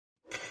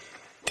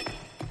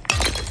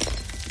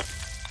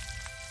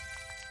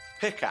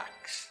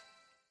Pickaxe.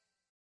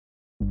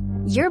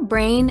 Your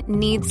brain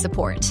needs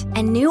support,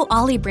 and new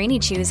Ollie Brainy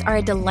Chews are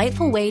a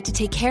delightful way to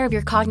take care of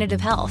your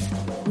cognitive health.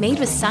 Made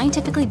with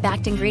scientifically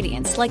backed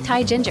ingredients like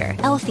Thai ginger,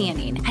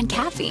 L-theanine, and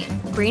caffeine,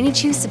 Brainy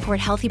Chews support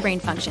healthy brain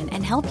function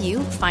and help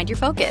you find your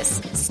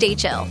focus, stay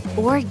chill,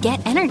 or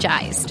get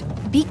energized.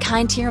 Be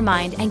kind to your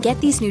mind and get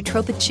these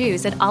nootropic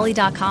chews at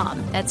ollie.com.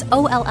 That's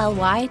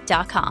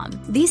OLLY.com.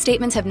 These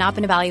statements have not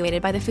been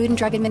evaluated by the Food and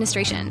Drug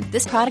Administration.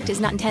 This product is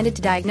not intended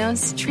to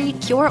diagnose,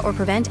 treat, cure, or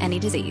prevent any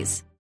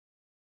disease.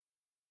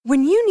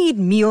 When you need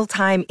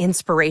mealtime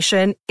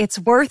inspiration, it's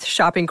worth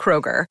shopping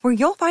Kroger, where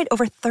you'll find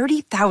over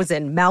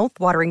 30,000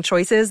 mouth-watering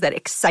choices that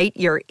excite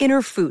your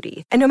inner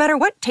foodie. And no matter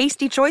what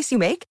tasty choice you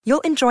make,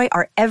 you'll enjoy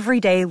our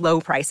everyday low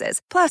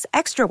prices, plus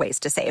extra ways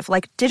to save,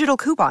 like digital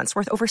coupons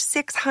worth over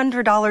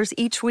 $600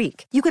 each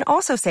week. You can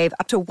also save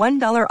up to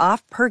 $1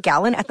 off per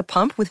gallon at the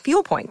pump with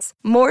fuel points.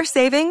 More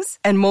savings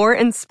and more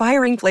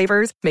inspiring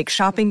flavors make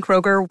shopping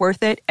Kroger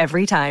worth it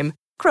every time.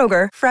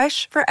 Kroger,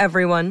 fresh for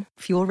everyone.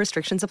 Fuel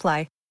restrictions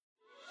apply.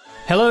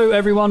 Hello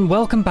everyone,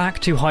 welcome back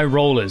to High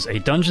Rollers, a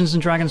Dungeons &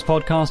 Dragons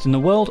podcast in the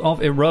world of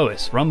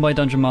Erois, run by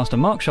Dungeon Master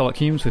Mark Sherlock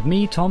Humes, with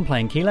me, Tom,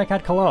 playing Keelek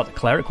Adkalar, the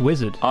Cleric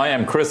Wizard. I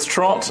am Chris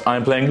Trott,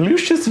 I'm playing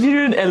Lucius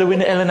Viren Elwin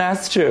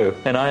Elenastro,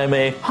 and I am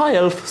a High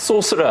Elf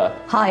Sorcerer.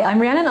 Hi,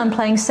 I'm Rhiannon, I'm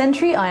playing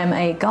Sentry, I am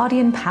a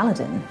Guardian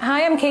Paladin.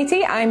 Hi, I'm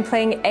Katie, I'm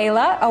playing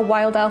Ayla, a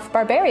Wild Elf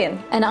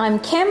Barbarian. And I'm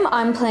Kim,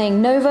 I'm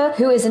playing Nova,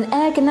 who is an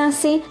Air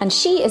Ganassi, and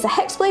she is a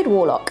Hexblade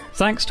Warlock.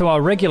 Thanks to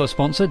our regular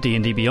sponsor,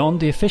 D&D Beyond,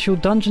 the official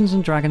Dungeons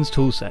 & Dragons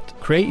toolset.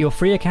 Create your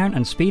free account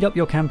and speed up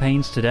your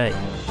campaigns today.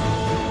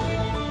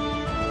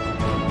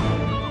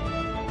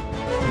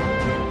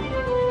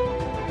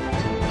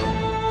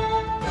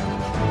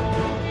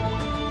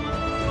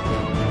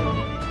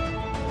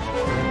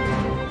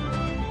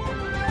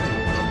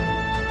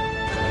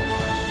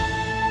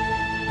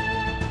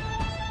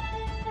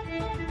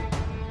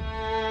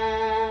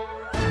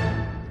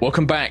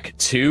 Welcome back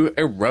to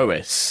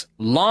Erois.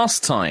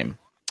 Last time,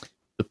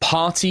 the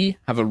party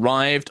have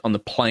arrived on the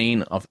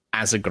plain of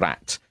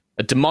Azagrat,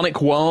 a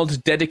demonic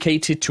world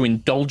dedicated to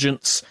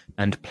indulgence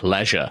and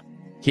pleasure.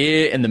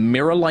 Here in the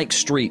mirror-like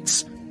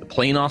streets, the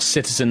planar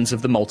citizens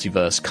of the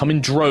multiverse come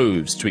in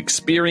droves to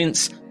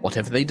experience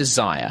whatever they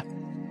desire.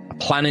 A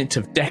planet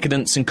of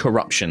decadence and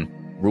corruption,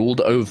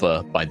 ruled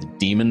over by the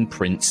demon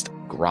prince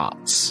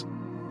Gratz.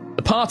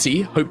 The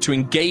party hope to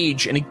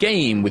engage in a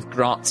game with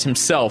Gratz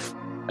himself,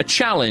 a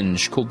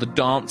challenge called the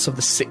Dance of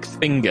the Sixth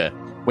Finger,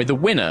 where the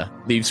winner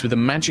leaves with a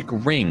magic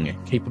ring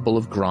capable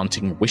of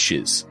granting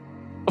wishes.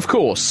 Of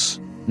course,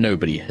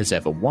 nobody has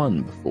ever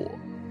won before.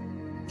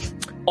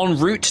 En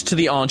route to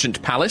the Argent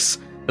Palace,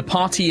 the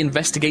party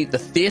investigate the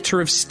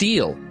Theatre of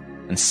Steel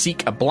and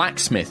seek a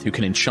blacksmith who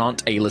can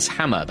enchant Ayla's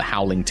hammer, the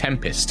Howling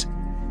Tempest.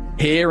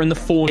 Here in the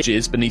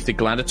forges beneath the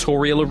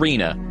gladiatorial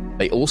arena,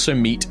 they also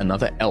meet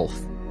another elf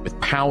with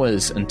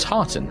powers and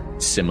tartan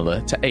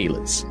similar to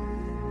Ayla's.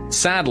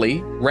 Sadly,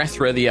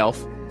 Rethra the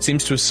elf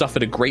seems to have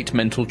suffered a great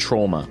mental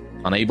trauma.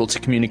 Unable to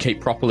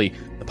communicate properly,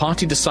 the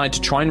party decide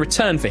to try and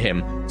return for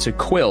him so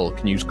Quill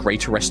can use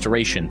Greater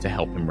Restoration to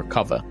help him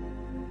recover.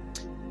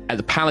 At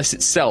the palace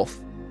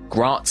itself,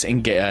 Gratz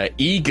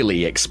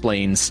eagerly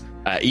accepts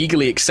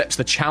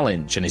the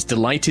challenge and is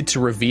delighted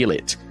to reveal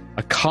it,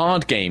 a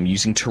card game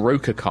using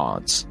Taroka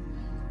cards.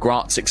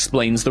 Gratz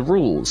explains the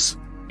rules.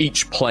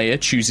 Each player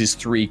chooses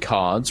 3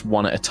 cards,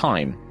 one at a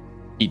time.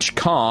 Each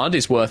card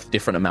is worth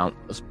different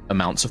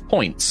amounts of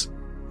points,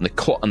 and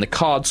the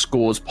card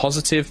scores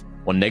positive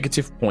or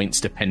negative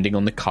points depending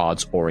on the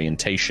card's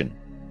orientation.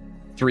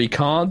 3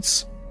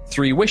 cards,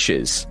 3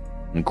 wishes,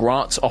 and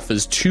Gratz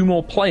offers 2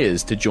 more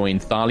players to join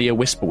Thalia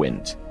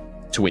Whisperwind,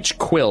 to which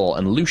Quill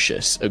and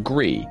Lucius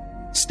agree,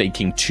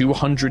 staking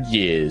 200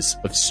 years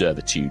of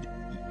servitude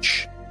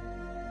each.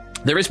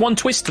 There is one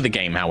twist to the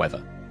game,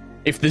 however.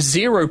 If the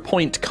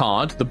 0-point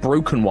card, the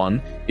broken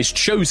one, is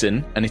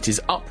chosen and it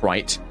is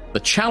upright, the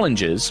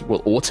challengers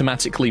will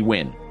automatically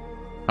win.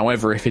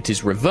 However, if it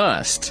is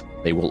reversed,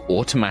 they will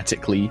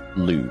automatically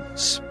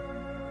lose.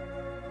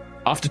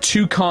 After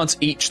 2 cards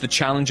each, the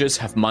challengers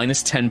have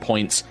 -10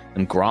 points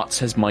and Gratz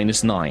has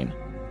 -9.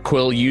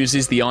 Quill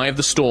uses the Eye of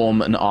the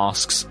Storm and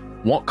asks,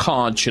 "What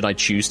card should I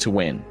choose to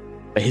win?"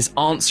 But his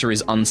answer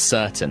is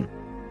uncertain.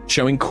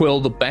 Showing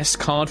Quill the best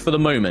card for the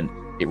moment,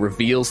 it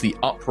reveals the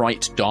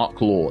upright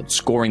Dark Lord,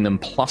 scoring them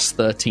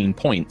 +13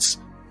 points,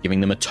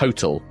 giving them a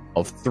total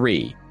of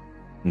 3.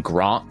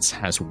 Gratz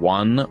has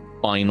one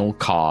final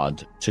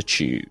card to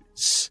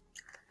choose.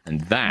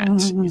 And that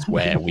is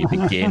where we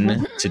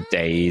begin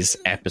today's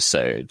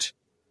episode.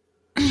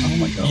 Oh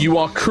my God. You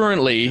are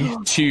currently,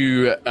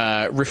 to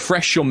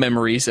refresh your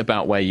memories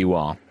about where you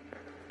are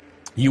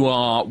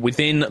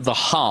within the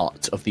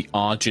heart of the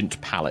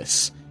Argent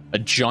Palace, a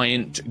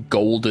giant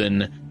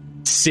golden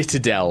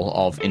citadel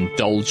of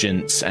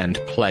indulgence and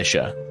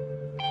pleasure.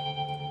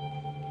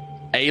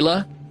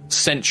 Ayla,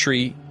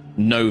 Sentry,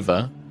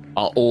 Nova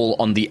are all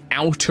on the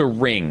outer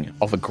ring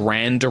of a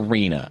grand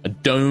arena, a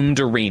domed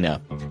arena,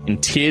 in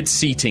tiered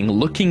seating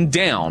looking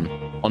down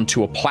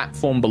onto a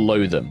platform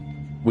below them.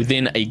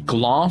 within a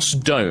glass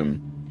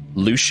dome,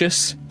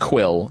 Lucius,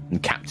 Quill,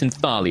 and Captain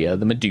Thalia,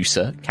 the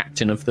Medusa,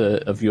 captain of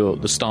the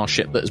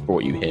starship that has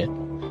brought you here,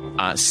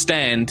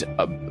 stand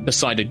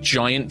beside a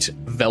giant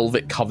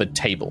velvet-covered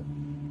table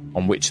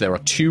on which there are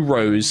 2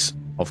 rows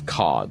of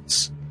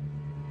cards.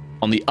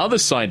 On the other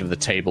side of the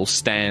table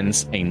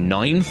stands a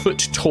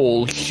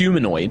 9-foot-tall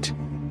humanoid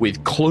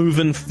with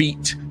cloven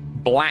feet,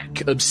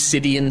 black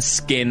obsidian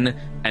skin,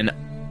 and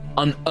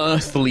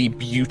unearthly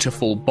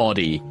beautiful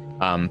body,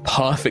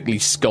 perfectly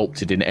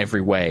sculpted in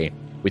every way,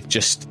 with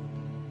just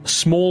a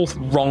small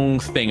wrong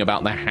thing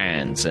about their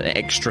hands, an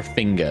extra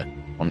finger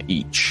on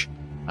each.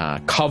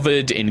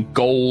 Covered in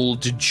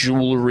gold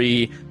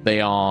jewelry,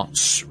 they are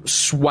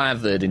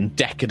swathered in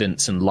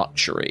decadence and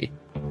luxury.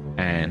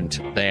 And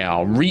they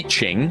are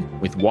reaching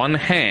with one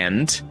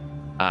hand,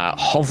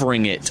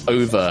 hovering it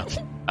over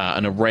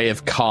an array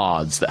of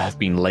cards that have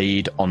been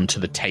laid onto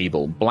the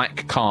table.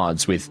 Black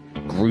cards with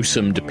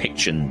gruesome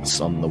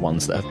depictions on the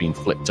ones that have been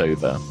flipped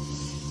over.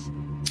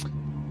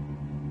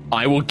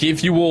 I will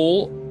give you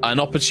all an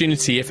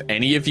opportunity. If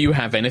any of you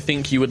have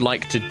anything you would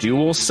like to do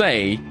or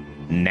say,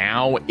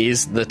 now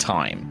is the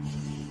time.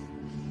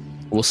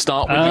 We'll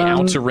start with the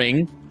outer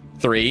ring.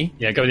 3.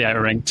 Yeah, go with the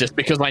outer ring. Just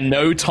because I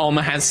know Tom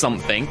has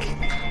something.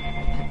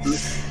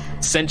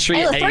 Sentry,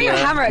 Ayla, throw your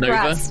hammer at Nova.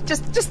 Graz.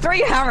 Just throw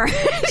your hammer.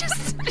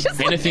 just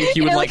Anything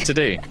you would like to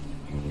do?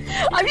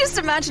 I'm just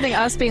imagining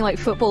us being like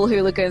football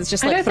hooligans,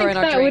 just like throwing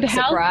our drinks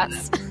at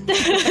Graz.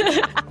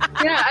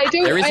 Yeah, I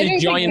don't. There is I don't a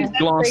giant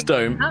glass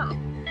dome.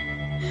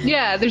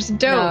 Yeah, there's a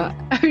dome.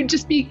 I would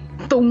just be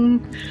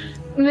boom.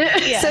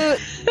 Yeah. So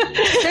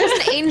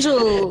there's an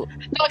angel.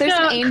 There's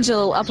an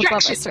angel up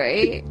above us,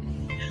 right?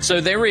 So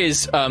there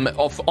is,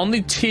 on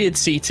the tiered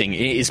seating,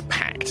 it is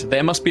packed.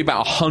 There must be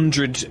about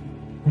 100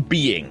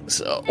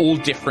 beings, all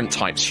different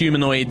types.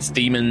 Humanoids,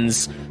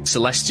 demons,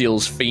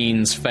 celestials,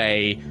 fiends,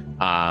 fae,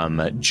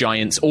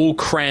 giants, all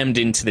crammed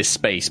into this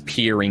space,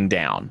 peering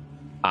down.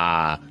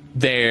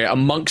 There,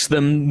 amongst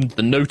them,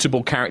 the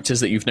notable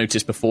characters that you've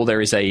noticed before, there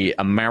is a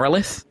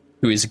Marilith,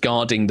 who is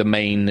guarding the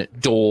main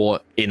door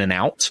in and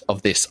out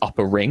of this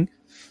upper ring.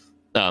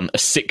 A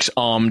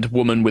 6-armed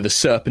woman with a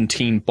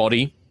serpentine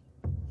body.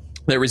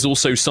 There is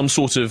also some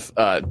sort of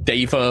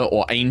deva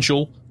or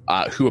angel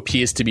who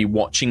appears to be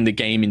watching the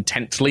game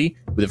intently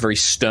with a very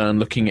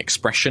stern-looking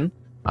expression.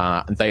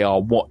 They are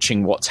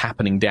watching what's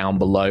happening down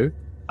below.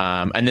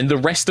 And then the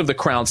rest of the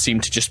crowd seem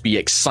to just be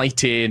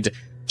excited,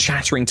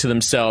 chattering to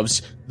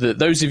themselves.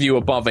 Those of you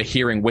above are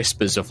hearing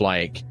whispers of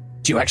like,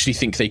 do you actually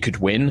think they could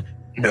win?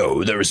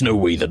 No, there is no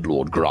way that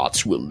Lord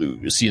Graz will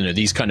lose. You know,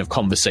 these kind of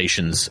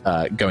conversations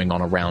going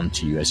on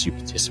around you as you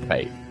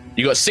participate.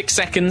 You got 6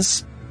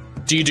 seconds.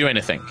 Do you do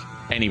anything?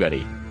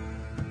 Anybody?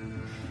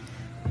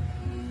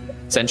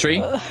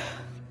 Sentry? I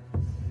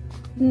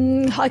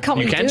can't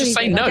really You can do just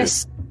say anything, no. I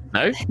guess.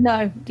 No?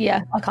 No,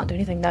 yeah, I can't do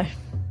anything, no.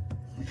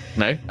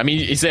 No? I mean,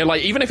 is there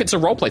like, even if it's a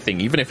roleplay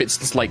thing, even if it's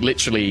just like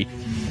literally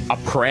a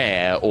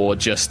prayer or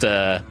just,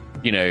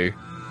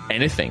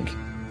 anything?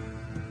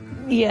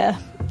 Yeah.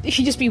 You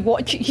should just be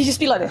watching, you just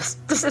be like this.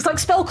 It's like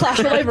spell clash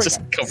all over just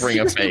again. covering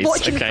your Just be face,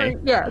 watching okay.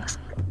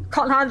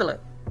 can't handle it.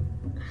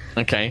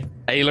 Okay.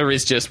 Ayla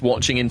is just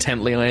watching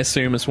intently, I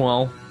assume, as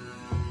well.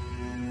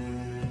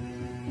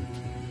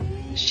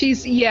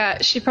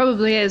 She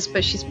probably is,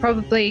 but she's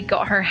probably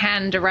got her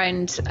hand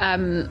around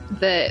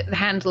the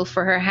handle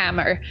for her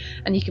hammer,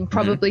 and you can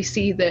probably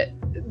see that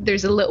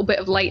there's a little bit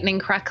of lightning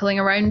crackling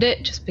around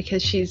it, just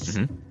because she's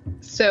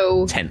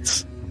so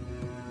tense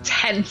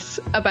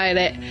about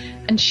it.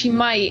 And she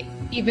might,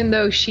 even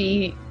though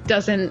she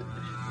doesn't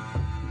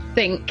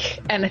think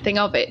anything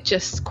of it,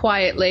 just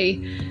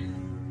quietly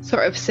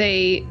sort of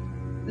say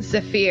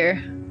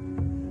Zephyr,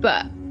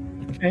 but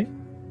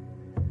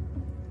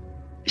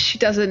she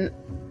doesn't.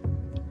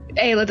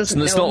 Ayla doesn't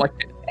know. It's not like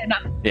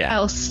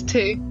else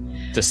to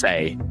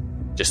say,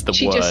 just the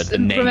she word, just the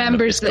name.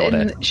 remembers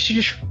that she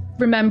just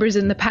remembers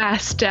in the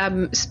past,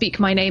 speak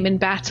my name in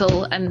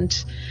battle,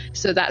 and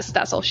so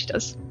that's all she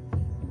does.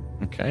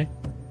 Okay,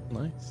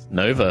 nice.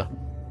 Nova.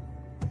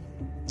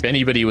 If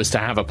anybody was to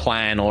have a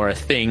plan or a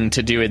thing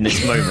to do in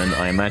this moment,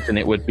 I imagine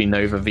it would be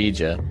Nova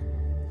Vija.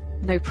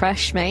 No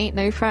press, mate.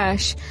 No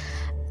press.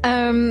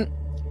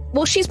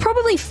 Well, she's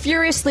probably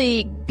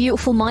furiously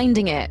beautiful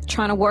minding it,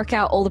 trying to work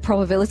out all the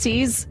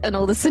probabilities and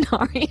all the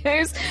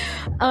scenarios.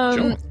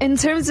 Sure. In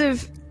terms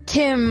of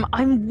Kim,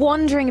 I'm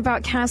wondering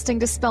about casting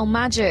Dispel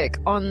Magic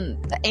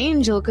on the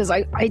angel, because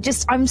I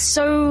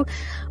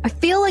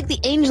feel like the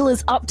angel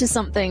is up to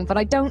something, but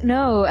I don't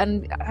know,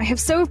 and I have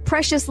so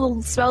precious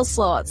little spell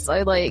slots. So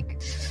I'm going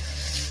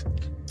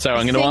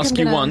to ask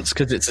you once,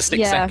 because it's a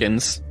 6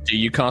 seconds. Do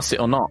you cast it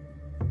or not?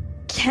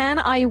 Can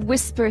I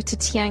whisper to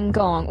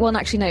Tiangong? Well,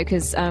 actually, no,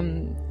 because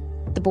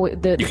the boy's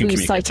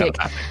psychic.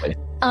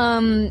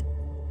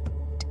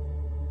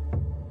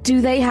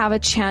 Do they have a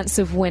chance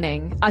of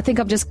winning? I think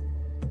I'm just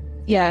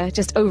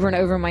over and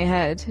over in my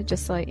head,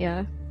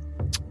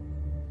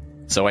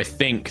 So I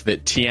think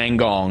that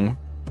Tiangong,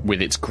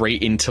 with its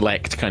great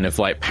intellect, kind of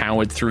like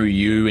powered through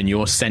you and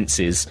your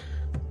senses,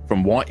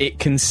 from what it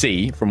can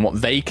see, from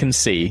what they can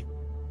see,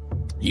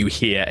 you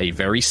hear a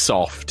very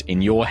soft,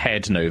 in your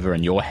head, Nova,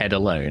 and your head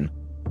alone,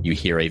 you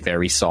hear a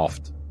very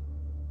soft,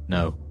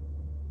 no.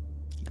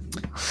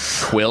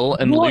 Quill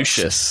and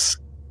Lucius,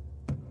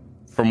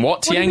 from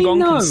what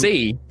Tiangong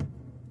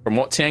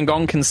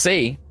can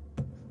see,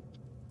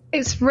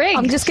 it's rigged.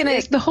 I'm just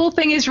gonna. The whole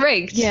thing is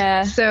rigged.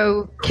 Yeah.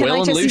 So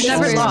Quill and Lucius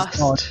never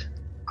lost.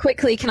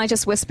 Quickly, can I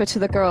just whisper to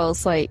the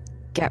girls, like,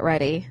 get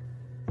ready?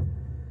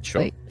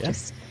 Sure. Like, yeah.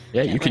 just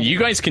Yeah, you can. You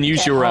guys can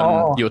use your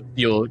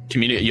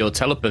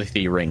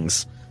telepathy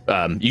rings.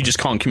 You just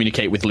can't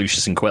communicate with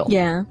Lucius and Quill.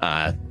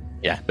 Yeah.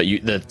 Yeah, but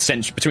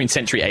between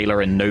Sentry,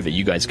 Ayla, and Nova,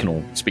 you guys can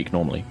all speak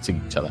normally to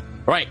each other.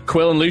 All right,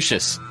 Quill and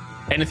Lucius,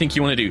 anything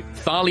you want to do?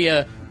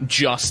 Thalia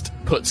just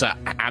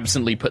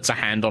absently puts a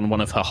hand on one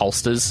of her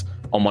holsters,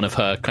 on one of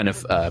her kind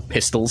of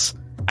pistols,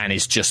 and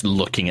is just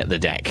looking at the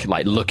deck,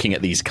 like looking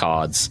at these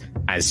cards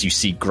as you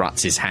see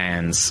Grutz's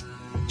hands,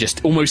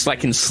 just almost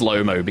like in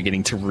slow-mo,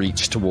 beginning to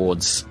reach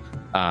towards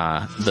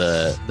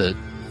the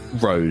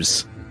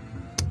rose.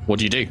 What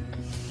do you do?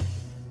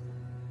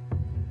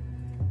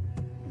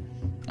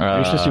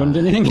 Lucius, you want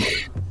to do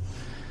anything?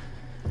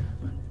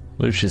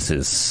 Lucius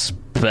is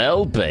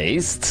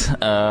spell-based.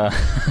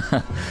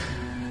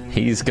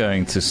 He's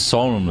going to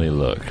solemnly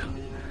look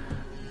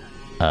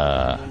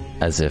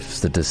as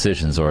if the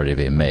decision's already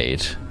been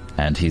made,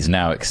 and he's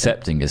now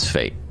accepting his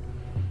fate.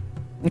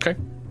 Okay.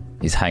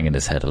 He's hanging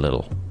his head a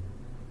little.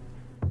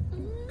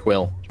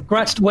 Quill.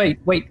 Gratz, wait,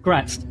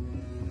 Gratz.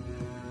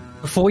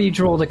 Before you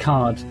draw the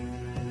card...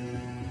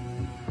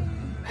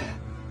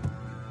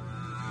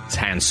 His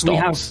hand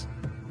stops.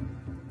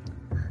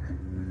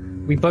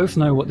 We both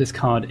know what this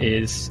card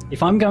is.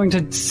 If I'm going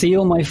to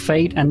seal my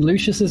fate, and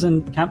Lucius's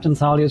and Captain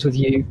Thalia's with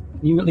you,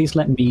 can you at least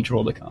let me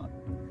draw the card?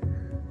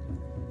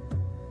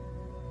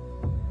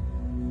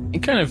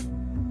 It kind of...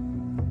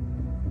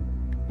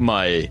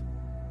 My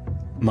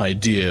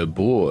dear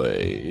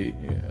boy,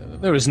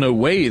 there is no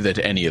way that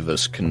any of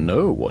us can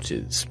know what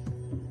is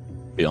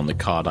beyond the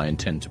card I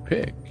intend to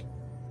pick.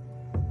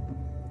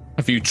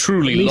 Have you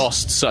truly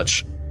lost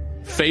such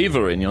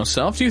favor in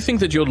yourself? Do you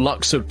think that your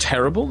luck's so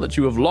terrible that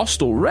you have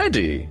lost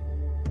already?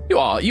 You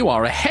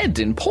are ahead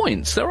in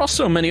points. There are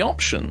so many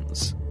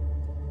options.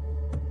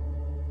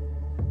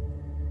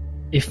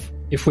 If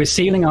we're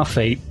sealing our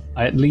fate,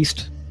 I at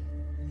least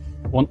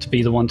want to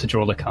be the one to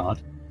draw the card.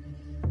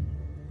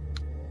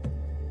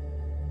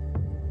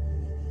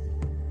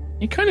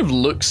 He kind of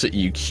looks at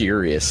you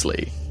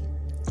curiously.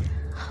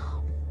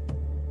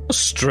 A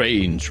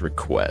strange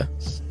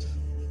request.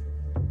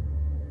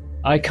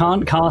 I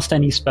can't cast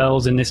any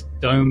spells in this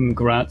dome,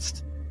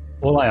 Gratz.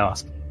 All I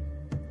ask.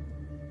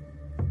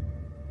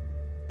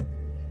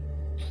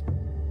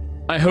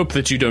 I hope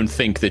that you don't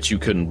think that you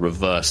can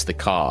reverse the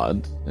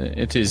card.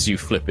 It is you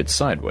flip it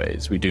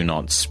sideways. We do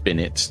not spin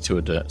it to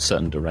a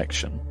certain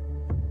direction.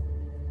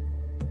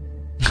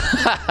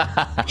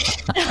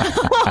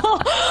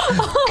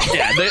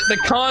 Yeah, the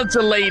cards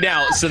are laid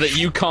out so that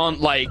you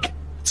can't, like,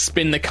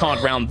 spin the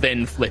card round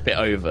then flip it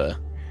over.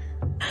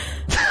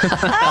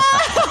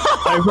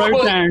 I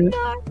wrote down...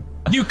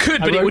 You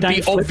could, but it would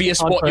be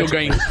obvious what you're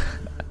going...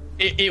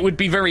 It would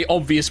be very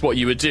obvious what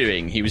you were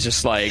doing. He was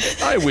just like,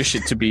 I wish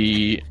it to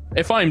be...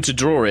 If I'm to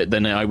draw it,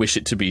 then I wish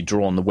it to be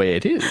drawn the way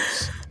it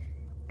is.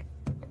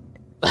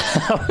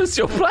 That was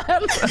your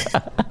plan?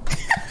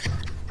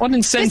 What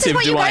incentive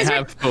do I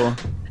have for...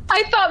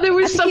 I thought there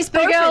was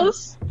something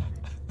else.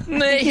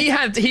 No, he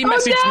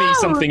messaged me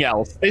something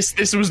else.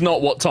 This was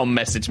not what Tom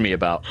messaged me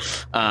about.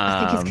 I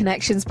think his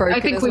connection's broken.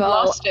 I think as we've well.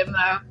 lost him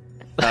now.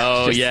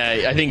 Oh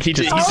yeah, I think he's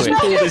just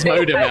pulled his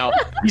modem out.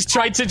 He's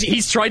tried to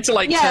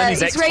like turn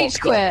his Xbox rage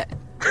quit.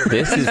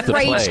 This is the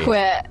Rage play.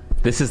 quit.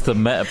 This is the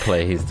meta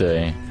play he's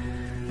doing.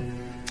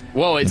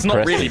 Well, it's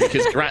not really,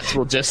 because Gratz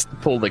will just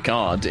pull the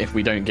card if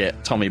we don't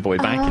get Tommy Boy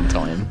back in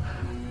time.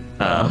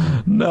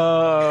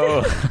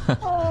 No.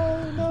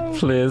 Oh no!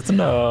 Please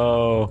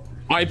no.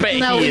 I bet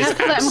No, he we is have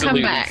to let him come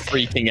absolutely back.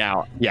 freaking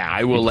out. Yeah,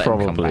 I will let him come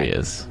back. Probably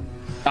is.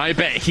 I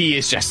bet he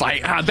is just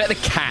like, I bet the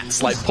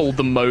cat's like pulled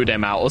the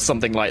modem out or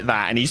something like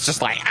that, and he's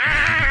just like,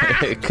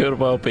 ah! It could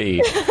well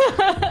be.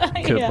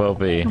 Could well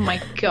be. Oh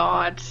my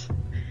god.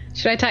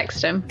 Should I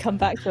text him? Come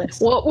back to us.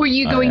 What were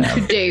you going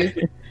to do?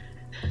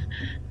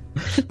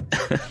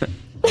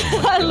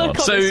 I look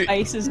on So- his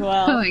face as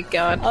well. Oh my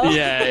god.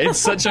 Yeah, it's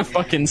such a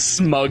fucking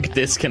smug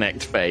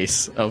disconnect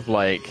face of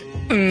like,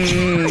 Oh,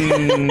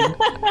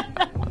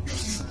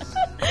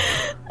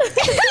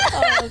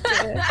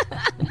 dear.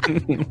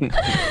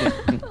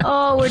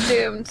 Oh, we're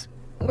doomed.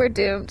 We're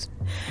doomed.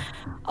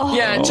 Oh,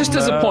 yeah, just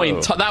as a no.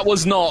 point, that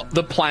was not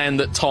the plan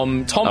that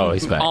Tom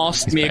he's back.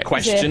 asked He's me back. a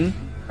question.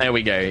 There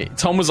we go.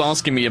 Tom was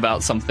asking me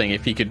about something,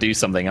 if he could do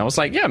something. I was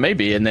like, yeah,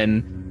 maybe, and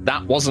then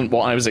that wasn't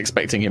what I was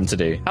expecting him to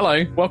do.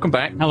 Hello, welcome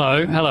back.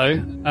 Hello.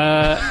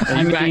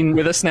 Are you back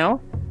with us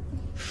now?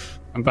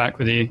 I'm back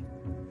with you.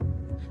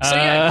 So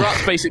yeah,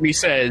 Gratz basically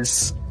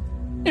says,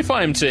 if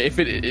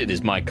it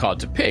is my card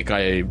to pick,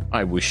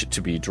 I wish it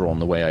to be drawn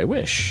the way I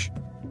wish.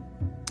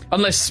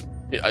 Unless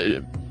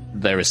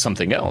there is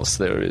something else.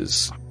 There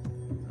is...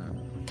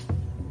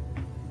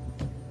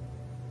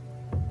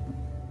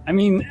 I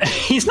mean,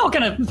 he's not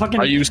going to fucking...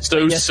 Are you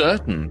so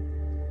certain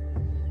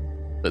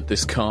that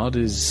this card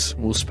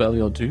will spell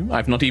your doom?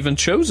 I've not even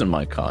chosen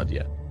my card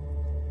yet.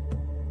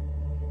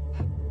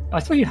 I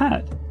thought you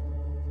had.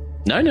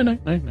 No.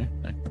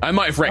 I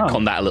might have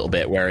retconned that a little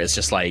bit, where it's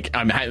just like,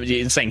 I'm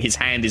saying his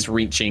hand is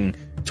reaching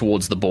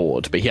towards the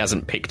board, but he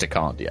hasn't picked a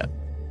card yet.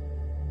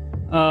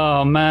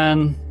 Oh,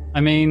 man. I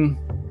mean,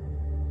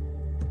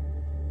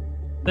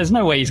 there's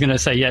no way he's going to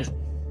say yes.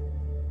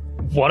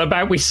 What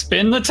about we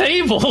spin the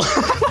table?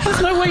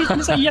 There's no way he's going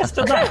to say yes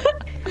to that.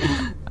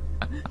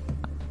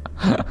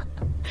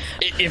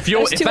 If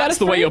that's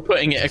the way you're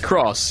putting it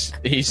across,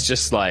 he's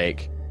just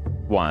like,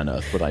 why on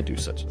earth would I do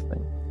such a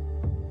thing?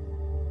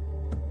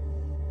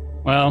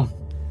 Well,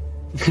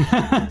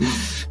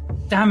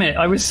 damn it,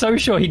 I was so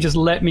sure he'd just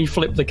let me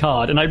flip the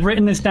card, and I'd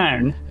written this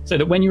down so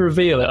that when you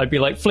reveal it, I'd be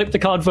like, flip the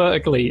card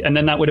vertically, and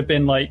then that would have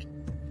been like,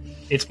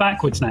 it's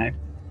backwards now.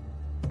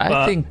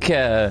 I think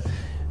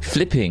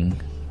flipping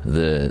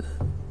the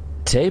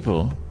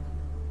table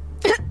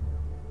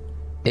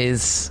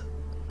is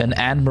an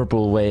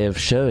admirable way of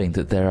showing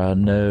that there are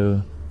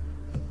no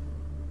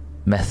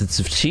methods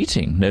of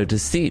cheating, no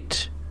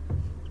deceit.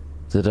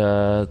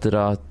 That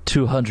our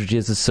 200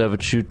 years of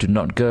servitude do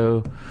not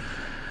go,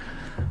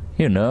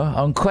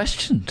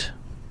 unquestioned.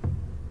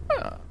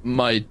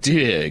 My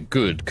dear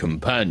good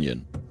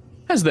companion,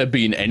 has there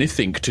been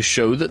anything to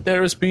show that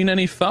there has been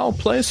any foul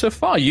play so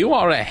far? You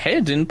are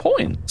ahead in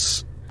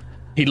points.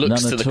 He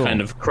looks to the kind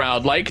of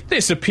crowd like,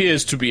 this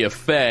appears to be a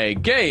fair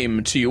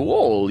game to you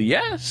all,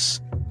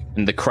 yes?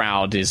 And the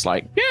crowd is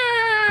like,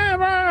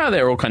 yeah,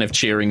 they're all kind of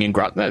cheering in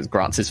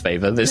Grantz's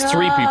favour. There's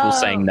 3 people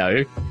saying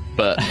no,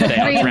 but they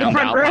are drowned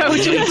out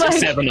by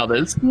 7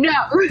 others. No.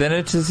 Then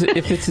if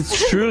it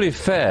is truly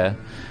fair,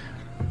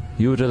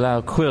 you would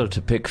allow Quill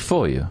to pick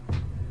for you.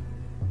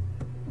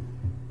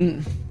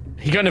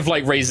 He kind of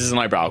like raises an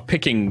eyebrow.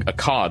 Picking a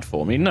card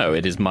for me? No,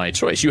 it is my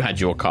choice. You had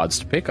your cards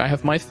to pick. I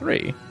have my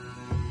 3.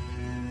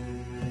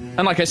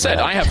 And like I said,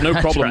 I have no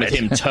problem with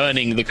him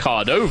turning the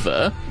card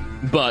over,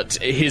 but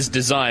his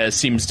desire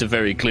seems to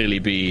very clearly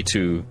be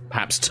to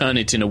perhaps turn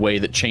it in a way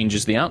that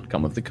changes the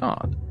outcome of the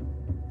card.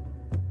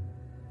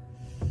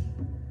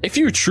 If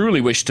you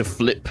truly wish to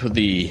flip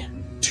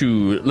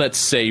let's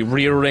say,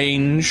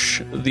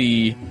 rearrange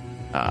the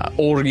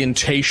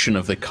orientation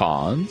of the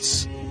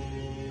cards,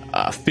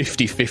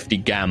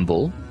 50-50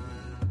 gamble,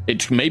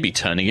 it may be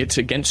turning it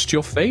against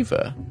your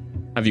favor.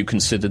 Have you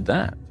considered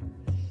that?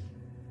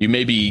 You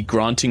may be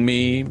granting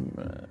me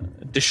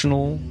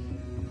additional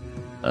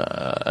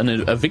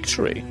a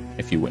victory,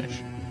 if you wish.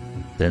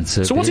 Then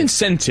so what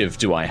incentive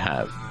do I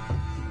have?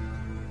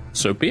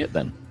 So be it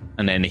then.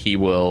 And then he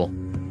will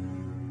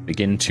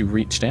begin to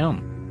reach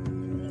down.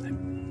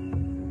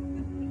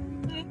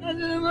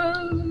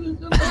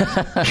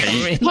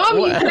 Mom,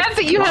 you said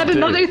that you had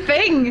another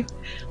thing.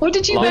 What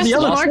did you message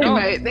Mark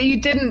about that you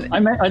didn't? I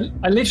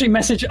literally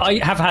messaged.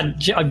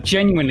 I've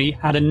genuinely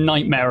had a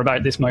nightmare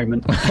about this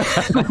moment.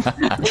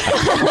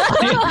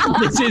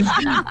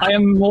 I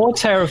am more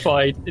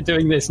terrified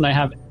doing this than I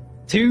have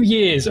 2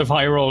 years of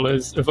High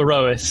Rollers of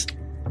Erois.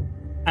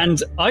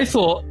 And I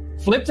thought,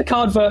 flip the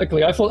card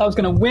vertically. I thought that was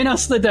going to win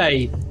us the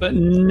day, but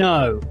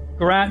no.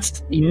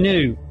 Gratz, he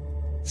knew.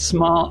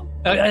 Smart.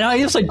 And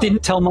I also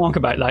didn't tell Mark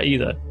about that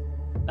either.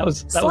 That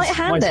was my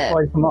surprise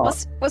for Mark.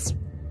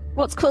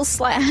 What's Quill's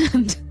sleight of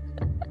hand?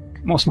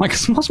 What's my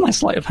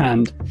sleight of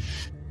hand?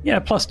 Yeah,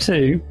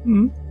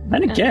 +2.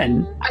 Then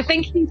again, I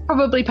think he's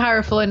probably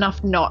powerful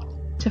enough not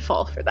to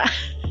fall for that.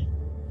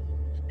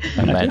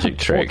 A magic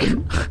trick.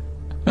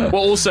 Well,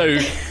 also,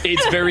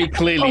 it's very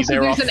clearly also,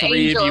 there are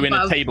 3 of you in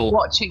a table.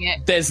 Watching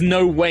it. There's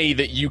no way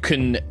that you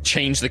can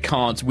change the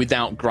cards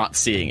without Gratz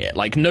seeing it.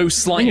 Like, no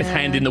sleight of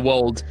hand in the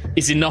world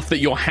is enough that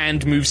your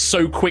hand moves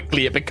so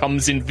quickly it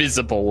becomes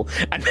invisible,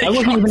 and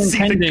they can't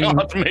see the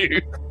card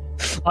move.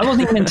 I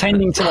wasn't even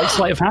intending to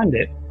sleight of hand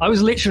it. I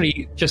was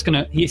literally just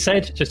gonna. He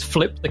said, "Just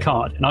flip the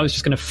card," and I was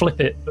just gonna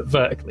flip it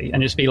vertically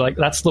and just be like,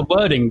 "That's the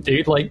wording,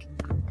 dude." Like,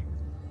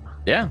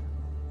 yeah,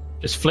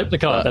 just flip the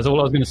card. That's all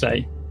I was gonna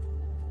say.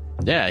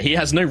 Yeah, he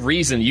has no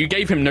reason. You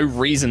gave him no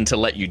reason to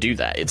let you do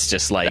that. It's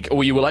just like,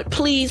 or you were like,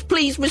 please,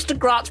 Mr.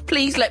 Gratz,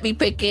 please let me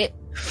pick it.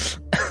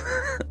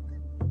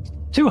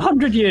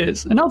 200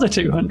 years, another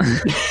 200.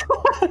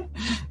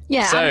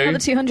 Yeah, so, another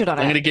 200 on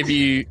it. I'm going to give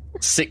you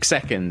 6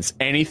 seconds.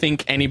 Anything,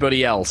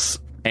 anybody else,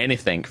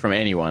 anything from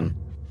anyone.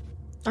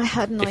 I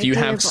had no idea. If you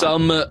have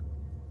some,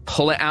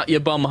 pull it out your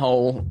bum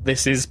hole.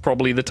 This is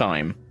probably the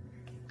time.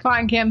 Come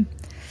on, Kim.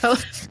 Pull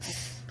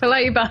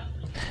out your bum.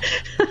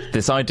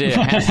 This idea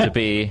has to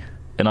be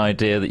an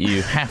idea that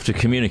you have to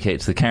communicate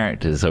to the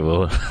characters.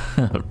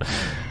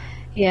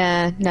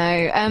 Yeah,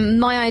 no.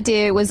 My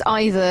idea was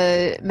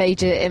either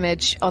major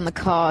image on the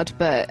card,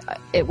 but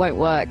it won't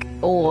work,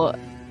 or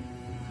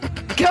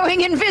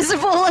going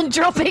invisible and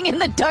dropping in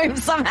the dome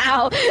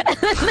somehow, and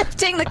then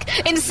lifting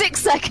in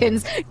 6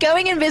 seconds,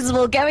 going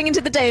invisible, going into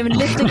the dome and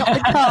lifting up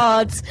the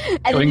cards,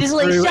 and Going just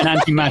through like an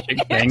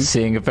anti-magic thing.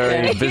 Seeing a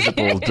very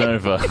visible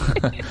Nova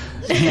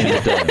in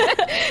the dome.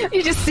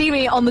 you just see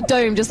me on the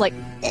dome, just like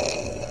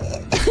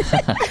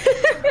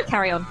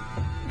carry on.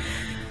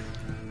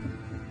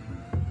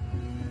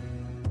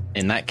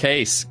 In that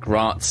case,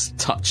 Gratz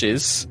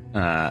touches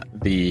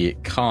the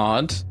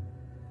card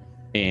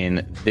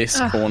in this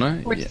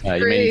corner. You may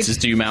need to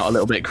zoom out a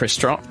little bit, Chris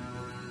Trott.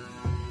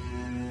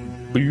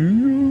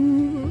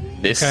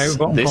 This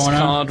corner.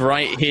 card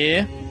right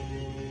here.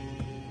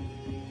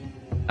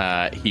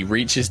 He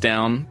reaches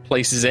down,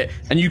 places it,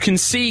 and you can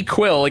see,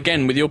 Quill,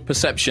 again, with your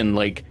perception,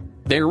 like,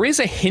 there is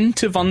a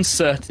hint of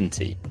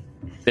uncertainty.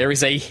 There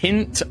is a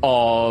hint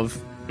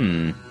of...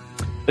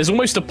 There's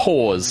almost a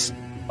pause,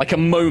 like a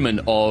moment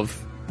of...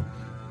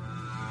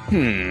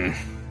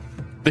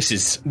 This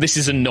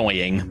is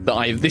annoying.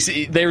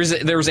 There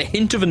is a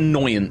hint of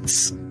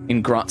annoyance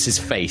in Gratz's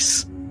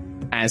face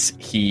as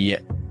he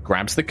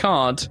grabs the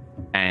card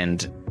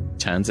and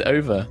turns it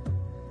over.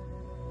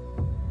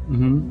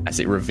 As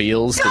it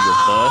reveals the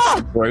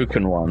reversed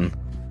broken one.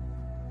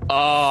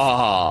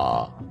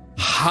 Ah,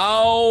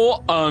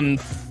 how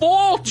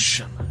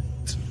unfortunate!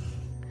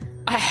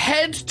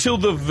 Ahead till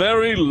the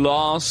very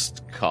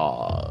last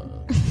card.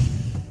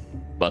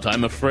 But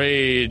I'm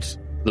afraid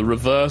the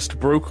reversed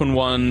broken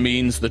one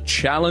means the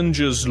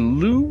challengers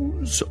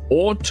lose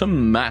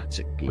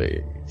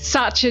automatically.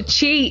 Such a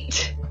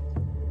cheat.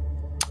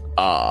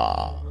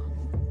 Ah,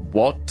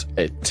 what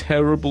a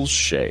terrible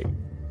shame.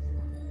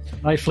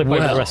 I flip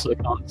over the rest of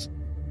the cards.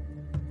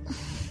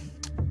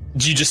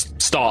 Do you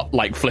just start,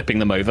 like, flipping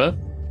them over?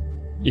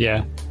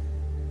 Yeah.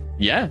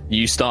 Yeah,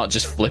 you start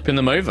just flipping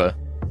them over.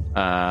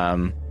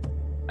 And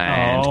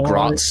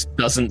Gratz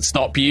doesn't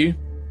stop you.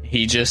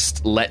 He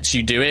just lets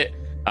you do it.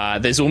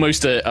 There's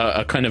almost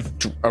a kind of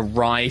a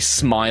wry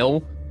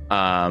smile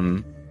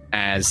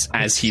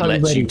as he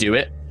lets you do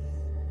it.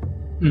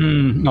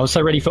 I was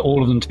so ready for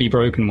all of them to be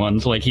broken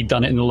ones, like he'd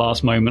done it in the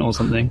last moment or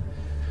something.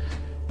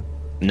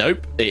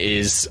 Nope,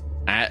 it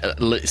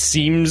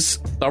seems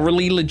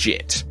thoroughly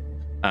legit.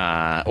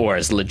 Or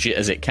as legit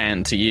as it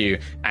can to you,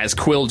 as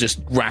Quill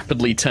just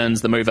rapidly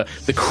turns them over.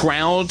 The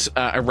crowd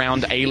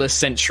around Ayla,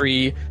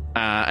 Sentry,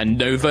 and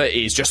Nova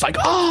is just like,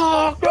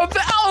 oh, well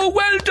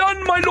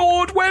done, my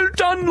lord, well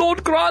done,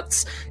 Lord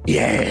Gratz.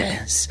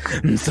 Yes,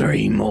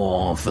 3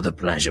 more for the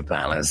Pleasure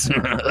Palace.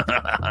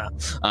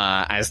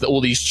 As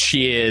all these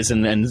cheers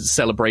and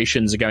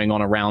celebrations are going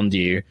on around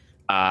you,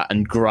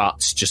 and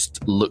Gratz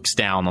just looks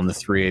down on the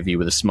 3 of you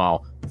with a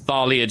smile.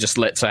 Thalia just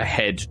lets her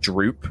head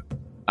droop.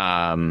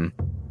 I'm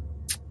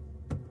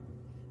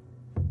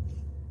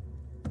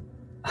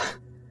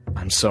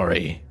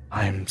sorry.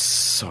 I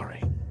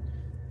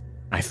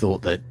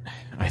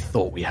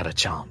thought we had a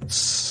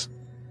chance.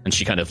 And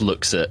she kind of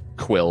looks at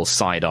Quill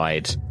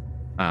side-eyed.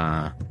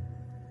 I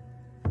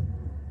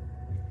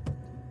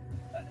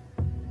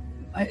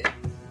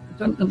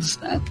don't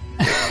understand.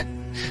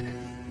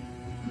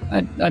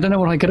 I don't know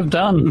what I could have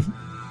done.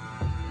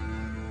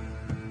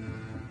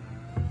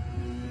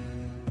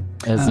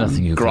 There's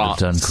nothing you could have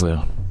done,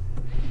 Quill.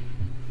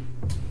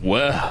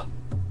 Well,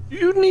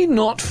 you need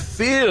not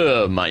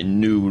fear, my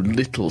new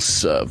little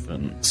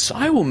servants.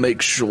 I will make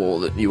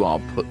sure that you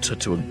are put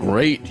to a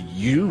great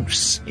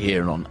use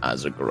here on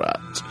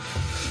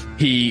Azagrat.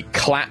 He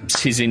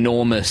claps his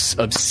enormous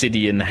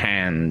obsidian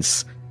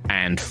hands,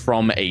 and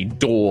from a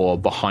door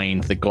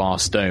behind the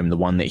glass dome, the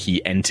one that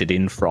he entered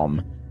in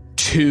from,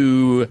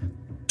 2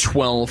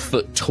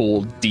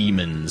 12-foot-tall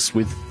demons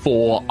with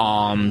 4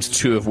 arms,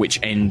 2 of which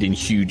end in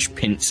huge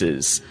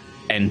pincers,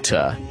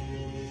 enter.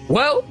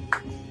 Well,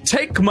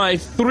 take my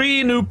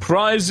 3 new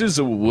prizes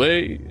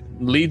away,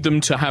 lead them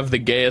to have the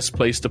gayest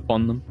placed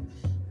upon them.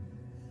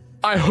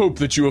 I hope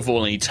that you have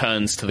all, and he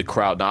turns to the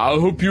crowd now, I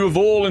hope you have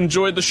all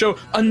enjoyed the show.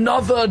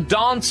 Another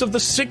dance of the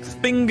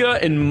 6th finger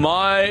in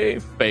my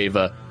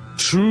favor.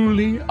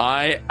 Truly,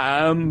 I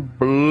am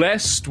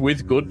blessed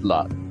with good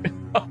luck.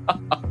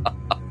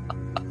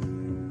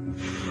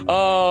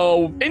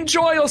 Oh,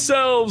 enjoy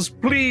yourselves.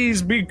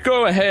 Please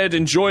go ahead,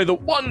 enjoy the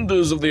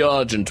wonders of the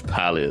Argent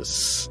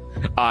Palace.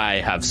 I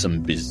have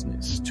some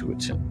business to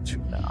attend to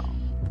now.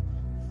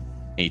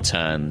 He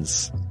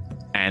turns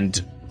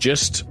and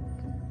just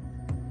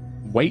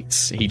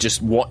waits. He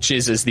just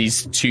watches as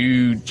these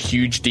 2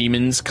 huge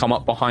demons come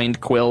up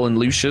behind Quill and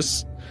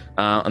Lucius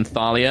and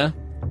Thalia.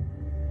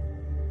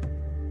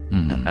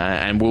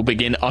 And we'll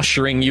begin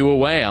ushering you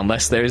away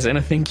unless there is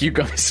anything you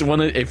guys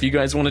want to... If you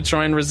guys want to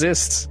try and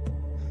resist.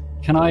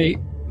 Can I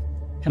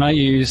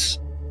use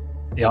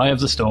the Eye of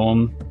the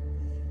Storm?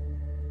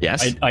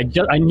 Yes. I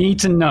need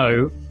to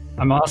know.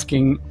 I'm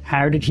asking,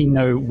 how did he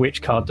know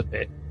which card to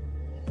pick?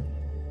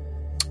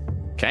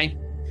 Okay.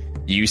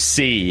 You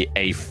see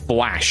a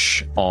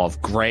flash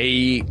of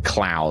grey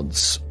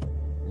clouds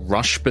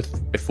rush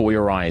before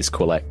your eyes,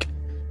 Quillek,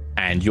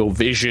 and your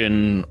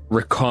vision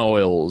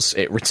recoils.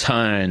 It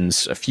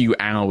returns a few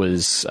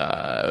hours.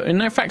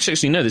 In fact,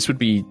 actually, no, this would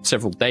be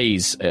several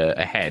days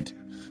ahead,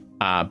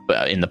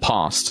 but in the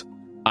past.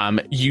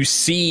 You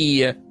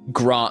see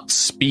Gratz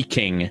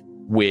speaking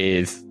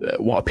with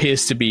what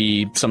appears to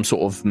be some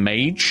sort of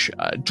mage,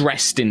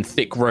 dressed in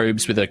thick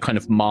robes with a kind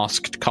of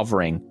masked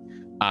covering.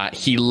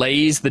 He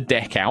lays the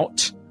deck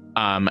out,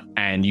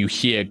 and you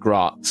hear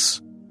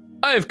Gratz.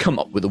 I've come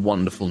up with a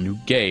wonderful new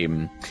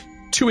game.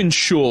 To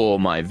ensure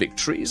my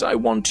victories, I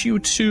want you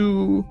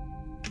to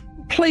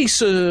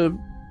place an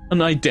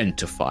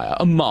identifier,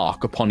 a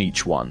mark upon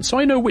each one, so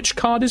I know which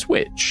card is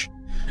which.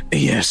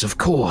 Yes, of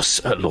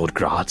course, Lord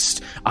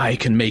Gratz. I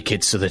can make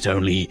it so that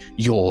only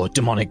your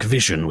demonic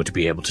vision would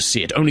be able to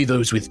see it. Only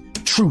those with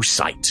true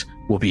sight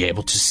will be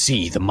able to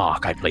see the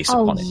mark I place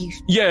upon it.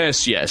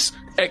 Yes.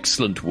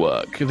 Excellent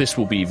work. This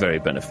will be very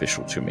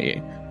beneficial to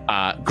me.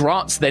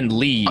 Gratz then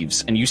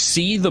leaves, and you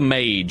see the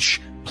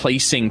mage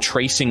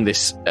tracing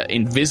this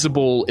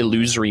invisible,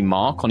 illusory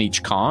mark on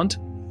each card.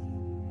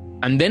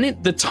 And then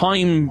the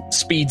time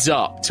speeds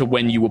up to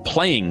when you were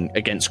playing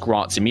against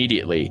Gratz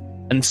immediately.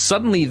 And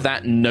suddenly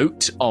that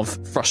note of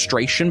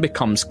frustration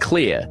becomes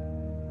clear.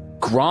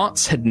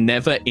 Gratz had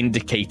never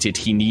indicated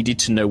he needed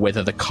to know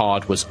whether the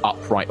card was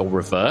upright or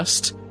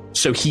reversed.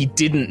 So he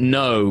didn't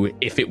know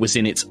if it was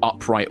in its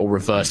upright or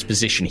reversed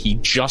position. He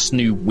just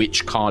knew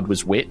which card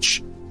was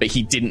which, but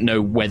he didn't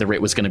know whether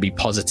it was going to be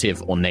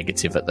positive or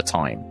negative at the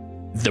time.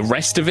 The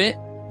rest of it,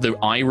 the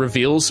eye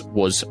reveals,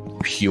 was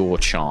pure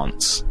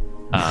chance.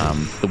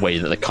 The way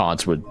that the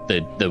cards were,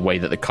 the way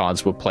that the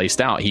cards were placed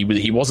out,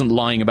 he wasn't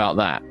lying about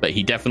that, but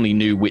he definitely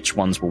knew which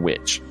ones were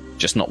which,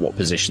 just not what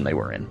position they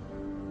were in.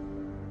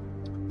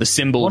 The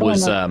symbol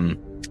was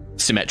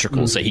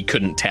symmetrical, so he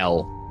couldn't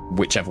tell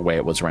whichever way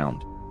it was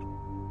round.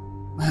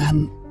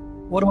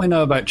 What do I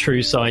know about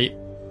True Sight?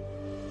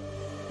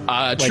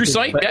 True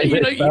Sight,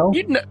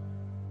 you'd know.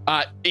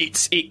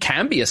 It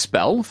can be a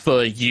spell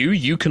for you.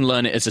 You can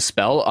learn it as a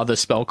spell. Other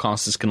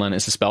spellcasters can learn it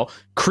as a spell.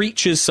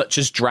 Creatures such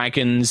as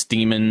dragons,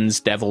 demons,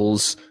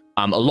 devils,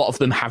 a lot of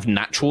them have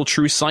natural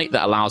True Sight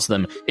that allows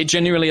them. It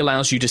generally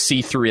allows you to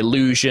see through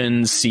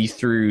illusions, see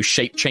through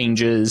shape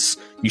changes.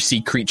 You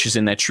see creatures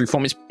in their true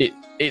form.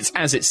 It's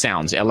as it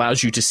sounds. It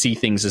allows you to see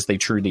things as they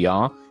truly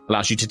are.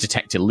 Allows you to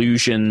detect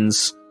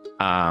illusions.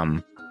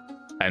 And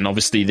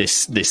obviously,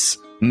 this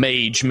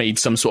mage made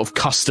some sort of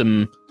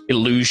custom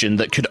illusion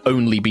that could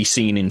only be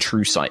seen in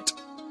True Sight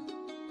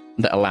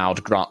that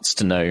allowed Gratz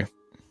to know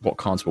what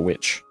cards were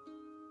which.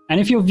 And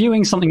if you're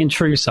viewing something in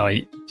True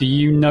Sight, do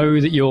you know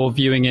that you're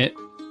viewing it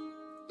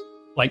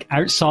like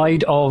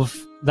outside of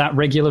that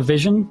regular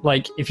vision?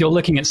 Like if you're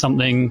looking at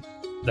something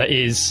that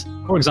is,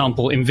 for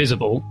example,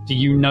 invisible, do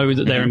you know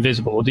that they're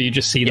invisible, or do you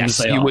just see them as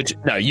they are?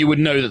 No, you would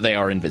know that they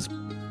are invisible.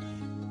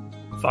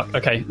 Fuck,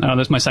 okay.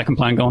 There's my second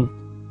plan gone.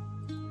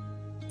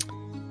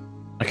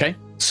 Okay.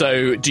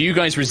 So, do you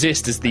guys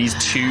resist as these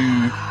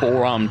two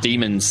four-armed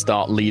demons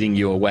start leading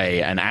you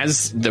away? And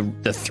as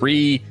the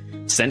three,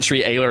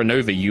 Sentry, Ayla, and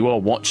Nova, you are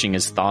watching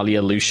as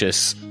Thalia,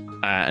 Lucius,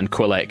 and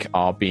Quillek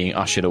are being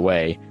ushered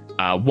away.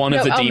 One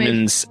of the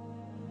demons...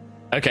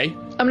 Okay.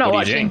 I'm not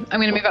watching.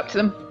 I'm going to move up to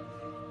them.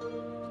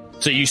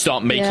 So you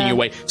start making your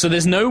way. So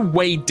there's no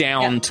way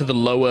down to the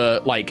lower,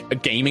 a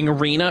gaming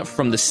arena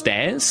from the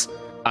stairs.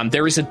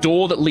 There is a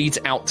door that leads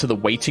out to the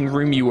waiting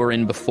room you were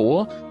in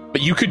before.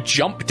 But you could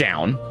jump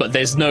down, but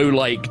there's no,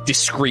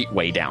 discreet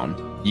way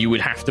down. You would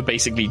have to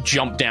basically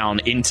jump down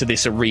into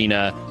this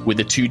arena with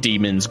the two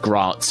demons,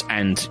 Gratz,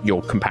 and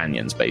your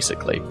companions,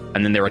 basically.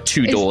 And then there are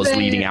two doors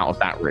leading out of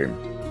that room.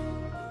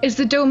 Is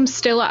the dome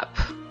still up?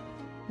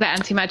 The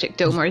anti-magic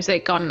dome, or is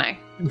it gone now?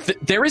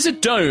 There is a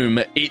dome.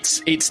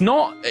 It's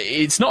not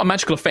a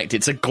magical effect.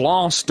 It's a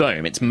glass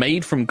dome. It's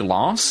made from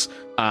glass.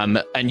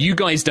 And you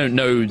guys don't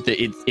know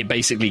that it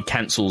basically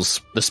cancels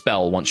the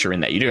spell once you're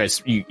in there.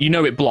 You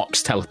know it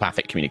blocks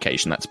telepathic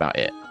communication. That's about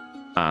it.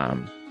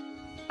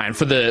 And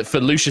for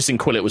Lucius and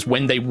Quill, it was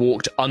when they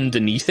walked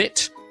underneath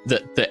it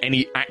that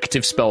any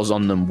active spells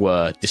on them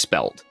were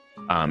dispelled.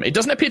 It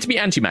doesn't appear to be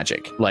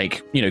anti-magic.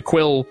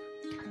 Quill,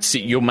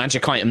 your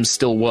magic items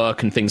still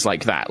work and things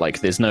like that.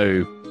 There's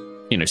no,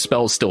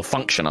 spells still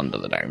function under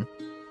the dome.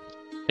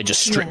 It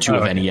just stripped you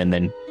of any, and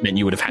then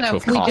you would have had to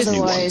have cast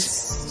new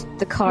ones.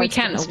 The cards we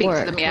can't speak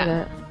to them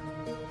yet.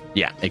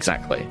 Yeah,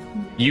 exactly.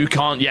 You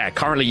can't. Yeah,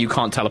 currently you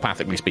can't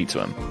telepathically speak to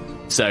them.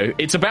 So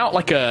it's about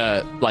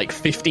a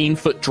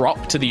 15-foot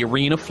drop to the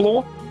arena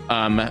floor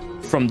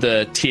from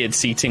the tiered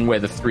seating where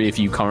the three of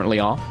you currently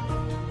are.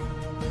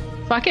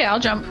 Fuck it, I'll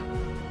jump.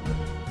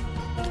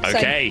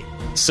 Okay,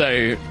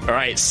 so all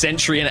right,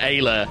 Sentry and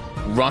Ayla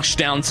rush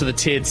down to the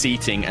tiered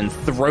seating and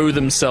throw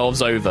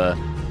themselves over.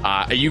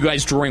 Are you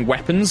guys drawing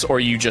weapons, or are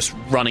you just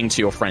running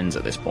to your friends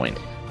at this point?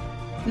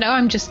 No,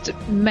 I'm just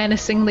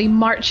menacingly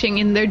marching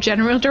in their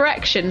general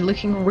direction,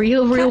 looking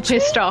real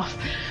pissed off.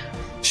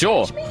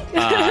 Sure.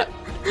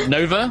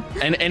 Nova,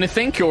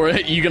 anything? Or are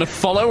you going to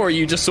follow, or are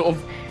you just sort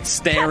of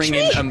staring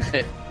in...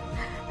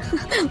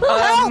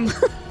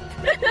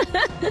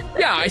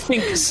 yeah, I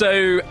think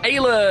so.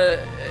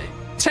 Ayla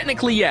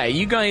technically, yeah.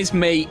 You guys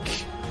make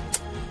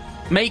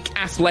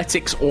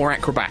athletics or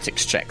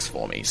acrobatics checks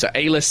for me. So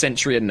Ayla,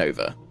 Sentry, and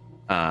Nova.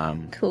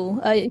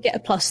 Cool. You get a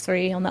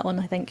 +3 on that one,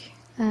 I think.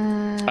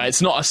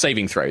 It's not a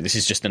saving throw. This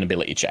is just an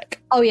ability check.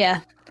 Oh yeah,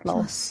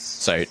 plus.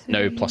 So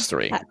no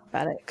 +3.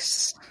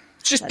 Acrobatics.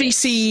 Just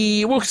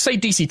DC. We'll say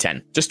DC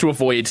 10, just to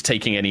avoid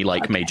taking any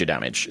major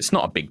damage. It's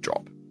not a big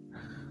drop.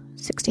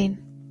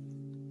 16.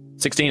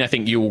 16. I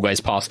think you all guys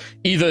pass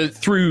either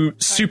through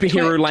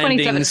superhero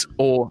landings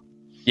or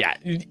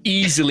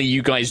easily.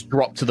 You guys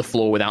drop to the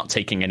floor without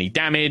taking any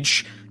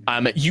damage.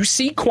 You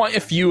see quite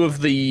a few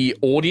of the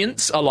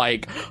audience are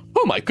like,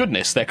 oh my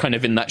goodness, they're kind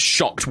of in that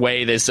shocked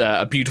way. There's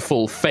a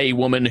beautiful fey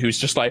woman who's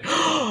just like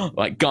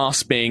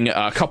gasping.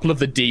 A couple of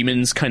the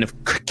demons kind of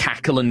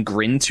cackle and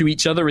grin to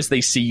each other as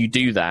they see you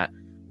do that.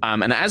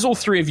 And as all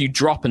three of you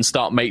drop and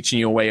start making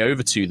your way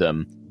over to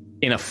them,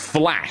 in a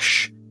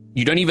flash,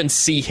 you don't even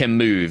see him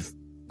move.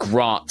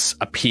 Gratz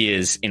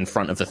appears in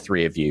front of the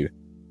three of you.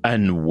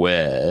 And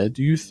where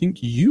do you think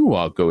you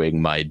are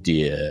going, my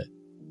dear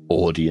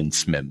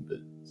audience members?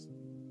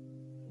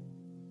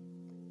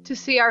 To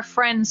see our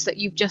friends that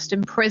you've just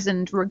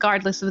imprisoned,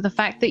 regardless of the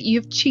fact that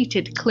you've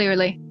cheated,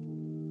 clearly.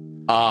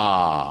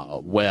 Ah,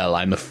 well,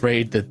 I'm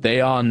afraid that they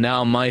are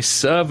now my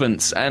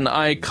servants, and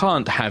I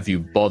can't have you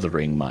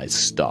bothering my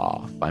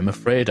staff. I'm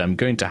afraid I'm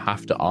going to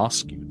have to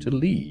ask you to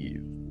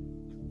leave.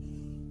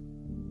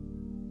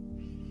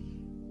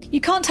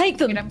 You can't take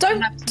them.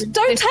 Don't take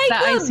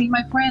them. I see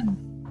my friend.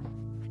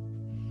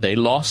 They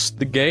lost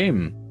the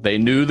game. They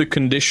knew the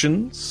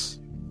conditions.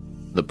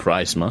 The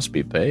price must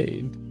be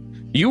paid.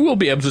 You will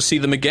be able to see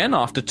them again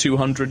after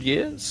 200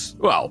 years.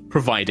 Well,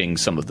 providing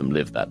some of them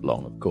live that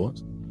long, of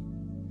course.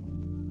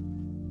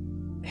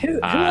 Who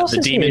else the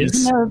is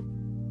demons? Here?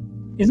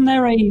 Isn't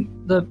there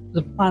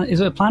the planet?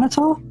 Is it a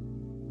Planetar?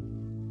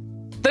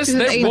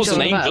 There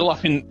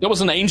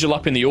was an angel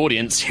up in the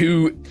audience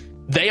who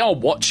they are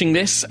watching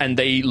this and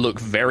they look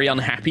very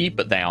unhappy,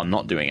 but they are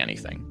not doing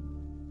anything.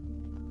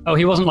 Oh,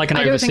 he wasn't like an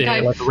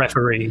overseer, like a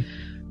referee.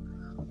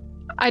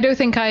 I don't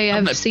think I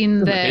have seen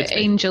the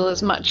angel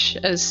as much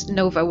as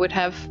Nova would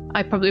have.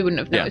 I probably wouldn't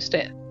have noticed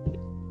it.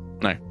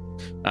 No.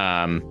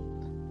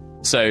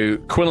 So,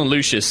 Quill and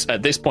Lucius,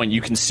 at this point,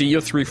 you can see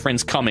your three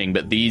friends coming,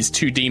 but these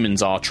two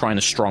demons are trying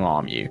to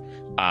strong-arm you.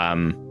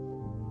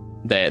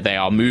 They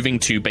are moving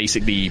to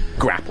basically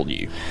grapple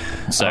you.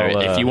 So,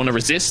 if you want to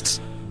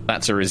resist,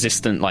 that's a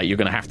resistant, you're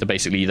going to have to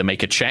basically either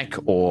make a check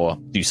or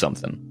do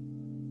something.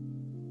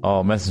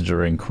 I'll messenger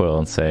ring Quill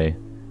and say,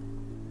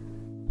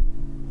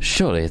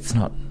 surely it's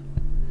not...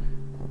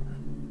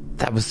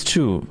 That was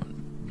too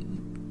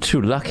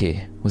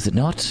lucky, was it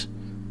not?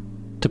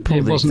 To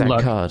pull the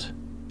exact card.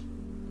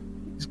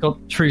 He's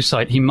got true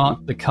sight. He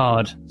marked the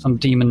card. Some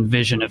demon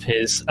vision of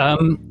his.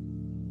 Then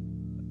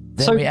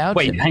we out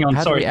wait, him. hang on,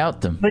 How sorry. do we out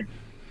them?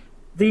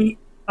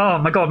 Oh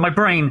my god, my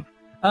brain.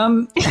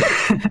 So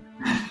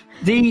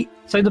the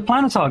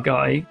Planetar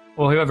guy,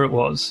 or whoever it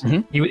was,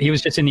 he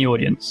was just in the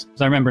audience,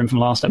 because I remember him from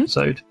last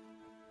episode.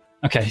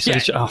 Okay,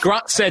 so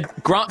Gratz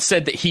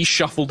said that he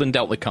shuffled and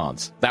dealt the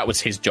cards. That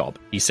was his job.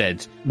 He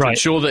said to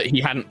ensure that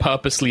he hadn't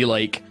purposely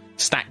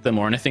stacked them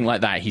or anything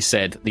like that. He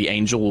said the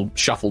angel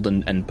shuffled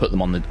and put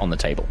them on the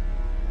table.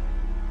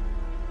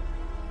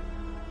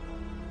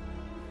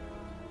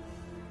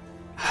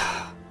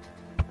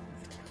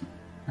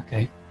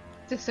 Okay.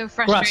 It's so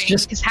frustrating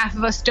because half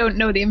of us don't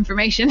know the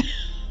information.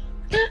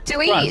 Do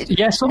we?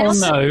 Yes or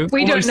no?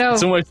 We don't know.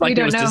 It's almost like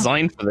it was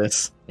designed for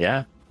this.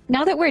 Yeah.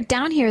 Now that we're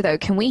down here, though,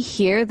 can we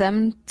hear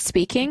them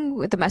speaking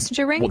with the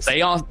messenger rings?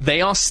 Well,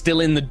 they are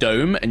still in the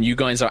dome, and you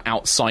guys are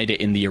outside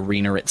it in the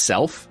arena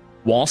itself.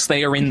 Whilst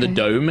they are in the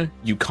dome,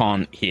 you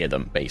can't hear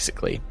them,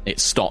 basically. It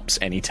stops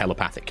any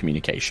telepathic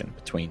communication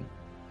between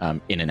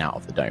in and out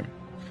of the dome.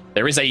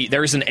 There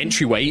is an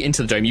entryway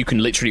into the dome. You can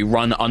literally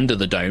run under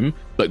the dome,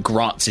 but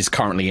Gratz is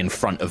currently in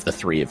front of the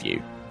three of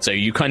you. So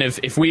you kind of,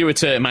 if we were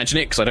to imagine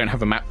it, because I don't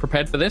have a map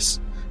prepared for this,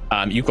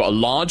 you've got a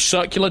large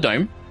circular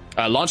dome,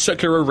 a large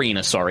circular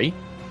arena, sorry.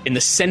 In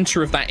the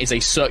center of that is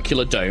a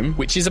circular dome,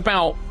 which is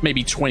about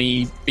maybe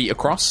 20 feet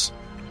across.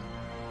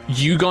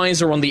 You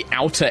guys are on the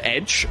outer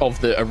edge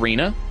of the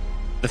arena.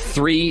 The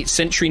three,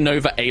 Sentry,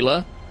 Nova,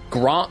 Ayla,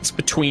 Gratz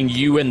between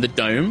you and the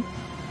dome,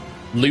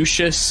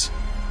 Lucius,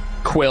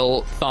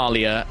 Quill,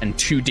 Thalia, and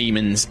two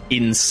demons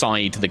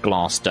inside the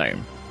glass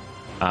dome.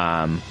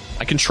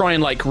 I can try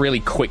and really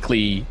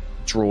quickly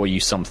draw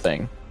you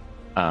something.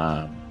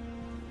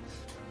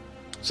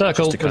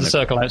 Circle with a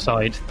circle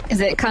outside. Is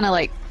it kind of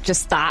like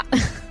just that?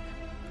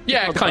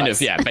 Yeah, kind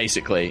of. Yeah,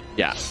 basically.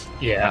 Yeah.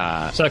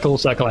 Yeah. Circle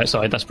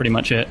outside. That's pretty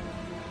much it.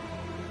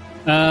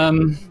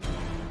 Thing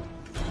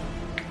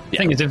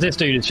is, if this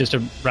dude is just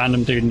a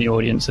random dude in the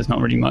audience, there's not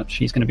really much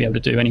he's going to be able to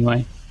do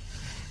anyway.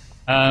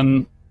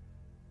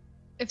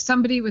 If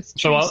somebody with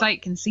true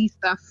sight can see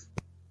stuff,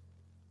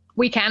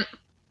 we can't.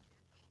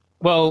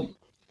 Well,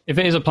 if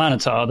it is a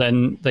Planetar,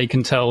 then they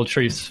can tell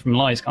truth from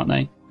lies, can't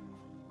they?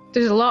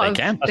 There's a lot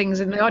of things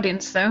in the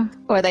audience, though.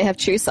 Or they have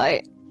true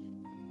sight.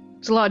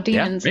 There's a lot of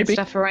demons and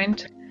stuff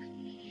around.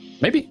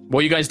 Maybe. What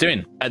are you guys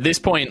doing? At this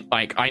point,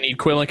 like, I need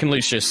Quillic and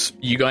Lucius.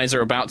 You guys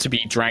are about to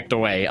be dragged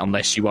away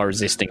unless you are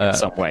resisting in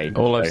some way.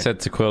 All I've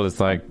said to Quill is,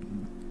 like,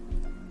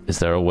 is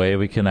there a way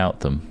we can out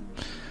them?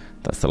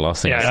 That's the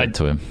last thing I said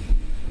to him.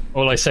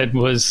 All I said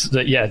was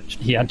that,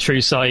 he had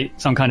true sight,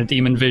 some kind of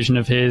demon vision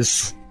of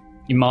his.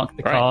 He marked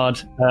the card.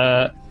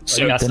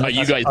 So are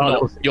you guys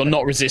you're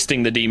not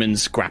resisting the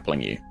demons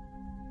grappling you?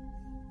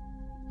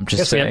 I'm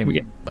just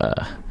saying,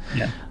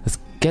 let's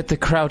get the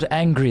crowd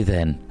angry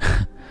then.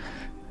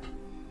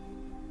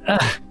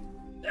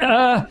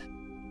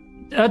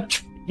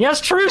 He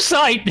has true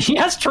sight. He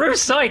has true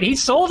sight. He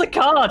saw the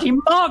card. He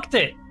marked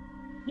it.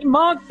 He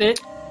marked it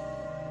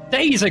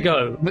days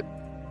ago.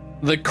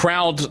 The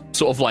crowd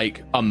sort of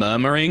like are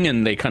murmuring,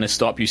 and they kind of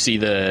stop. You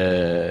see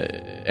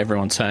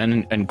everyone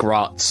turn, and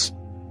Gratz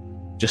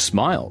just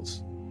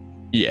smiles.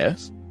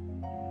 Yes,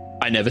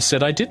 I never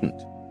said I didn't.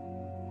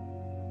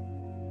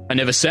 I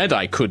never said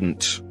I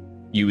couldn't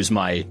use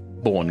my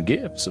born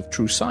gifts of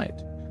true sight.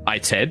 I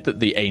said that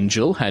the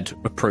angel had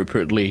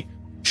appropriately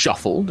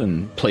shuffled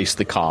and placed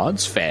the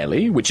cards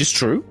fairly, which is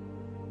true.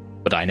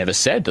 But I never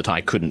said that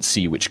I couldn't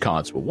see which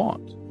cards were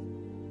what.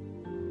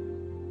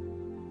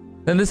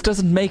 Then this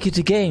doesn't make it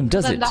a game,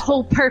 does it? The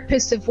whole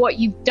purpose of what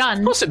you've done...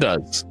 Of course it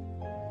does.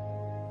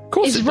 Of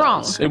course it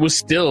wrong. Does. It was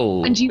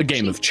still a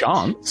game of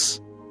chance.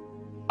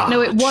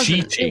 No, it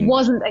wasn't. Cheating. It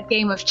wasn't a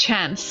game of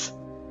chance.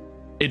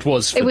 It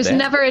was for It was them.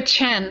 never a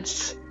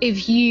chance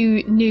if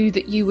you knew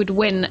that you would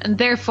win, and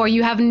therefore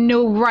you have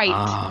no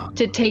right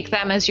to take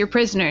them as your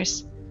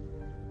prisoners.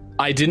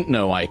 I didn't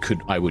know I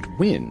would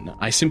win.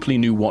 I simply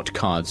knew what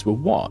cards were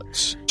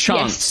what.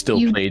 Chance still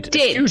played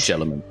a huge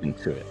element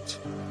into it.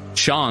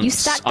 Chance, You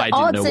stacked the I didn't know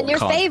odds in what your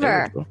cards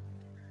favor. they were.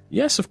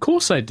 Yes, of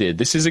course I did.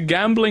 This is a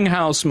gambling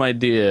house, my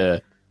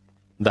dear.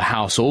 The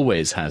house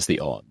always has the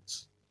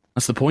odds.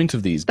 That's the point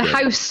of these The games.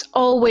 house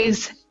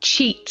always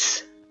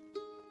cheats.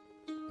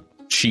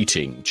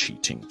 Cheating.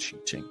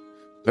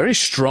 Very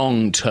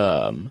strong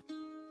term,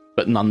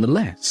 but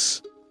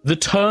nonetheless. The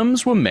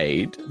terms were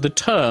made, the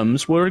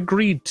terms were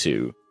agreed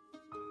to.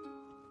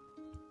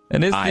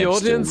 And is the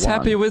audience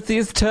happy with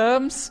these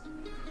terms?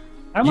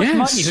 How much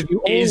money have you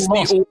all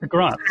lost to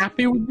Gratz?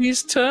 Happy with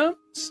these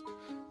terms?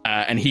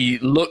 And he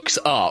looks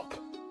up,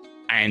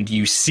 and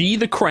you see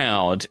the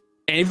crowd.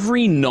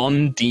 Every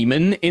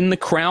non-demon in the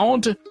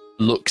crowd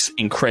looks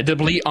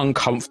incredibly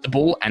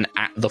uncomfortable and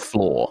at the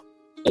floor.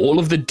 All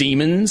of the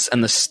demons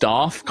and the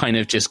staff kind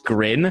of just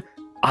grin.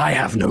 I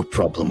have no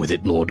problem with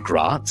it, Lord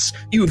Gratz.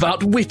 You've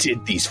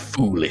outwitted these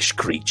foolish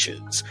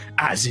creatures,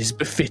 as is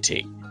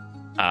befitting.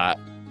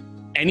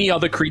 Any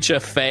other creature,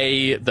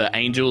 Fae, the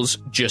angels,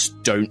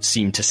 just don't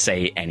seem to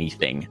say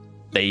anything.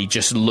 They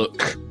just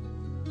look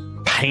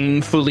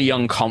painfully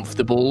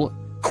uncomfortable.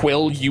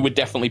 Quill, you would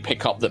definitely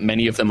pick up that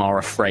many of them are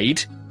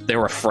afraid.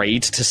 They're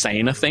afraid to say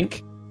anything.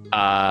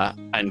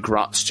 And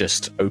Gratz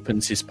just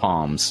opens his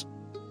palms.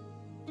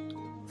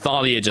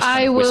 Thalia just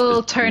I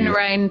will turn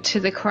around to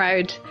the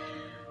crowd.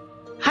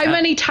 How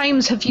many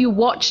times have you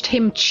watched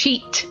him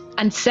cheat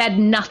and said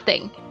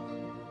nothing?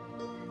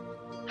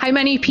 How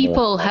many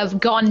people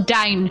have gone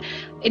down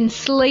in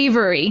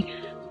slavery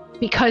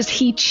because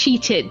he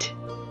cheated?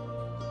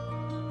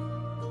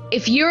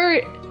 If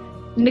you're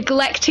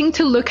neglecting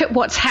to look at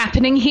what's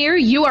happening here,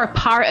 you are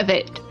part of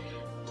it.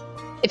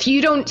 If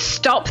you don't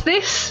stop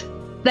this,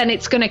 then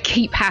it's going to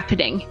keep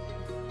happening.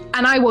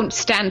 And I won't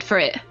stand for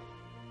it.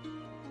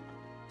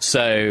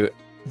 So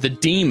the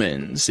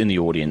demons in the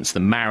audience,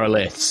 the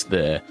Mariliths,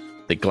 the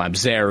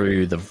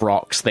Glabzeru, the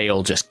Vrox, they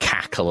all just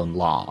cackle and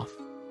laugh.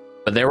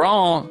 But there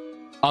are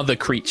other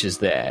creatures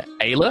there.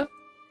 Ayla,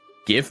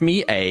 give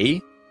me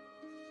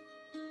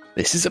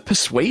this is a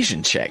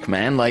persuasion check,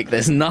 man. Like,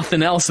 there's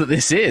nothing else that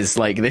this is.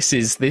 Like, this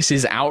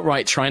is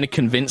outright trying to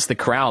convince the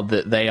crowd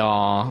that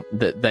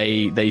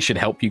they should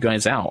help you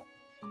guys out.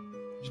 I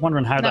was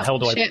wondering how the hell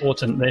do I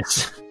portent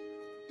this?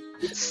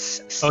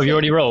 Oh, you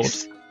already rolled?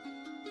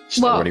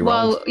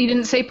 Well, you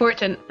didn't say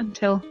portent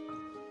until...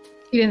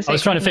 You didn't say I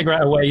was trying to figure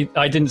out a way...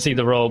 I didn't see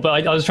the roll,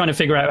 but I was trying to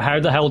figure out how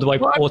the hell do I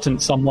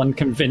portent someone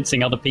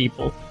convincing other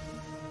people?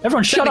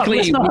 Everyone shut up,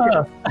 listen to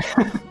her!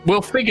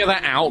 We'll figure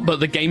that out,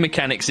 but the game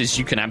mechanics is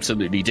you can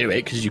absolutely do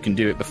it, because you can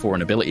do it before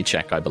an ability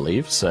check, I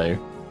believe, so...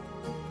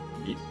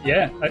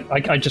 Yeah,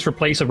 I just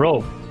replace a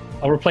roll.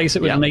 I'll replace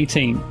it with an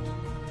 18.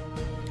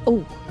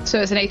 Oh, so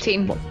it's an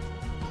 18.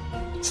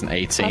 It's an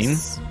 18.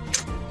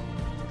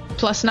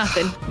 Plus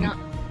nothing.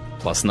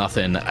 Plus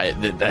nothing.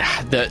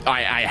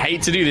 I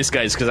hate to do this,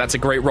 guys, because that's a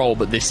great roll,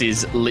 but this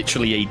is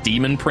literally a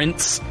demon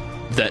prince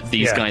that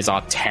these guys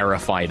are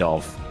terrified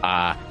of.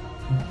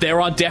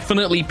 There are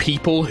definitely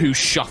people who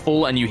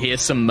shuffle and you hear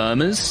some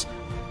murmurs,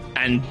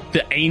 and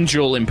the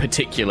angel in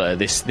particular,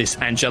 this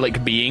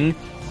angelic being,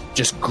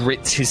 just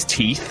grits his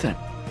teeth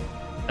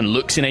and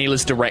looks in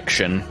Ayla's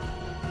direction.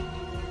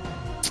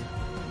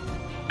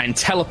 And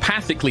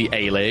telepathically,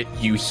 Ayla,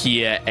 you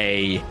hear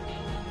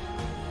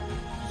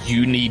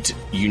You need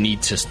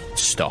to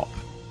stop.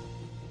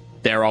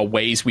 There are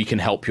ways we can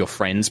help your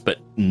friends, but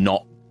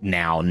not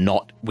now,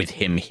 not with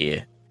him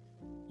here.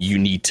 you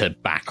need to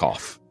back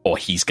off, or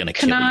he's going to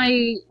kill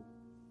you.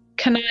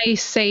 Can I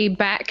say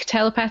back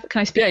telepath? Can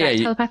I speak back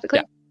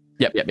telepathically?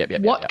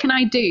 Yep. What can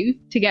I do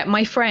to get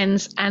my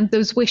friends and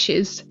those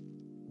wishes?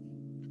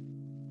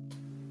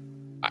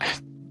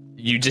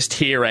 You just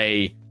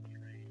hear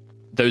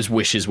those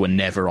wishes were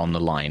never on the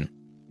line.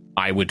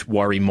 I would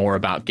worry more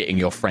about getting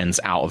your friends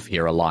out of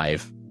here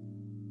alive.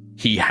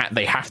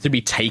 They have to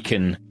be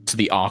taken to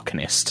the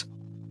Arcanist.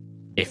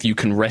 If you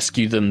can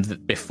rescue them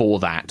before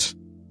that,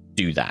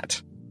 do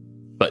that.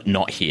 But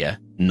not here,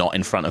 not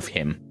in front of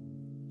him.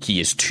 He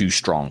is too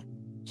strong.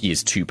 He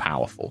is too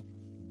powerful.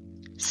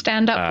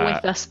 Stand up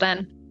with us,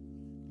 then.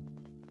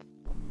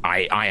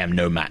 I am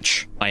no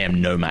match. I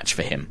am no match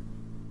for him.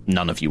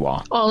 None of you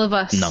are. All of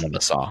us. None of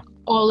us are.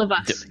 All of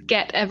us.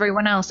 Get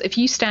everyone else. If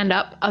you stand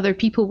up, other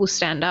people will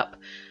stand up.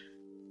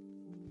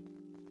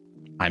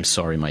 I'm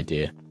sorry, my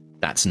dear.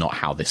 That's not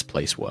how this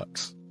place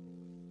works.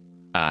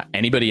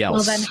 Anybody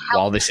else,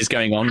 while this is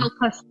going on, help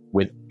us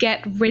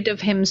get rid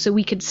of him so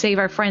we could save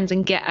our friends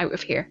and get out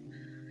of here.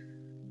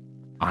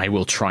 I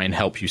will try and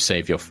help you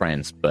save your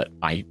friends, but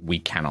we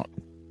cannot.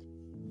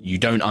 You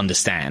don't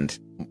understand.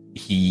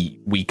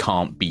 We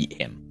can't beat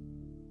him.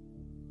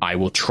 I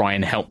will try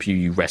and help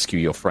you rescue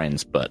your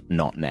friends, but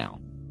not now.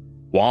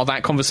 While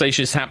that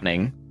conversation is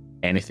happening,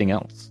 anything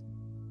else?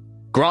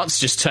 Gratz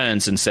just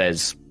turns and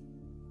says,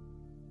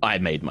 I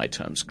made my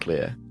terms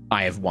clear.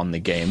 I have won the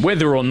game.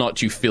 Whether or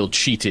not you feel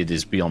cheated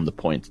is beyond the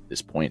point at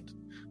this point.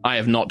 I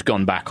have not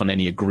gone back on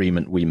any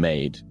agreement we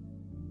made.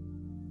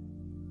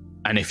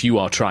 And if you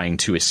are trying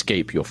to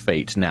escape your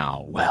fate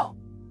now, well,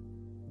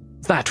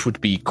 that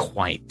would be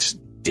quite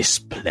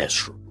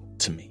displeasurable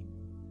to me.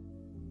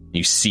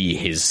 You see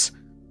his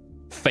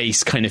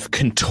face kind of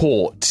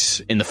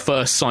contort in the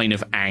first sign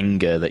of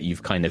anger that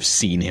you've kind of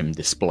seen him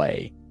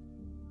display.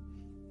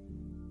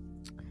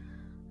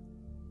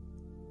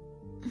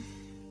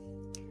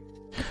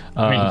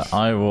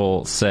 I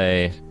will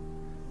say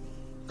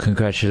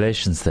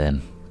congratulations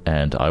then,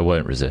 and I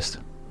won't resist.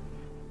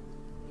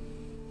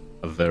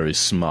 A very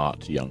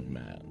smart young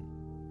man.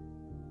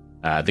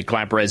 The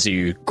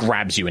Glabrezu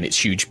grabs you in its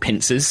huge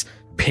pincers,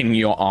 pin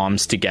your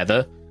arms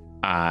together.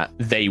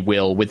 They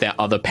will, with their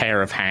other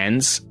pair of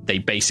hands, they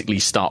basically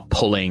start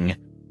pulling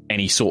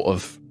any sort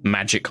of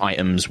magic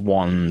items,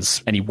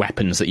 wands, any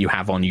weapons that you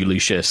have on you,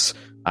 Lucius.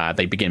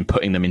 They begin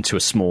putting them into a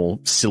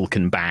small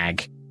silken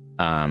bag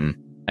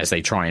as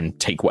they try and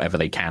take whatever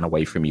they can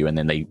away from you, and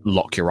then they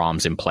lock your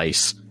arms in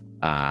place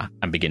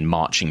and begin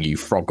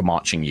frog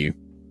marching you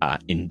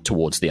in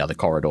towards the other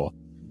corridor.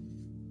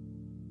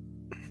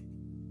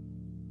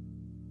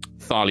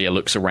 Thalia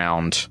looks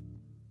around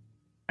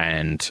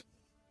and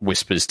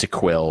whispers to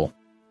Quill,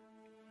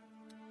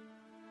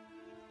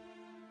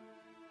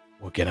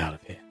 we'll get out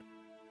of here,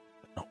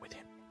 but not with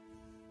him.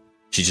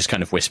 She just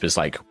kind of whispers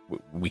like,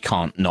 we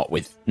can't, not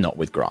with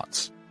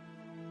Gratz.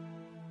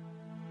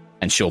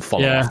 And she'll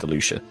follow after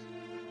Lucius,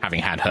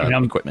 having had her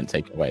equipment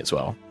taken away as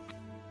well.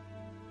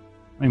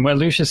 I mean, where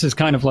Lucius is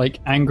kind of like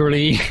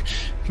angrily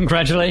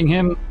congratulating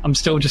him, I'm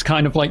still just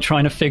kind of like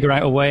trying to figure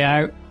out a way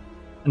out.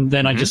 And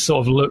then I just sort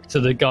of look to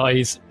the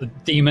guys, the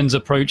demons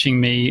approaching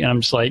me, and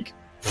I'm just like,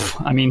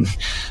 I mean,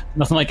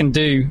 nothing I can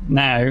do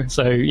now.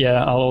 So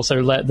yeah, I'll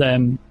also let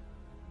them.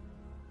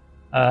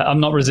 I'm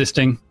not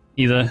resisting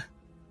either.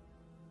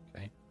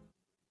 Okay.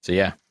 So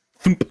yeah,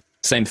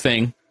 same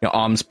thing. Your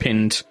arms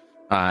pinned.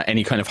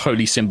 Any kind of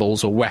holy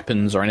symbols or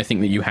weapons or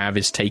anything that you have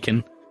is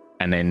taken,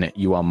 and then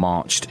you are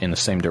marched in the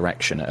same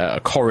direction. A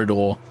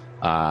corridor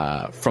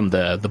from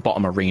the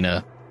bottom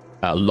arena,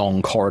 a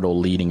long corridor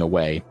leading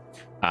away.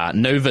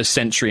 Nova,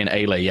 Sentry, and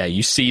Ayla,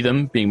 you see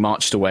them being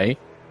marched away.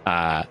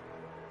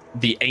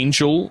 The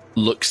angel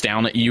looks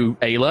down at you,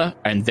 Ayla,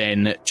 and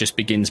then just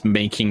begins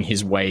making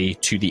his way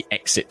to the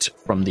exit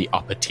from the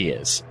upper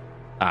tiers.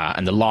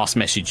 And the last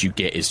message you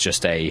get is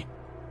just a,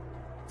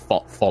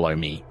 follow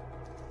me.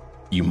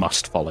 You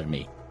must follow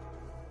me.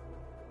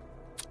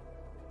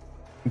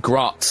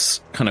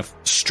 Gratz kind of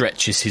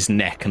stretches his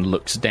neck and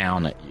looks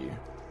down at you.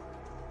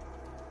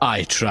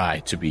 I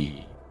try to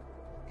be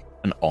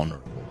an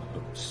honorable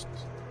host.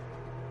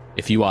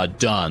 If you are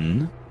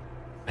done,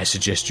 I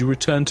suggest you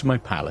return to my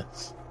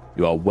palace.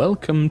 You are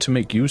welcome to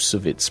make use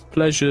of its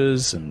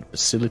pleasures and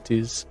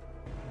facilities,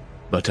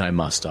 but I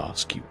must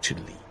ask you to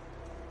leave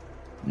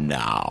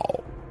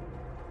now.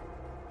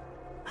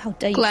 How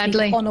dare you Gladly.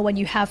 speak of honor when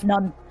you have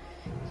none?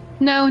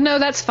 No,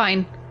 that's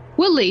fine.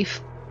 We'll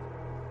leave.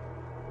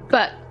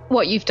 But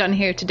what you've done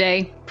here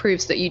today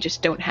proves that you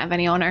just don't have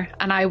any honor,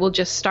 and I will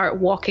just start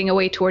walking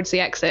away towards the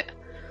exit.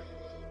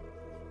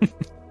 You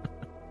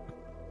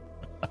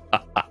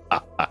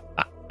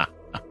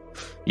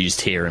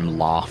just hear him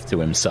laugh to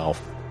himself,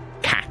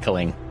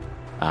 cackling.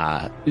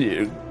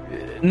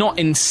 Not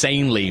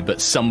insanely,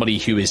 but somebody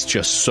who is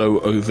just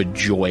so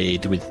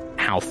overjoyed with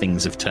how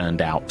things have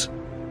turned out.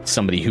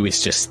 Somebody who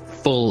is just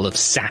full of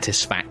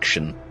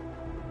satisfaction.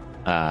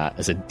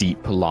 As a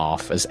deep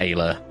laugh as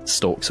Ayla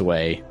stalks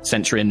away.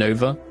 Sentry and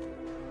Nova?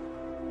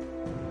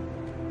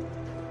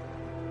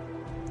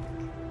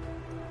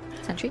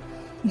 Sentry?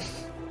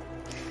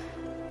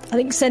 I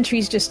think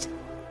Sentry's just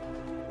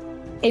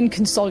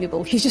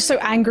inconsolable. He's just so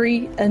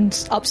angry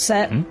and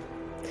upset. Mm-hmm.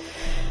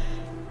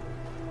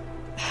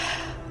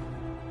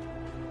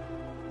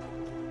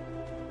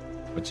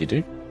 What's he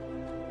do?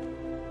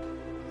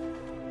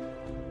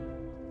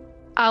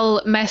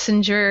 I'll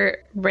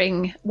messenger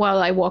ring while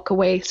I walk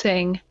away,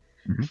 saying,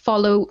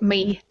 "Follow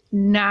me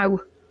now."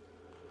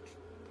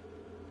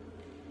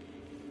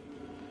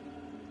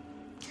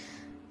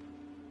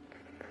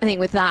 I think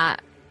with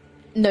that,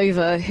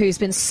 Nova, who's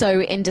been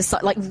so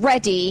indecisive, like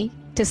ready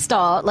to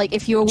start, like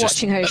if you were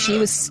watching her, she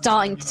was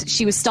starting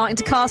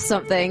to cast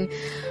something,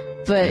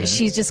 but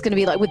she's just going to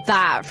be like, with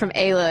that from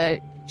Ayla,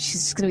 she's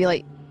just going to be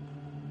like,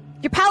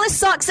 "Your palace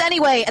sucks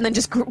anyway," and then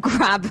just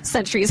grab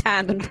Sentry's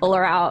hand and pull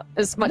her out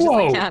as much as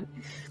I can.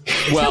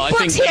 Well, I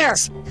think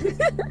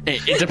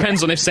it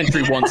depends on if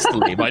Sentry wants to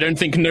leave. I don't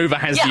think Nova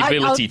has the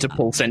ability to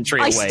pull Sentry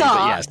away.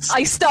 But yes.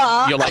 I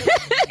start. You're like,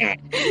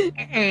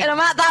 and I'm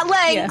at that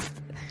length.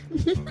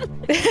 Am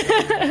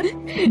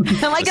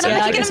I going to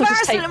make an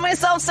embarrassment of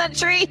myself,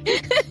 Sentry?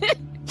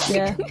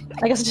 Yeah,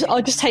 I guess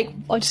I'll just take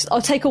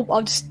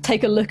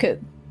a look at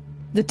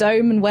the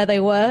dome and where they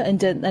were, and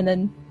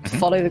then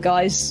follow the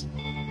guys.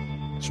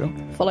 Sure.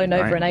 Follow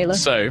Nova and Ayla.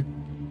 So,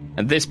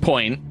 at this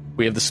point,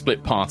 we have the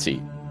split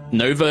party.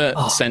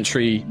 Nova,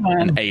 Sentry,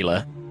 and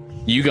Ayla.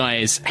 You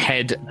guys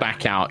head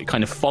back out,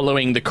 kind of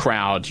following the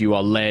crowd. You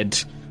are led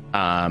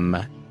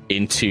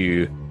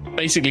into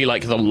basically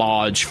like the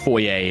large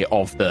foyer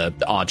of the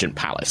Argent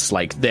Palace.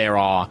 Like, there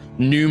are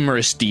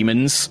numerous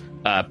demons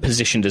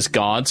positioned as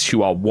guards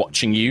who are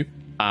watching you.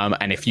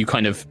 And if you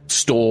kind of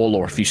stall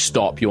or if you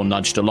stop, you're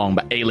nudged along.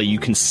 But Ayla, you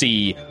can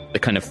see the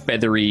kind of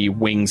feathery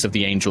wings of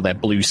the angel, their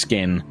blue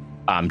skin,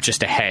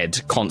 just ahead,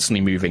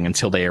 constantly moving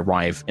until they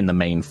arrive in the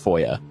main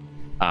foyer.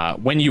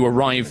 When you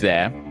arrive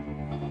there,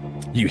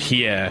 you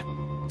hear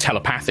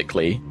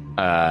telepathically,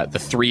 the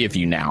three of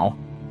you now,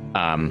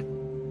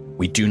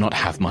 "We do not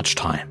have much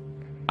time.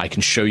 I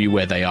can show you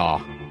where they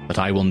are, but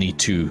I will need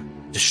to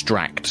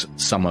distract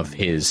some of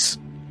his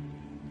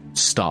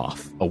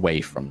staff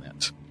away from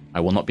it. I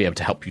will not be able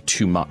to help you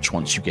too much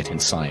once you get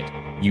inside.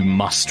 You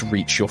must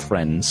reach your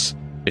friends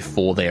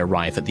before they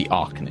arrive at the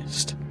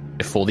Arcanist,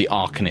 before the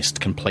Arcanist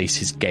can place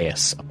his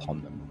geas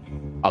upon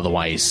them.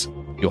 Otherwise,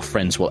 your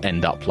friends will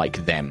end up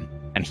like them."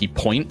 And he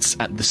points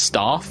at the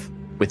staff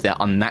with their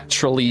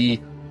unnaturally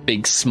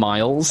big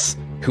smiles,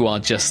 who are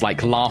just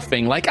like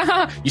laughing, like,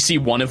 "Aha!" You see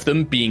one of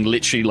them being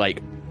literally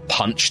like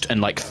punched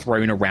and like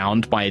thrown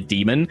around by a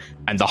demon,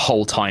 and the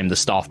whole time the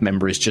staff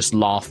member is just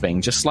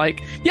laughing, just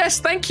like, "Yes,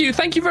 thank you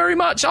very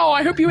much. Oh,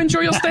 I hope you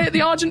enjoy your stay at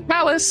the Argent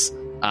Palace."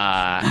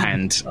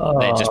 And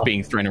they're just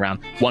being thrown around.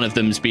 One of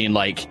them's being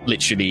like,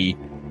 literally,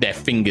 their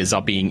fingers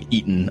are being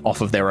eaten off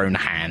of their own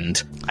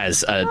hand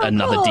as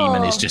another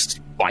demon is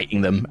just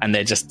biting them, and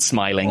they're just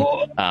smiling.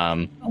 Oh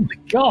my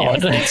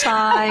god! Yeah. It's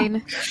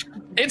fine.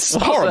 It's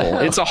horrible.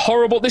 It's a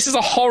horrible. This is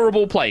a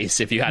horrible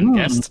place. If you hadn't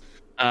guessed.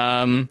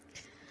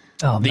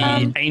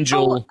 The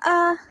angel.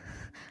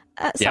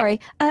 Sorry.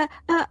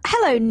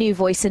 Hello, new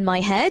voice in my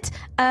head.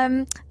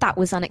 That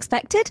was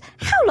unexpected.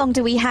 How long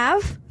do we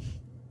have?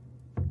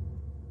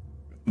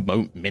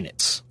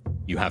 Minutes.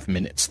 You have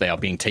minutes. They are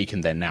being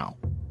taken there now.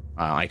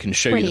 I can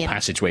show you the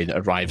passageway that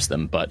arrives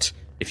them, but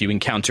if you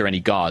encounter any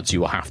guards, you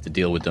will have to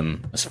deal with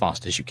them as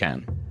fast as you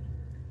can.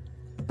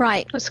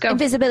 Right. Let's go.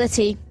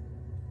 Invisibility.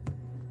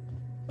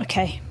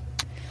 Okay.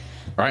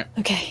 Right.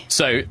 Okay.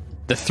 So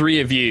the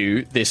three of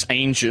you, this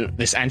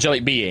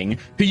angelic being,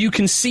 who you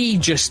can see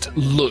just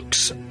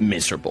looks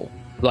miserable.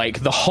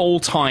 Like, the whole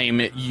time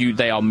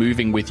they are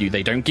moving with you.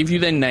 They don't give you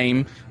their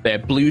name. They're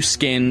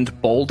blue-skinned,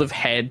 bald of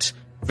head,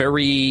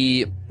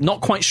 very...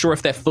 not quite sure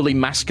if they're fully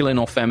masculine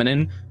or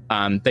feminine.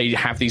 They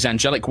have these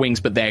angelic wings,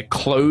 but their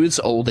clothes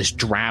are all this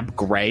drab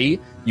grey.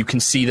 You can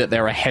see that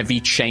there are heavy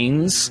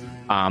chains,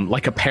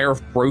 like a pair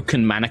of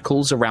broken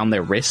manacles around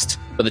their wrist,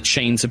 but the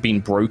chains have been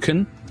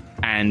broken,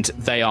 and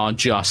they are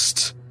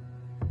just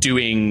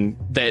doing...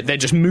 They're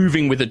just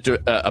moving with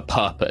a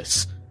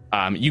purpose.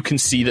 You can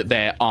see that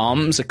their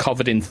arms are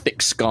covered in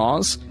thick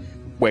scars,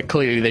 where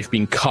clearly they've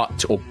been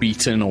cut or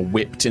beaten or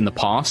whipped in the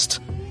past,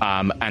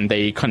 and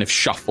they kind of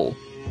shuffle,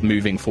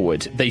 moving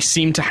forward. They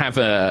seem to have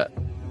a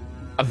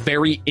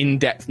very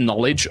in-depth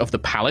knowledge of the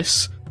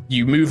palace.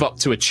 You move up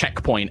to a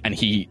checkpoint, and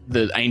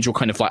the angel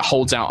kind of like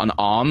holds out an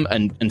arm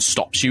and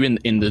stops you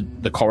in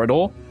the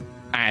corridor,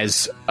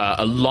 as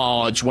a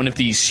large, one of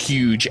these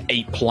huge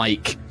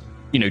ape-like,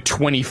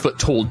 20-foot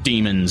tall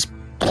demons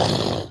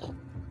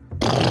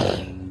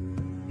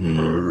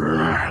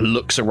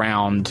looks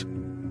around,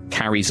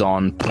 carries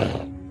on,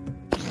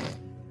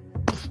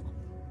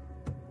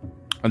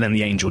 and then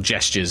the angel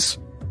gestures,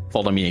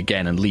 "Follow me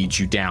again," and leads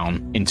you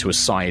down into a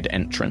side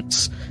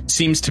entrance.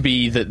 Seems to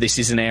be that this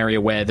is an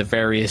area where the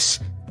various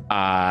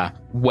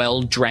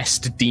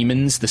well-dressed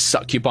demons, the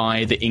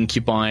succubi, the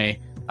incubi,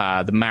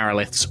 the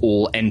Mariliths,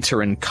 all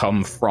enter and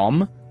come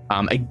from.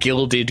 A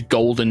gilded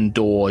golden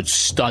door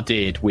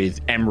studded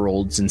with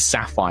emeralds and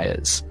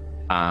sapphires.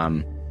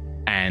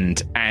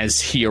 And as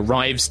he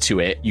arrives to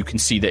it, you can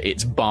see that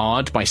it's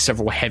barred by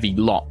several heavy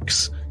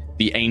locks.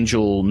 The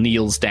angel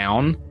kneels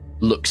down,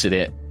 looks at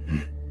it.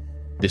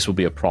 This will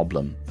be a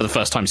problem. For the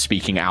first time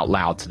speaking out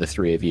loud to the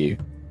three of you,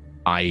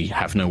 I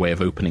have no way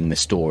of opening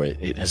this door.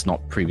 It has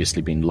not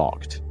previously been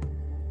locked.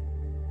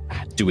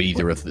 Do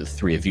either of the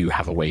three of you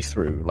have a way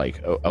through,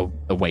 like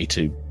a way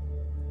to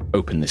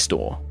open this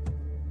door?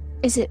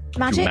 Is it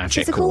magic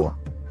physical? Or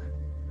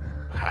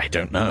I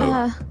don't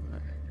know.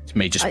 It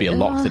may just be a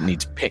lock that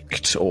needs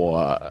picked,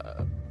 or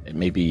it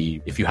may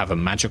be if you have a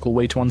magical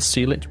way to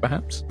unseal it,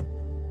 perhaps.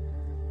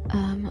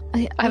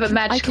 I have a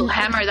magical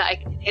hammer that I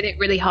can hit it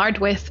really hard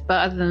with, but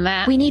other than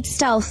that... We need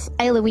stealth.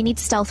 Ayla, we need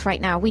stealth right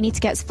now. We need to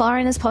get as far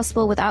in as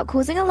possible without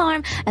causing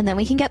alarm, and then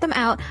we can get them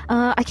out.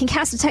 I can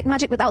cast Detect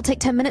Magic, but that'll take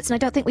 10 minutes, and I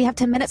don't think we have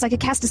 10 minutes. I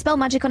could cast Dispel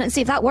Magic on it and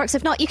see if that works.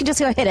 If not, you can just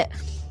go hit it.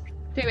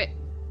 Do it.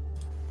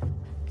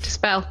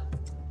 Dispel.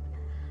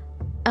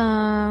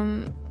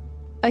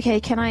 Okay,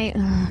 can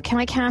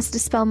I cast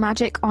Dispel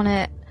Magic on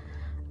it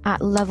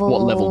at level...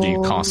 What level do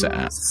you cast it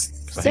at?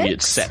 'Cause I think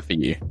it's set for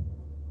you.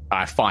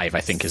 5,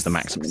 I think, is the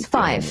maximum.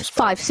 5. So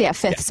yeah,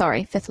 5th,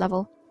 sorry. 5th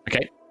level.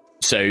 Okay.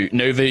 So,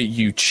 Nova,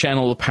 you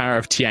channel the power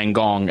of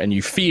Tiangong, and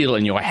you feel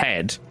in your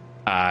head,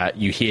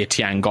 you hear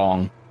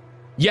Tiangong,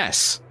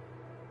 yes.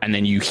 And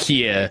then you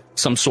hear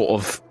some sort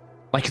of,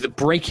 like the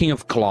breaking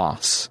of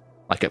glass.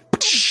 Like a...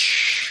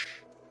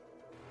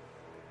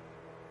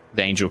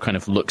 The angel kind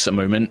of looks a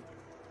moment,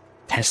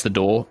 tests the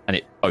door, and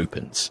it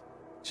opens.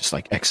 Just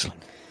like,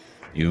 excellent.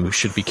 You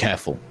should be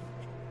careful.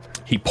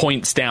 He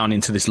points down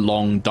into this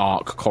long,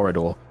 dark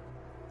corridor.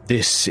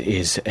 This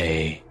is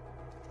a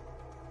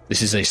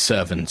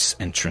servant's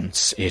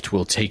entrance. It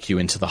will take you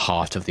into the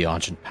heart of the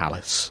Argent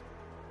Palace.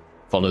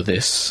 Follow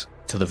this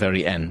to the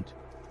very end.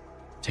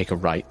 Take a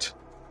right.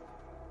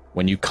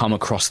 When you come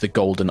across the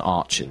golden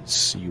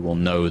arches, you will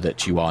know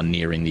that you are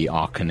nearing the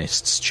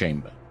Arcanist's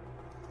chamber.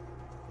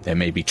 There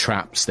may be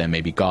traps, there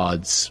may be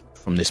guards.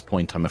 From this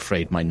point, I'm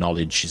afraid my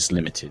knowledge is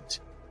limited.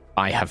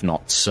 I have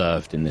not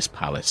served in this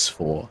palace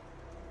for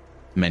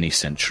many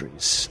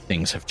centuries.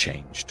 Things have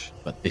changed,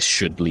 but this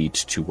should lead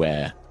to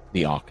where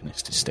the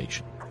Arcanist is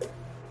stationed.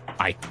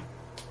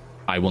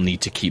 I will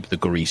need to keep the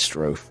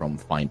Goristro from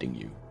finding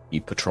you. He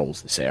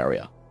patrols this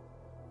area.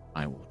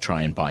 I will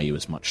try and buy you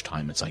as much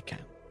time as I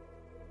can.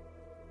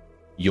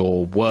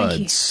 Your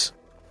words,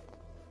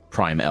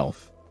 Prime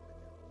Elf,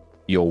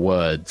 your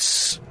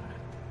words,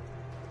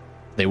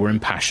 they were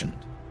impassioned.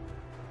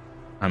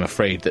 I'm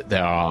afraid that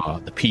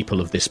the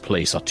people of this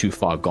place are too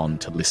far gone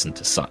to listen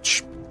to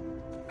such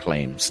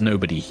claims.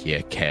 Nobody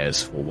here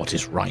cares for what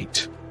is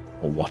right,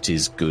 or what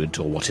is good,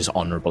 or what is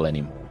honorable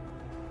anymore.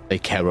 They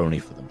care only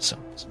for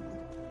themselves.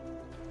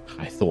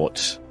 I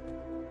thought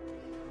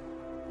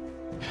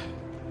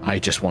I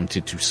just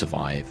wanted to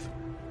survive.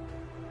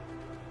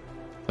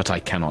 But I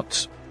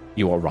cannot.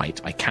 You are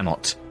right. I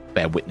cannot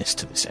bear witness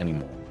to this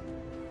anymore.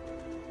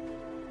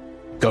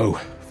 Go,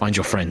 find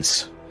your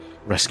friends,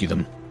 rescue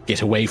them,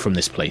 get away from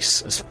this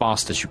place as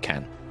fast as you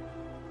can.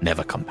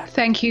 Never come back.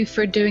 Thank you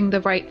for doing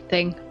the right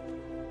thing.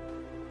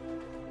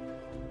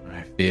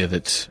 I fear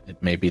that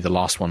it may be the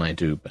last one I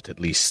do, but at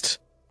least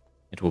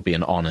it will be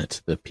an honor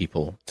to the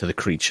people, to the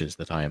creatures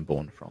that I am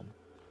born from.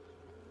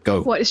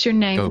 Go. What is your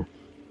name? Go.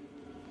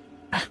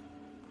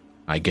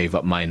 I gave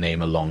up my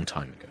name a long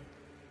time ago.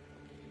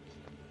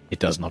 It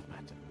does not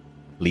matter.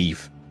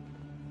 Leave.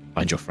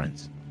 Find your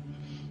friends.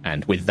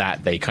 And with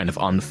that, they kind of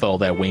unfurl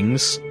their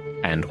wings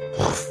and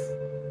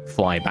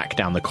fly back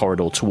down the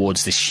corridor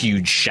towards this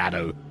huge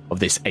shadow of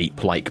this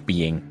ape-like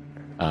being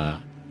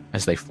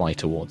as they fly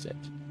towards it.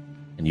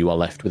 And you are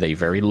left with a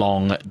very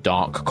long,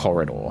 dark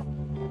corridor.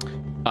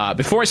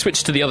 Before I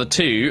switch to the other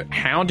two,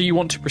 how do you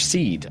want to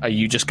proceed? Are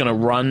you just going to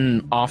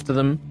run after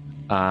them?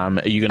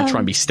 Are you going to try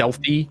and be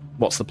stealthy?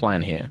 What's the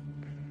plan here?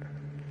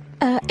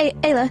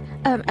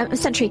 Ayla,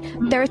 Sentry,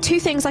 there are two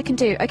things I can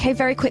do, okay,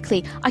 very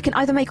quickly. I can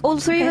either make all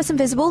three of us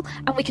invisible,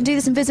 and we can do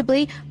this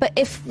invisibly, but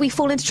if we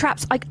fall into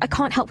traps, I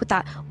can't help with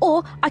that.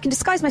 Or I can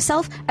disguise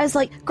myself as,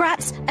 like,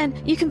 Gratz,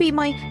 and you can be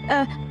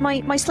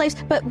my slaves,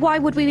 but why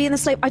would we be in the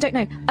slave? I don't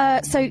know.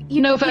 So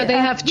you Nova, yeah, they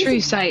have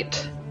true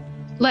sight.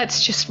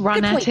 Let's just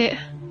run at it.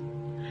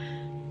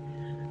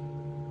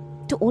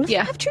 Do all of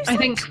them have true sight? I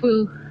think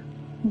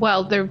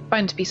well, there are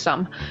bound to be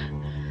some.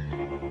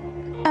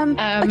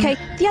 Okay,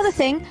 the other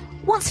thing,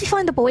 once we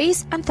find the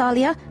boys and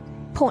Thalia,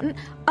 important,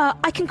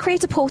 I can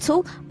create a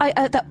portal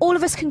that all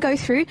of us can go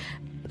through.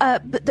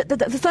 But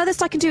the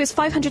furthest I can do is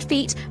 500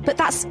 feet, but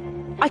that's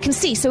I can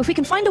see. So if we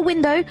can find a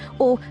window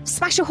or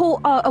smash a hole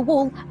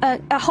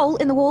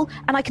in the wall,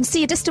 and I can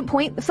see a distant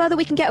point, the further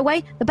we can get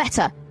away, the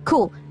better.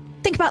 Cool.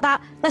 Think about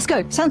that. Let's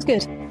go. Sounds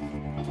good.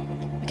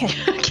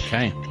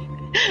 Okay.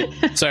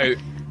 So,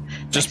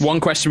 just one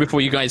question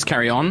before you guys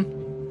carry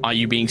on. Are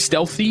you being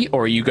stealthy,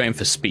 or are you going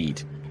for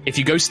speed? If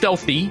you go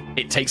stealthy,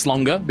 it takes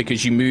longer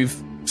because you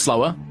move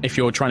slower if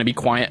you're trying to be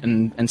quiet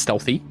and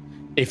stealthy.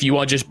 If you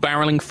are just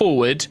barreling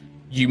forward,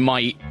 you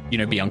might,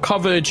 be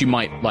uncovered. You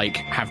might,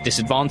 have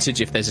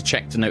disadvantage if there's a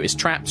check to notice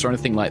traps or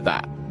anything like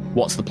that.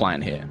 What's the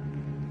plan here?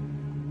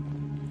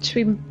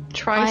 Should we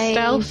try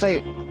stealth?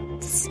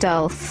 Vote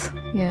stealth.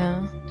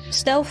 Yeah.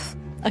 Stealth?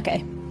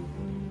 Okay.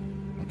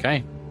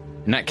 Okay.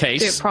 In that Do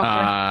case, it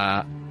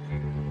proper.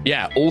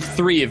 yeah, all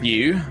three of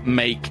you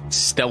make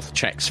stealth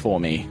checks for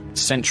me.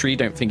 Sentry,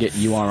 don't forget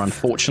you are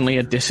unfortunately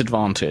a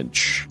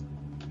disadvantage.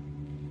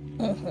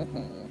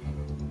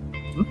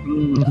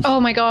 Oh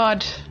my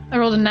god. I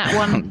rolled a nat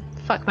 1.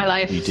 Fuck my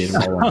life. You did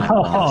roll on that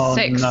one. Oh,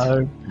 6.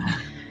 no.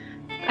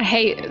 I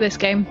hate this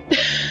game.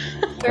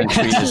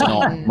 Sentry is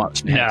not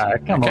much. No,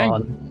 come Okay.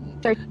 on.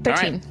 13.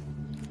 Alright.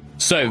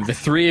 So the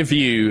three of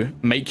you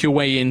make your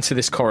way into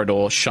this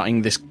corridor,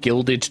 shutting this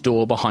gilded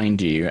door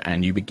behind you,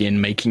 and you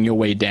begin making your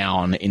way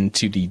down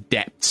into the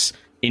depths,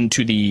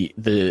 into the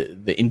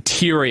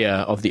interior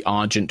of the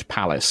Argent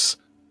Palace.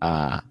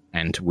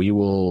 And we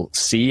will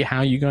see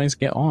how you guys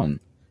get on.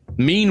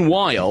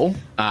 Meanwhile,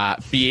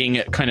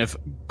 being kind of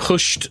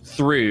pushed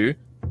through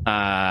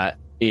down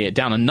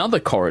another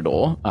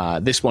corridor,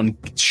 this one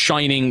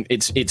shining,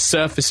 its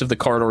surface of the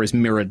corridor is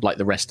mirrored like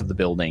the rest of the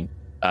building,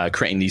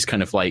 creating these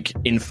kind of like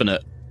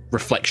infinite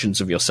reflections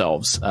of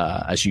yourselves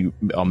as you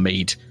are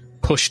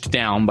pushed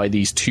down by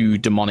these two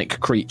demonic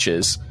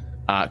creatures.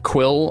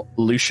 Quill,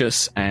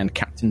 Lucius, and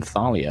Captain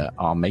Thalia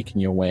are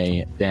making your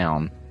way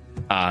down.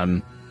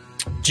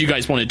 Do you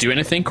guys want to do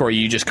anything, or are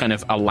you just kind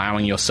of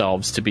allowing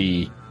yourselves to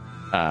be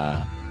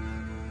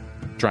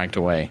dragged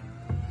away?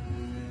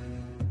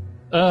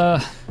 I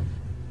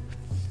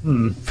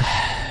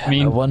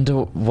mean, I wonder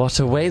what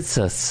awaits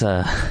us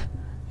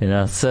in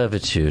our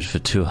servitude for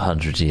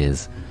 200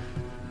 years.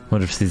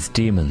 Wonder if these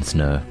demons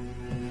know.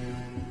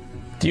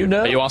 Do you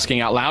know? Are you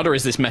asking out loud, or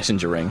is this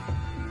messengering?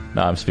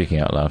 No, I'm speaking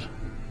out loud.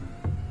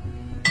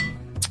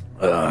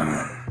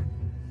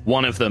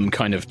 One of them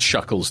kind of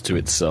chuckles to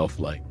itself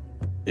like,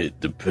 it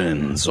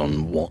depends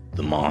on what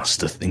the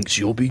master thinks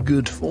you'll be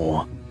good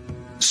for.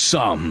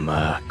 Some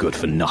are good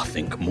for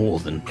nothing more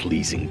than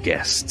pleasing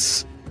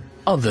guests.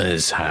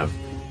 Others have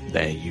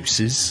their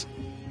uses.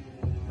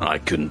 I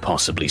couldn't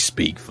possibly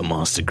speak for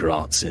Master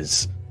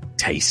Gratz's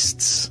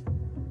tastes.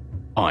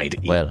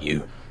 I'd eat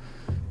you.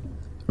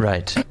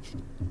 Right.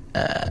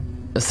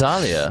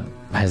 Thalia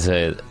has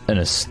an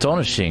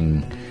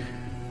astonishing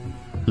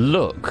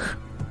look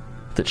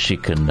that she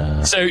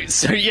can...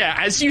 So yeah,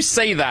 as you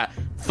say that,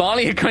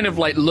 Thalia kind of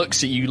like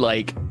looks at you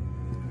like,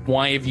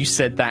 why have you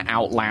said that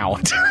out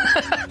loud?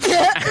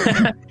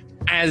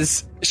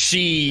 As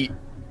she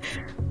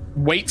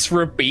waits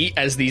for a beat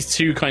as these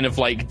two kind of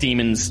like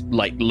demons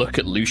like look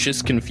at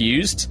Lucius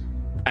confused,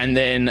 and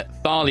then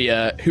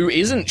Thalia, who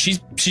isn't, she's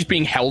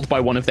being held by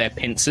one of their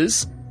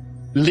pincers,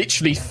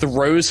 literally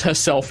throws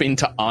herself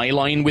into eye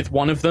line with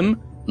one of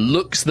them,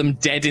 looks them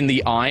dead in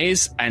the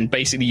eyes, and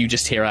basically you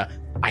just hear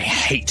I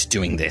hate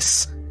doing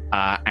this.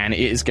 And it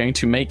is going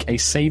to make a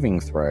saving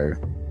throw.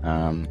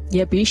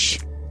 Yeah, bish.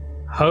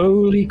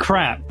 Holy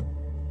crap.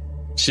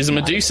 She's a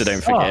Medusa,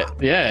 don't forget.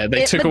 Yeah,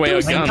 they took away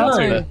her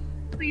gun.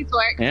 Please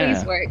work, Yeah.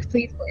 please work,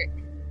 please work.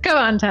 Come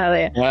on,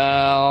 Talia.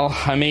 Well,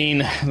 I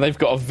mean, they've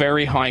got a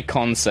very high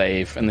con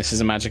save, and this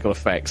is a magical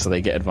effect, so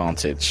they get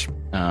advantage.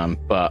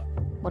 But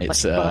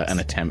it's an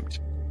attempt.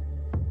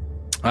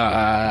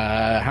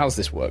 How's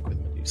this work with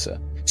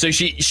Medusa? So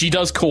she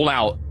does call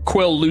out,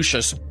 Quill,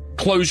 Lucius,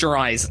 close your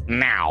eyes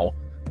now.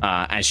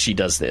 As she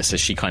does this,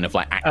 as she kind of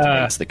like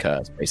activates the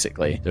curse,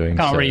 basically.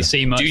 Can't really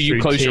see much. Do you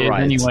through close your tears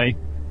eyes? anyway?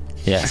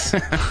 Yes.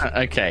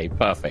 Okay,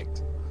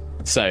 perfect.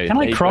 So Can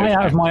I they cry both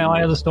out of my activate.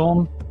 eye of the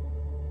storm?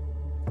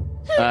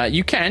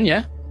 You can,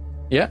 yeah.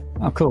 Yeah.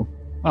 Oh, cool.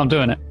 I'm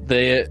doing it.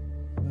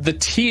 The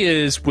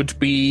tears would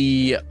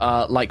be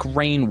like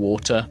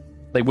rainwater.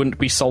 They wouldn't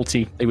be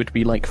salty. They would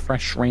be like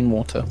fresh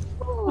rainwater.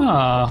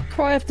 Ah.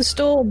 Cry of the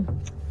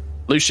storm.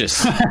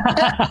 Lucius,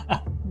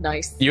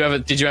 Nice.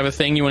 did you have a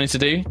thing you wanted to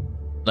do?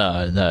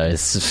 No,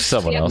 it's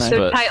someone Yep, else, the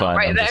but it's title fine.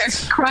 right I'm there.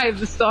 just Cry of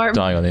the Storm.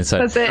 dying on the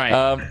inside. That's it.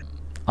 Right.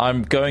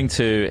 I'm going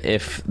to,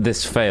 if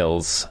this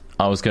fails,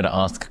 I was going to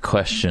ask a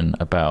question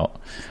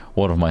about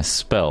one of my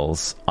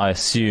spells. I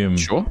assume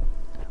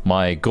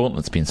my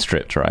gauntlet's been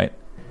stripped, right?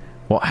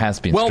 What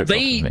has been stripped off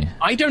of me?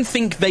 I don't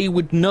think they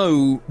would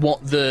know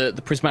what the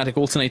prismatic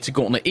alternator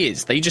gauntlet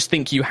is. They just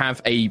think you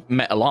have a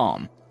metal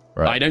arm.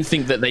 Right. I don't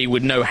think that they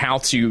would know how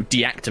to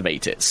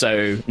deactivate it.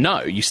 So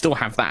no, you still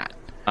have that.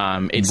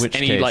 It's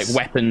any case, like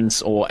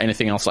weapons or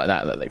anything else like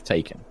that they've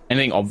taken.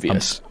 Anything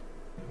obvious.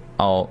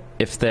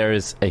 If there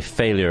is a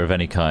failure of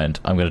any kind,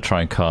 I'm going to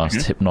try and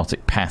cast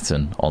Hypnotic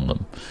Pattern on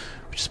them,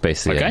 which is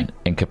basically an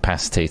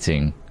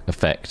incapacitating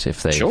effect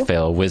if they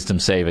fail a Wisdom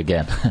save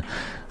again.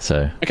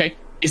 Okay,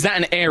 is that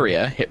an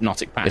area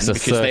Hypnotic Pattern? It's a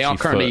because they are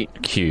currently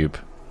cube.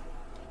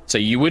 So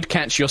you would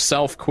catch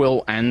yourself,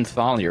 Quill, and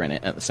Thalia in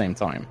it at the same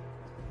time.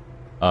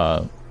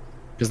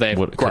 Because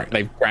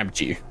they've grabbed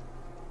you.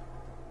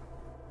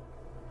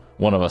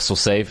 One of us will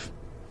save.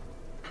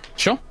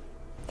 Sure.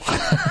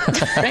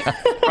 Okay.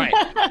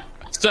 Right.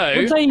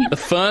 So the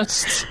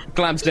first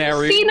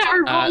Glabsdaru Seen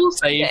our rolls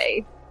save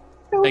today.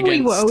 No, we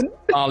against won't.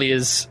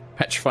 Thalia's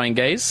petrifying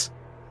gaze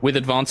with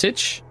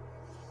advantage.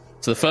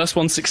 So the first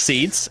one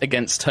succeeds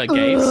against her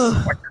gaze.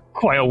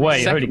 Quite a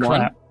way. Second Holy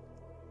crap.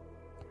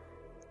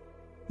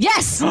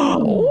 Yes!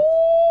 So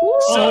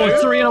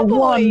 3 and a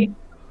 1.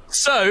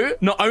 So,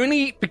 not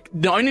only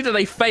do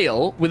they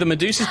fail with a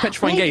Medusa's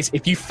Petrifying Gaze,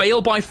 if you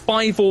fail by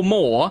 5 or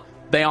more,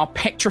 they are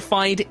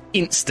petrified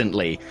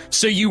instantly.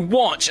 So you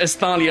watch as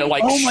Thalia,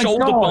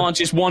 shoulder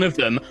barges one of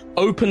them,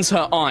 opens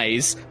her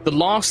eyes. The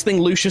last thing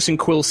Lucius and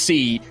Quill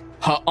see,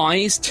 her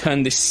eyes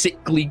turn this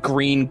sickly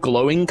green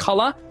glowing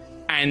colour,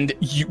 and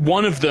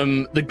one of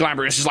them, the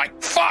Glabrous, is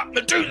like, fuck,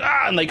 Medusa!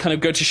 And they kind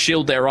of go to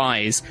shield their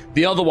eyes.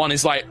 The other one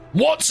is like,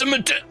 what's a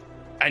Medusa?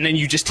 And then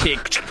you just hear...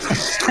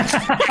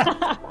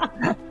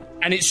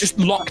 and it's just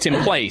locked in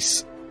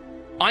place.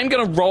 I'm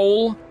going to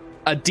roll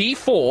a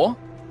d4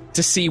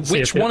 to see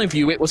which one of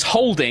you it was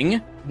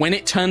holding when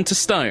it turned to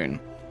stone.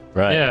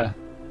 Right. Yeah.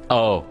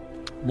 Oh.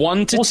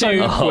 1 to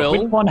 2, Quill.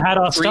 Which one had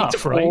our 3 stuff, to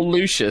 4, right?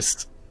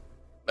 Lucius.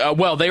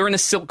 Well, they were in a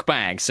silk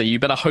bag, so you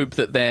better hope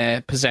that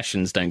their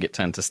possessions don't get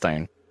turned to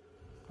stone.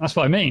 That's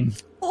what I mean.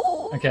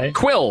 Okay.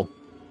 Quill,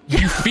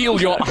 you feel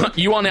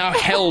you are now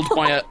held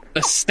by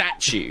a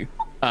statue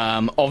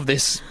of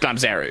this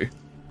Glabzeru.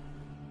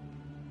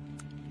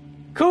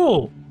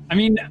 Cool. I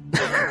mean,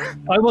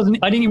 I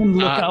didn't even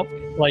look up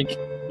when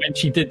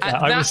she did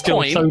that. I was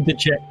still so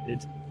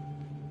dejected.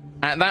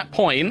 At that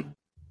point,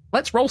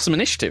 let's roll some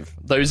initiative.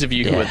 Those of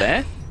you who are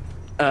there.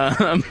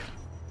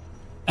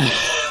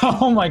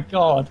 Oh my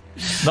god.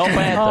 Not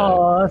bad, though.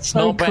 Oh, that's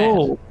so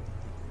cool.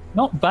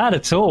 Not bad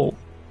at all.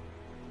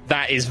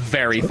 That is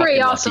very pretty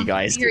fucking awesome. lucky,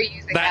 guys. You're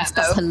using That's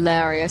that, though.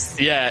 hilarious.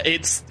 Yeah,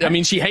 I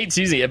mean, she hates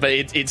using it, but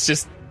it's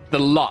just the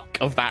luck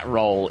of that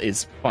roll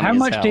is funny. How as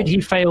much hell. did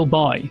he fail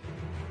by?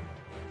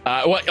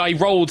 Well, I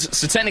rolled.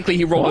 So technically,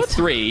 he rolled a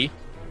 3.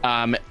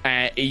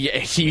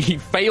 He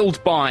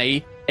failed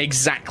by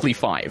exactly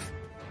 5.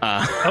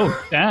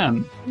 Oh,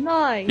 damn!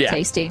 Nice. Yeah.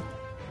 Tasty.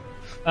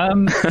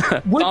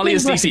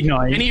 Thalia's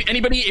DC.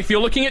 Anybody, if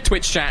you're looking at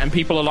Twitch chat and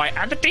people are like,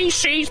 the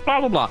DC's blah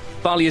blah blah,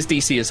 Thalia's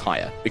DC is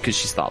higher because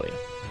she's Thalia.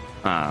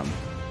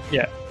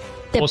 Yeah.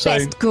 The also,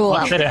 best girl.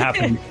 like I said, it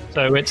happened,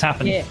 so it's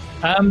happened. Yeah.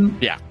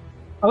 Yeah.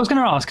 I was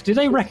going to ask, do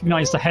they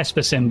recognize the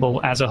Hesper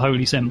symbol as a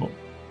holy symbol?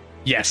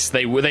 Yes,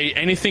 they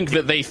anything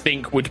that they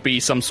think would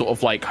be some sort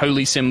of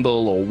holy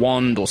symbol or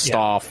wand or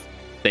staff,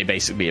 they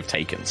basically have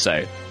taken.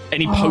 So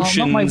any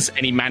potions,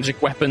 any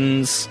magic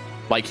weapons,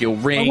 like your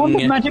ring. I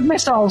wanted magic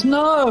missiles.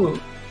 No.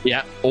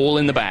 Yeah, all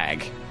in the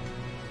bag.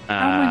 How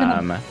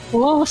am I going to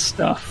blast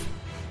stuff?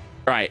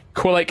 Right,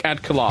 Quilek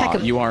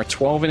Adkalar, you are a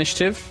 12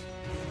 initiative.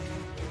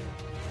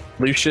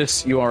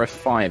 Lucius, you are a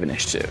 5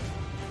 initiative.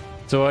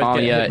 Do I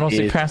get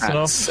hypnotic pattern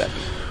off? 7.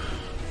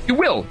 You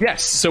will,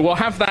 yes. So we'll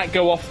have that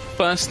go off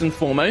first and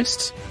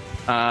foremost.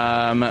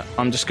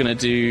 I'm just going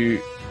to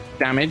do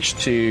damage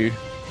to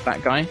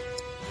that guy.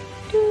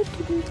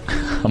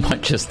 I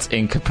might just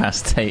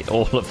incapacitate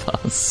all of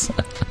us.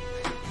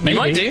 You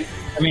might do.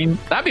 I mean,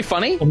 that'd be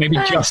funny. Or maybe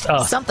just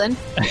us. Something.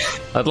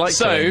 I'd like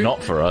to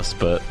not for us,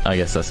 but I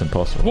guess that's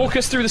impossible. Walk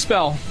us through the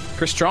spell,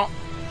 Chris Trott.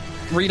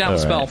 Read out the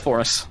spell for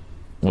us.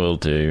 Will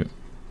do.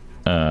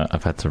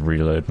 I've had to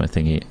reload my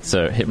thingy.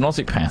 So,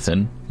 hypnotic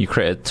pattern. You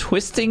create a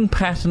twisting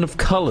pattern of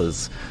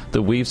colours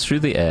that weaves through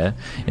the air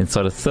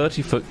inside a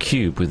 30-foot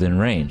cube within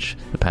range.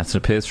 The pattern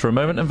appears for a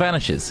moment and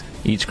vanishes.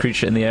 Each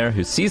creature in the area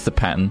who sees the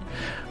pattern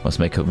must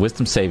make a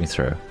wisdom saving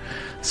throw.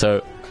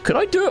 So, could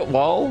I do it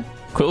while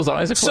Quill's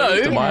eyes are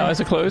closed and my eyes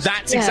are closed?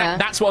 That's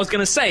that's what I was going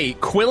to say.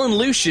 Quill and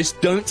Lucius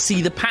don't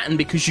see the pattern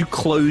because you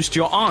closed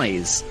your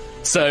eyes.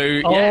 So,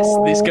 yes,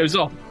 this goes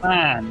off.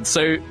 Man.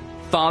 So,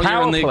 Thalia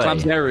and the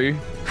Glabzeru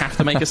have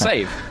to make a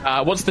save.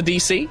 What's the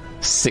DC?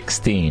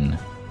 16.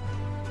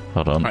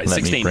 Hold on, right, let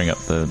 16. me bring up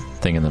the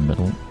thing in the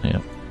middle.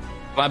 Yeah.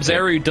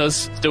 Glabzeru does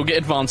still get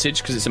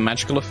advantage because it's a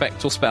magical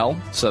effect or spell,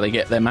 so they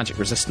get their magic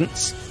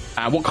resistance.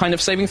 What kind of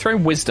saving throw?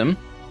 Wisdom.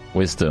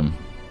 Wisdom.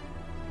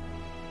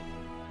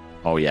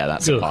 Oh yeah,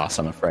 that's a pass,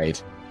 I'm afraid.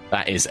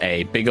 That is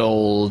a big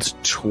old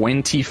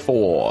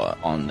 24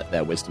 on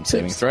their wisdom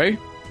saving throw.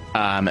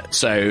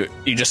 So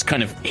you just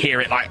kind of hear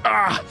it like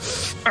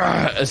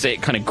as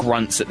it kind of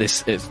grunts at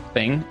this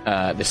thing,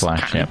 this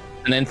flash, pattern. Yep.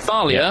 And then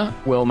Thalia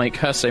will make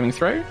her saving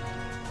throw.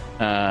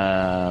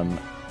 That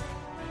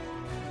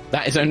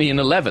is only an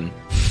 11.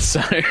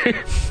 So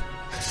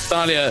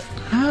Thalia.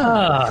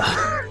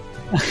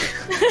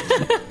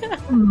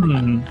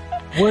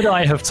 Would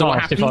I have so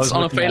passed if I was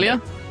on a looking at failure?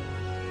 it?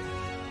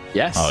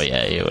 Yes. Oh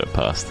yeah, you would have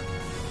passed.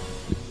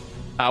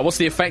 What's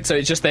the effect? So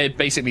it's just they're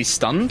basically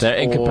stunned? They're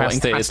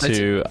incapacitated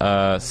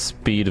to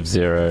speed of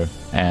 0,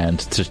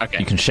 and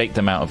you can shake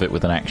them out of it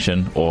with an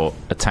action or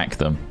attack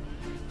them.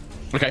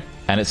 Okay.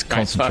 And it's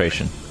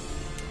concentration.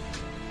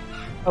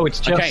 Oh, it's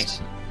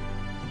just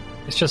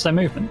it's just their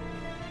movement.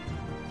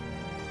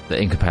 They're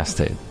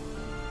incapacitated.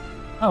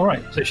 Oh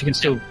right, so she can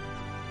still.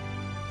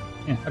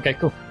 Yeah. Okay.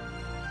 Cool.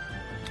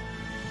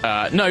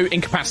 No,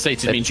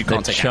 incapacitated means you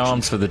can't take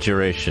charmed for the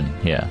duration.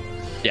 Yeah.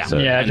 Yeah. So,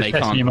 yeah. and Just they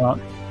testing can't. you, Mark.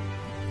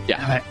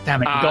 Yeah.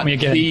 Damn it! You got me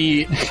again.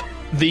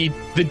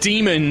 The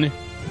demon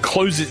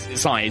closes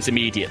its eyes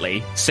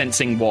immediately,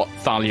 sensing what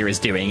Thalia is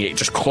doing. It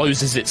just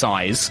closes its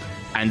eyes,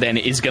 and then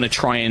it is going to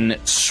try and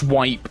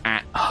swipe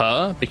at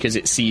her because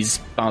it sees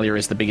Thalia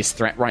as the biggest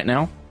threat right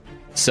now.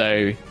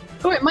 So,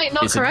 it might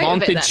knock it's her out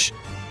of it then.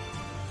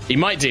 He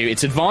might do.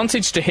 It's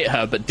advantage to hit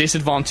her, but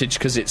disadvantage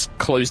because it's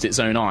closed its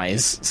own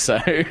eyes. So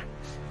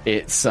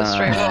it's a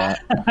straight roll.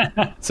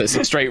 So it's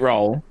a straight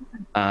roll.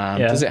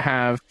 Does it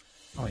have?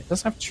 Oh, it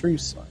does have true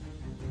sight.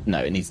 No,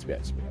 it needs to be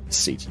able to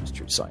see to use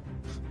true sight.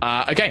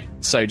 Okay,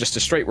 so just a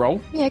straight roll.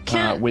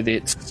 Yeah, with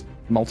its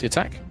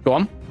multi-attack. Go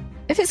on.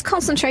 If it's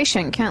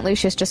concentration, can't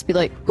Lucius just be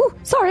like, "Ooh,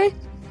 sorry"?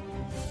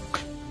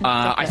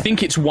 I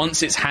think it's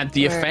once it's had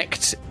the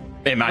effect.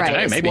 I don't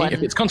know, maybe.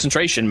 If it's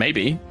concentration,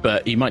 maybe.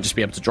 But he might just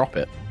be able to drop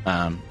it.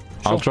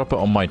 I'll drop it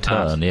on my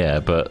turn,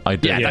 but I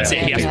do. Yeah, that's it.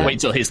 He has to wait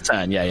till his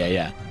turn.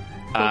 Yeah.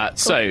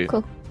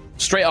 Cool.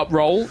 Straight up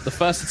roll. The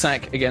first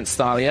attack against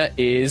Thalia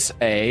is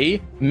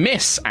a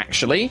miss,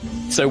 actually.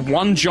 So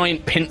one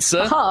giant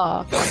pincer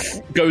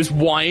goes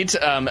wide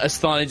as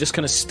Thalia just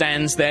kind of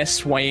stands there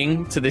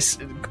swaying to this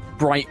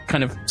bright,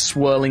 kind of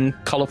swirling,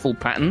 colourful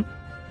pattern.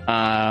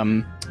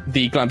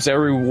 The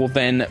Glabzeru will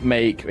then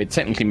it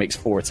technically makes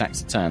 4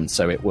 attacks a turn,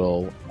 so it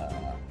will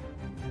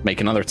make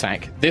another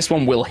attack. This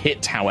one will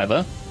hit,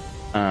 however.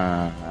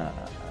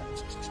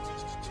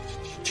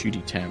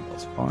 2d10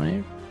 plus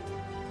 5.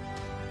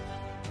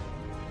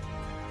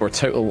 For a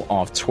total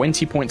of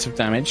 20 points of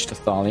damage to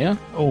Thalia.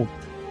 Oh,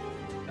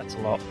 that's a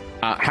lot.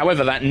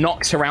 However, that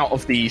knocks her out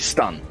of the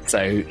stun,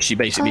 so she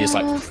basically is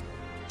like,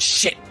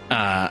 shit,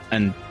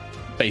 and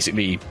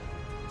basically,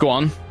 go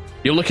on.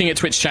 You're looking at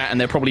Twitch chat, and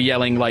they're probably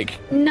yelling like,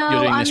 "No, you're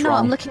doing I'm this not.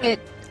 wrong."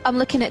 I'm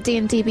looking at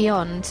D&D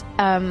Beyond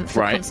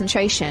for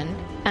concentration,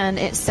 and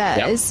it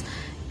says,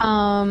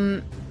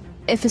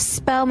 if a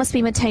spell must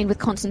be maintained with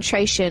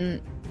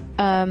concentration,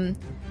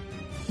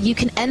 you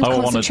can end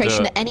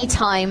concentration at any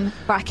time.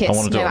 Brackets. I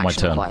want to do no it on my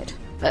action turn. required.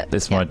 But,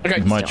 This is my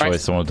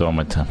choice. I want to do it on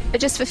my turn. But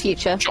just for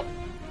future. Sure.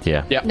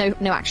 Yeah.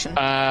 No action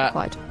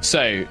required.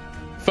 So,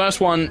 first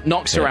one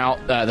knocks her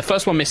out. The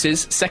first one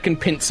misses.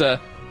 Second pincer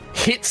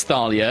hits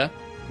Thalia.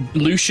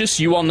 Lucius,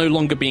 you are no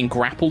longer being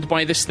grappled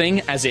by this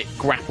thing, as it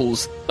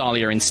grapples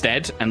Thalia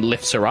instead and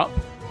lifts her up.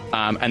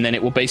 And then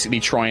it will basically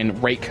try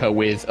and rake her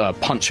with,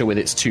 punch her with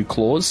its 2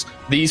 claws.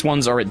 These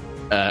ones are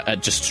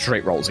just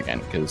straight rolls again,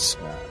 because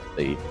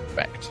the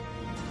effect.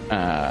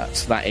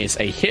 So that is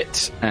a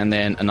hit, and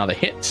then another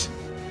hit.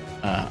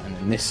 And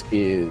then this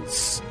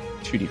is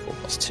 2d4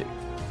 plus 2.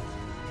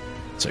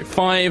 So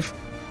 5,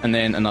 and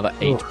then another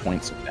 8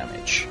 points of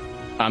damage.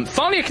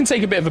 Thalia can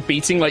take a bit of a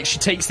beating. Like, she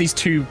takes these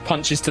 2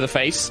 punches to the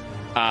face,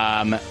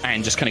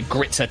 and just kind of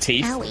grits her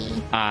teeth.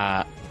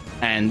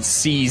 And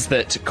sees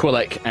that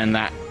Quilek and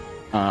that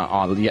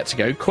are yet to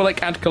go. Quilek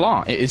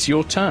Adkalar, it is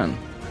your turn.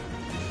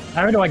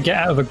 How do I get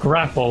out of a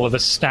grapple of a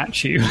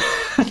statue?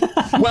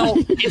 Well,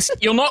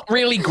 you're not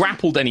really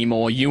grappled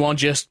anymore. You are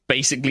just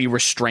basically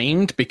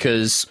restrained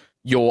because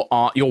your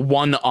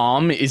one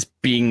arm is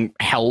being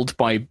held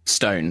by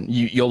stone.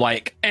 You're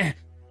like,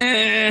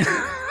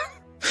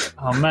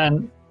 Oh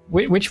man,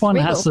 which one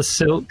has the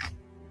silk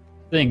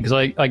thing?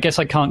 Because I guess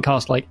I can't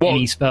cast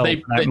any spell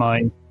without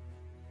mine.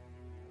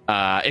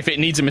 If it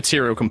needs a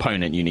material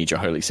component, you need your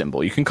holy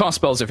symbol. You can cast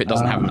spells if it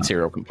doesn't have a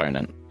material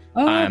component.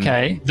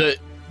 Okay.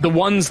 The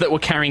ones that were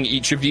carrying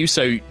each of you,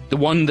 so the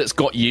one that's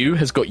got you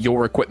has got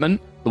your equipment.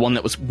 The one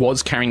that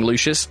was carrying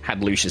Lucius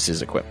had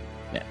Lucius's equipment.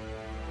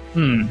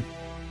 Yeah.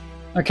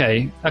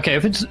 Okay.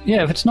 If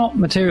it's not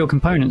material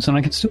components, then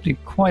I can still do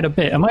quite a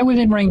bit. Am I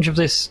within range of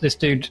this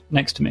dude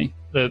next to me?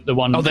 The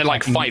one. Oh, they're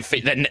like 5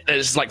 feet.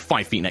 There's like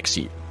 5 feet next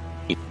to you.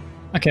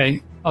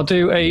 Okay, I'll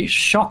do a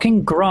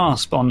shocking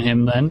grasp on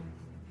him then.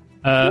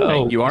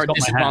 You are at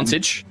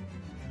disadvantage.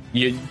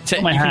 You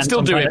can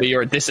still do it, but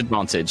you're at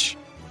disadvantage.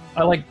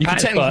 You can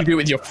technically do it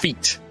with your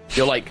feet.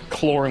 You're like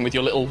clawing with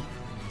your little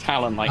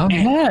talon, like. Oh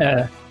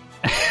yeah,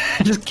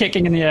 just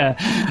kicking in the air.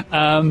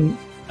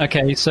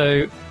 Okay,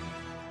 so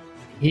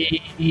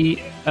he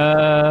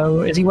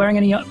is he wearing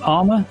any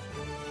armor?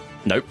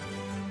 Nope.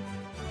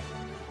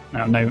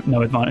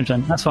 No advantage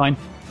then. That's fine.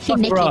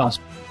 Grasp.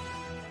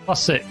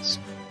 +6.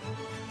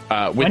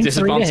 With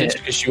disadvantage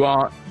because you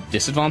are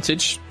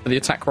disadvantaged for the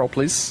attack roll,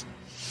 please.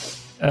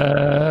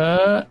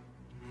 7.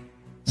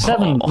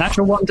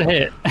 Natural 1 to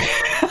hit.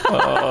 You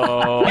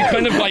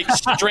kind of like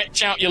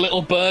stretch out your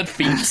little bird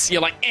feet.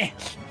 You're like,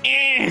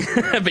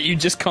 but you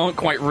just can't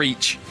quite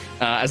reach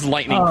as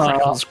lightning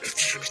crackles.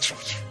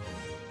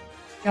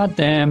 God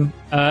damn.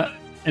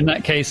 In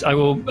that case, I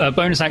will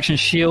bonus action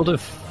shield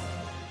of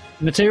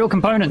material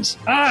components.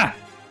 I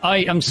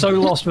am so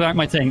lost without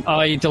my thing.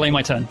 I delay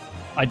my turn.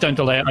 I don't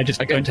delay it. I just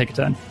don't take a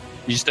turn.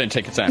 You just don't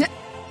take a turn.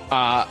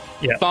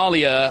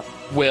 Thalia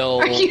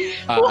will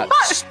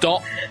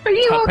stop. Are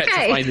you her okay?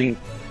 petrifying.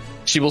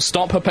 She will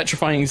stop her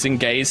petrifying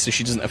gaze so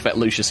she doesn't affect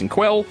Lucius and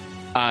Quill,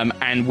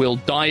 and will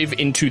dive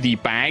into the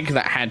bag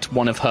that had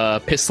one of her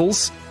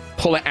pistols,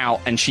 pull it out,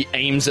 and she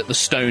aims at the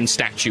stone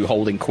statue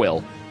holding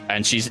Quill.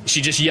 And she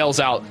just yells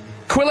out,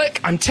 Quillick,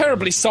 I'm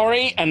terribly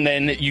sorry. And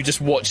then you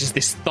just watch as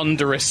this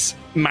thunderous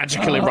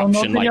magical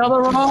eruption. Not the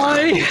other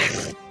eye.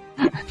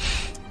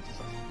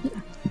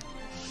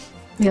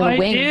 My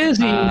ears.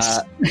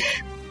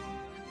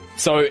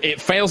 So it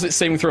fails its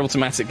saving throw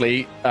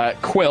automatically.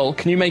 Quill,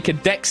 can you make a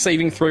dex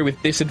saving throw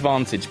with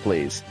disadvantage,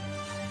 please?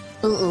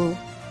 Ooh.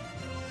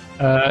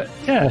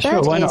 Yeah,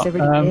 sure. Why not?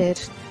 Really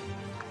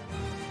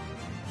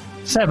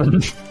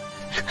 7.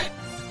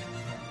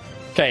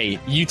 Okay,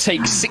 you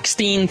take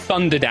 16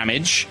 thunder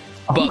damage,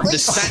 but the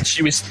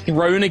statue is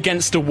thrown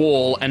against a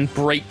wall and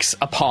breaks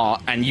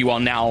apart, and you are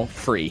now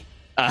free.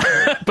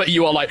 But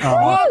you are like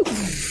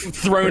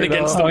thrown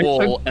against the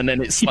wall, and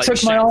then it's he like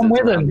took my arm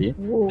with him.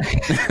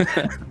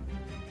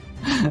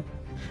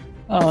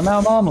 Now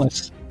I'm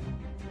armless.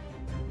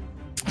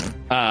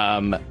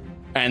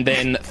 And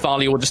then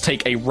Thalia will just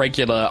take a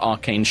regular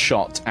arcane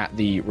shot at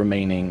the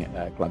remaining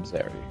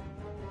Glabzeri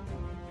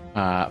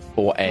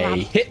for a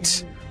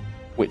hit,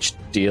 which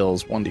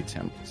deals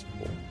 1d10 plus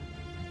 4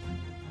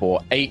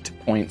 for 8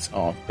 points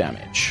of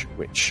damage,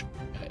 which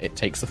it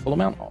takes the full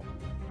amount of.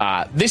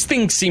 This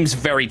thing seems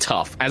very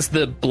tough. As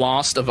the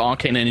blast of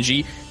arcane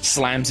energy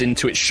slams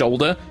into its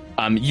shoulder,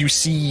 you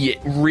see it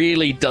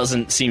really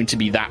doesn't seem to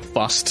be that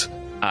fussed.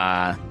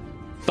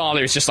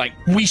 Thalia is just like,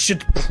 we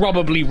should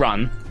probably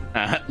run.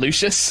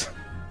 Lucius?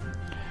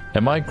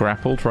 Am I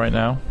grappled right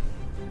now?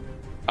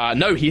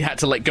 No, he had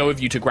to let go of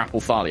you to grapple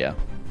Thalia,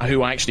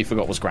 who I actually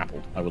forgot was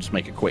grappled. I will just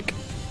make a quick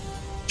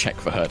check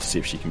for her to see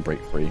if she can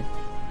break free.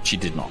 She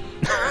did not.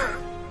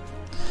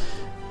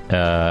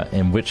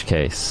 In which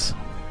case,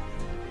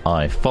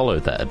 I follow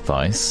that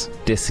advice,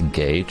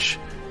 disengage,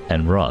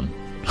 and run.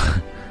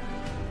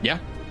 Yeah.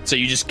 So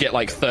you just get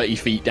like 30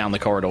 feet down the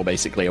corridor,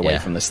 basically, away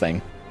from this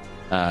thing.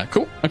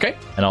 Cool. Okay.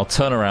 And I'll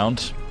turn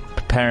around,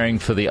 preparing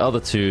for the other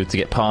two to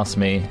get past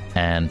me,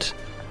 and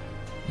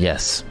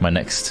yes, my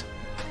next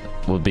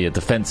will be a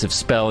defensive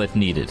spell if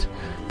needed,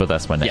 but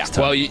that's my next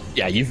turn. Well,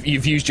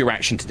 you've used your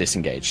action to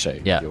disengage, so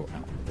yeah. You're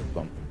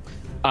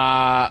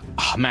out.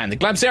 Oh man, the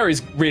Glabzeri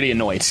is really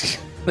annoyed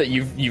that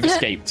you've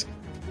escaped.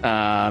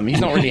 He's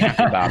not really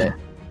happy about it.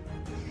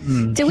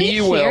 Do we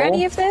hear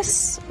any of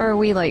this, or are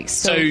we like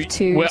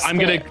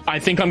I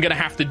think I'm gonna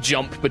have to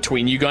jump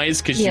between you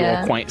guys because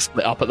you're quite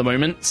split up at the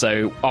moment.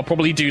 So I'll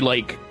probably do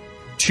like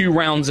 2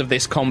 rounds of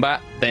this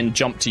combat, then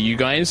jump to you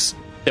guys.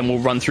 Then we'll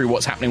run through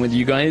what's happening with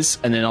you guys,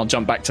 and then I'll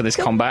jump back to this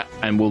combat,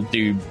 and we'll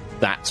do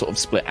that sort of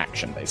split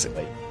action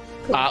basically.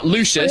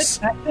 Lucius,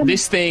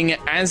 this thing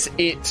as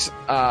it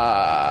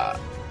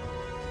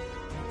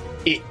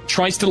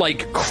tries to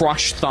like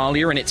crush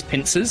Thalia in its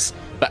pincers.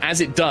 But as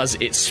it does,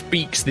 it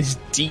speaks this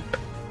deep,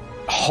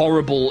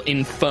 horrible,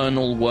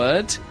 infernal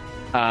word.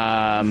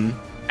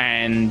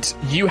 And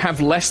you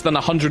have less than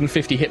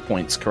 150 hit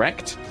points,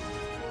 correct?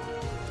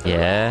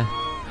 Yeah.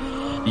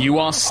 You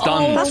are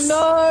stunned.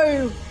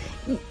 Oh,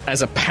 no!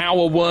 As a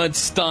power word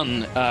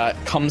stun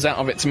comes out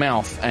of its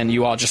mouth, and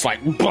you are just like,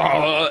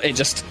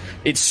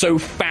 it's so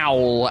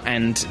foul,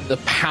 and the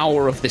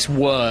power of this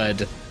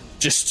word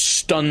just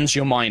stuns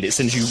your mind. It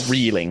sends you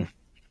reeling.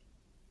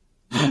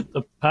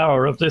 The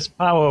power of this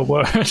power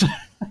word.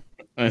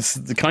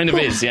 It kind of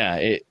is,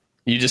 yeah.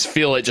 You just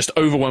feel it just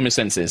overwhelm your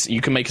senses. You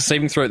can make a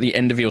saving throw at the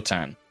end of your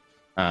turn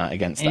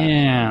against that.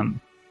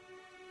 Damn.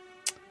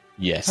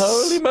 Yes.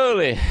 Holy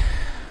moly.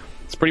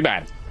 It's pretty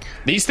bad.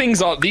 These things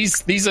are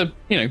these are,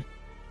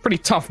 pretty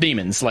tough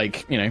demons,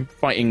 like,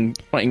 fighting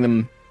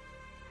them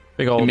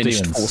big old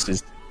diminished demons.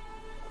 Forces.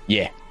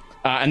 Yeah.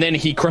 And then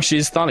he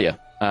crushes Thalia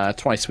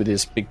twice with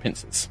his big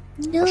pincers.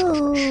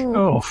 No.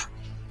 Oh.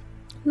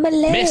 My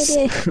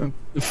lady.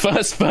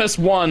 Miss. First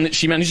one,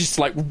 she manages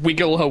to like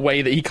wiggle her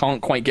way that he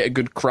can't quite get a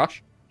good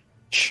crush.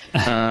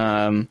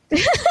 But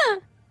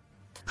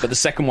the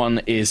second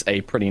one is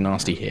a pretty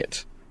nasty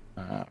hit.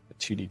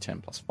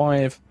 2d10 plus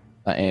 5.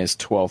 That is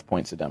 12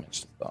 points of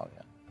damage to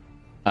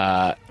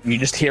Thalia. You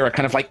just hear her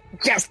kind of like,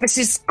 yes, this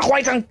is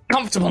quite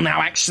uncomfortable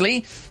now,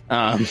 actually.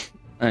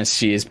 As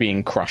she is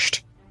being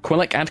crushed.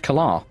 Quillick and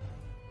Kalar.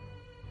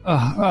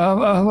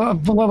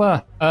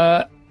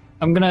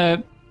 I'm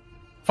gonna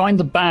find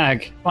the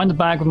bag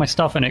with my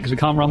stuff in it, because we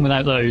can't run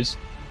without those.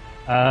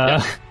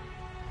 Yeah.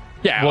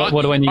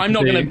 What do I need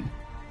to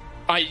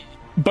do?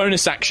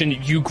 Bonus action,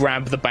 you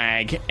grab the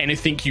bag.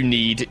 Anything you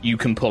need, you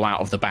can pull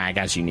out of the bag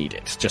as you need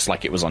it, just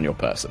like it was on your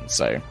person.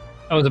 So.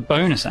 Oh, the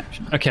bonus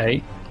action.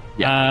 Okay.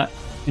 Yeah.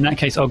 In that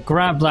case, I'll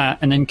grab that,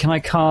 and then can I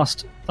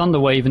cast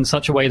Thunderwave in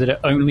such a way that it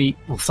only...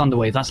 Well,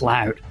 Thunderwave, that's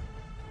loud.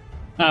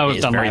 Oh,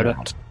 we've done louder.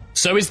 Loud.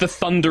 So is the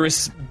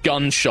thunderous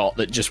gunshot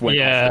that just went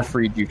off and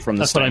freed you from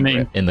the That's what I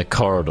mean. In the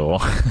corridor.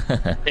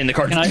 In the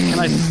corridor. Can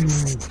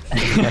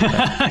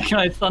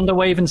I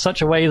Thunderwave in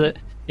such a way that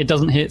it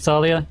doesn't hit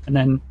Thalia, and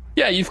then...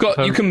 Yeah, you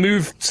can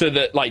move so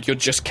that like you're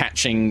just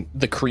catching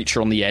the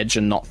creature on the edge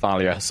and not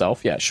Thalia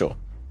herself. Yeah, sure.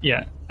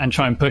 Yeah, and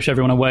try and push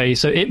everyone away.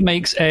 So it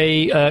makes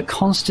a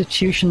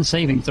Constitution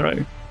saving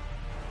throw.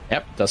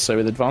 Yep, does so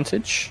with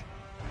advantage.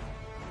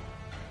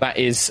 That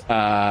is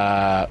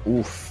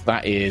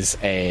that is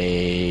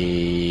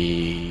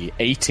a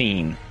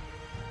 18.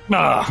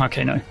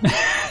 Okay, no.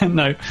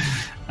 No.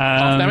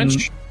 Half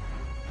damage?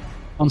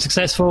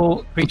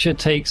 Unsuccessful, creature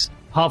takes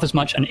half as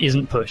much and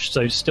isn't pushed,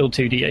 so still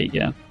 2d8,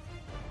 yeah.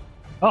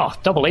 Oh,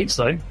 double 8s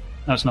though.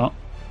 No, it's not.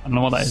 I don't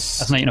know what that is.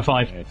 That's an 8 and a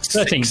 5.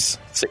 13.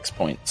 6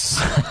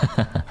 points.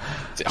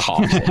 Is it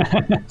half?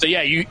 So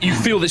yeah, you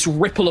feel this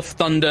ripple of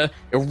thunder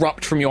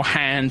erupt from your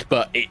hand,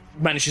 but it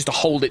manages to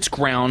hold its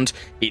ground,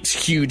 its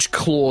huge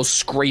claws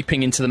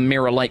scraping into the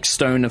mirror-like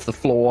stone of the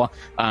floor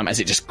as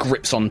it just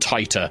grips on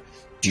tighter.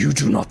 You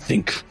do not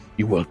think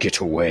you will get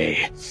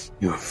away.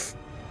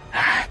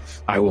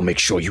 I will make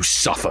sure you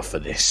suffer for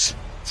this,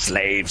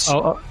 slaves.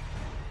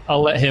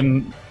 I'll let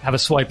him have a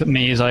swipe at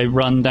me as I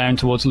run down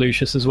towards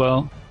Lucius as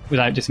well,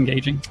 without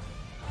disengaging.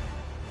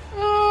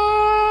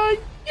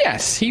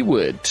 Yes, he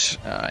would.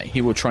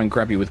 He will try and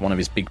grab you with one of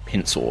his big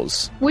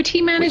pincers. Would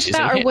he manage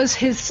that, or was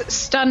his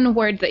stun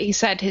word that he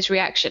said his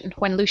reaction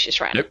when Lucius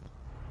ran? Nope.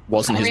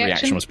 Wasn't his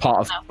reaction. Was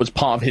part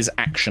of his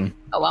action.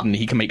 Oh well. And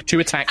he can make 2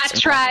 attacks. I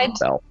tried.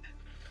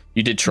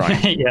 You did try.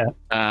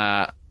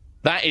 Yeah.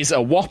 That is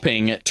a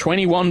whopping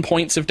 21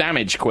 points of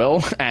damage,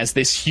 Quill, as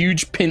this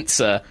huge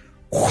pincer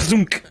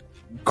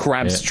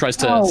tries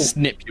to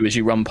snip you as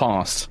you run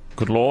past.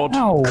 Good lord.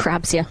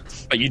 Crabs you.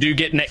 But you do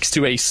get next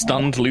to a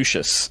stunned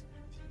Lucius.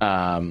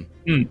 Thalia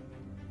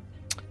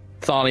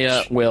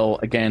will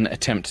again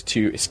attempt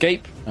to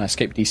escape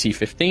DC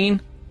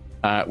 15,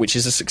 which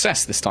is a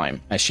success this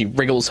time, as she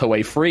wriggles her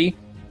way free,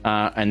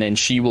 and then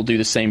she will do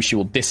the same. She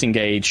will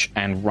disengage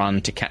and run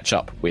to catch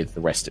up with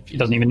the rest of you. She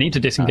doesn't even need to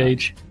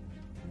disengage.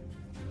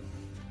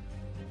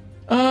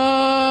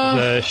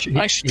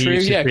 Actually true,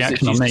 yeah, because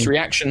it's used its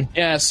reaction.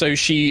 Yeah, so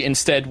she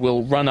instead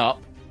will run up,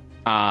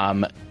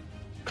 kind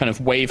of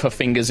wave her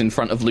fingers in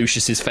front of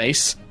Lucius's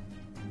face.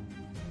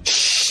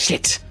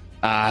 Shit!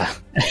 And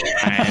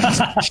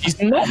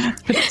she's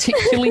not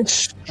particularly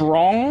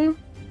strong,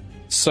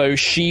 so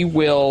she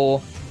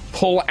will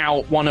pull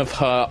out one of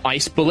her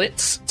ice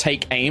bullets,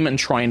 take aim, and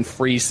try and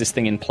freeze this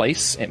thing in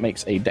place. It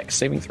makes a dex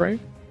saving throw.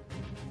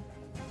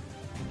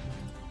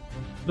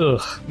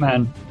 Ugh,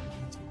 man.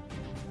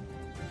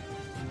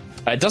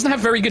 It doesn't have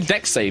very good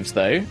dex saves,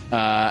 though,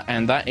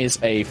 and that is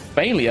a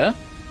failure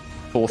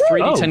for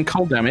 3d10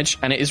 cold damage,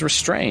 and it is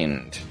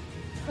restrained.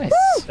 Nice.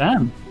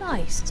 Damn.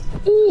 Nice.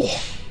 Ooh.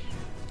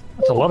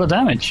 That's a lot of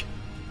damage.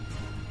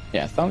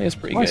 Yeah, Thalia's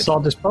pretty good. I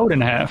sawed this boat in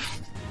half.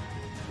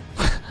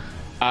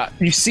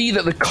 You see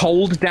that the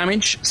cold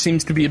damage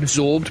seems to be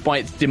absorbed by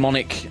its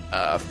demonic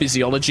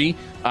physiology,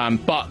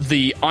 but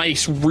the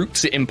ice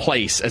roots it in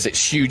place as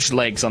its huge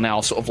legs are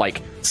now sort of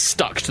like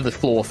stuck to the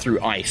floor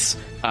through ice.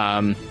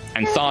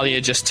 And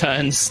Thalia just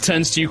turns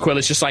to you, Quill.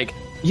 It's just like,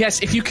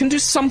 yes, if you can do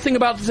something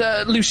about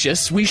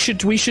Lucius, we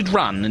should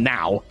run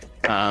now.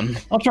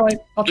 I'll try.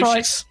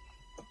 Lucius,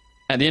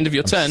 at the end of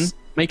your turn,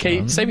 make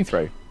a saving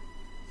throw.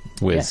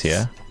 Whiz,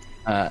 yes.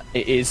 Yeah.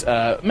 It is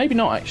maybe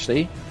not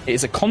actually. It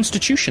is a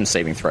Constitution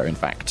saving throw, in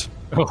fact.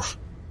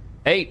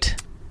 8.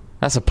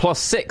 That's a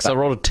 +6. I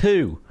rolled a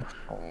 2.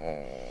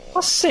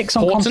 +6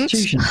 on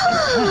Constitution.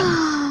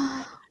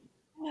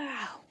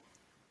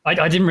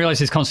 I didn't realize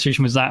his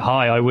Constitution was that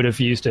high. I would have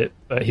used it,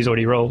 but he's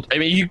already rolled.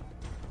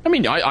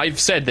 I've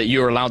said that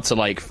you're allowed to,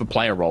 like, for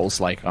player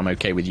rolls. Like, I'm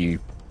okay with you.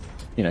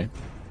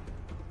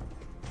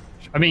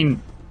 I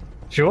mean,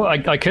 sure.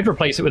 I could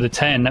replace it with a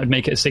 10. That would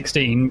make it a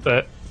 16.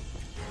 But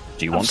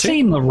do you want to? I've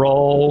seen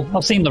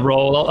the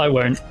roll. I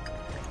won't.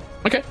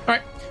 Okay. All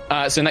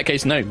right. So in that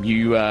case, no.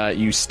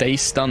 You stay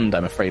stunned.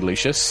 I'm afraid,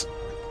 Lucius.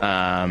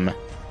 And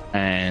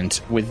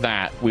with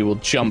that, we will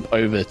jump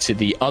over to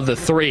the other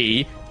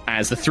 3.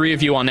 As the 3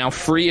 of you are now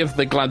free of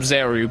the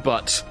Glabzeru,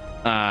 but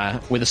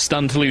with a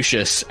stunned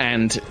Lucius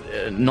and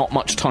not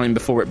much time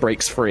before it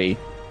breaks free,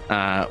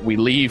 we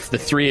leave the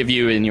 3 of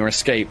you in your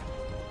escape.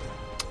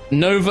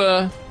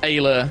 Nova,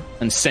 Ayla,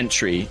 and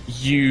Sentry,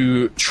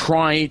 you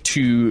try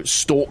to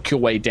stalk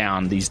your way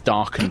down these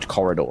darkened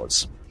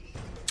corridors,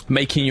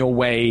 making your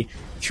way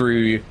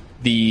through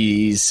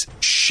these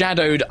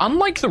shadowed...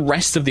 Unlike the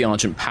rest of the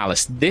Argent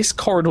Palace, this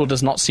corridor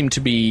does not seem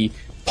to be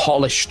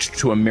polished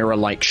to a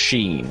mirror-like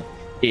sheen.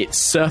 Its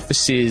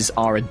surfaces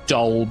are a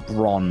dull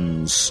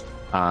bronze.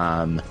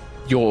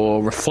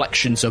 Your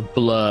reflections are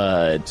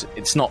blurred.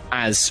 It's not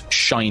as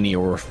shiny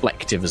or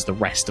reflective as the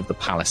rest of the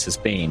palace has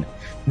been.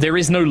 There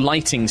is no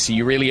lighting, so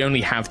you really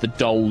only have the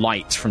dull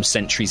light from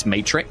Sentry's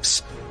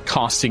matrix,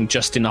 casting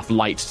just enough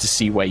light to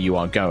see where you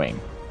are going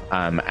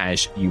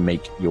as you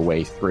make your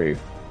way through.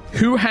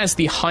 Who has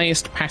the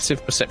highest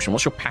passive perception?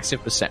 What's your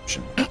passive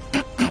perception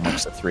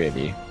amongst the 3 of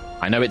you?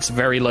 I know it's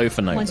very low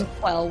for Nova. Mine's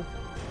 12.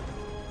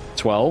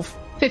 12?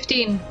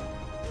 15.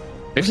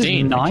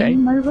 15, 9, okay.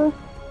 Nova?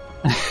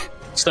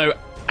 So,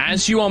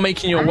 as you are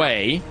making your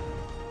way,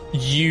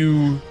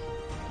 you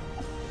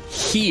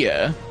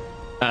hear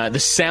the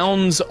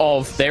sounds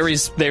of... There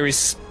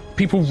is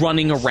people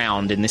running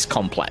around in this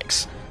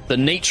complex. The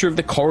nature of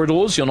the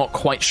corridors, you're not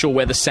quite sure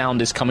where the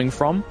sound is coming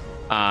from.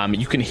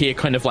 You can hear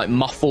kind of like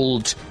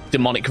muffled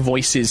demonic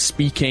voices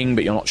speaking,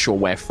 but you're not sure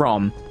where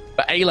from.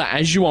 But Ayla,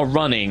 as you are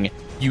running,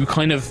 you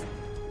kind of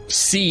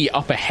see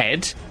up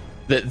ahead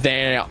that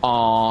there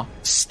are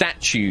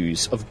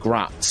statues of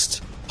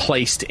Grutz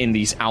placed in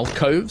these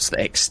alcoves that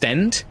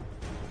extend.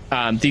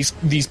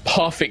 These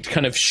perfect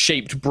kind of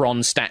shaped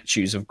bronze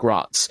statues of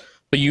Grutz.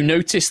 But you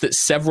notice that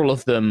several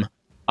of them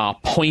are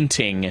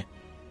pointing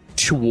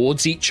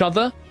towards each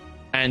other,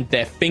 and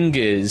their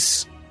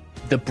fingers,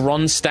 the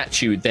bronze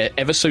statue, they're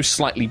ever so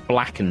slightly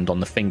blackened on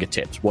the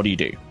fingertips. What do you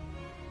do?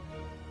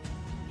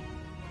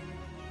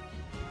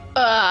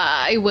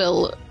 I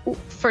will,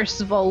 first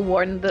of all,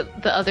 warn the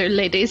other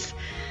ladies.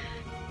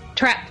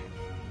 Trap.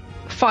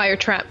 Fire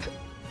trap.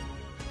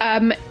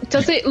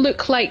 Does it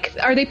look like...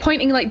 Are they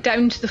pointing, like,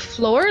 down to the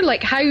floor?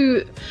 Like, how...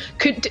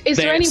 Is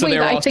there any way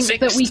that I think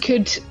that we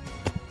could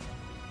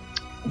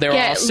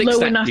get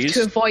low enough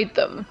to avoid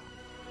them?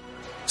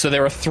 So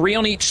there are 3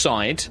 on each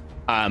side,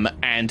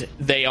 and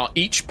they are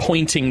each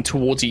pointing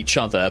towards each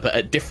other, but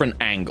at different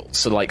angles.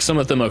 So, like, some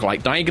of them are,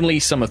 like, diagonally,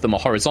 some of them are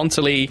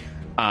horizontally.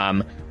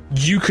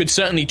 You could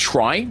certainly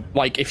try,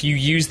 like, if you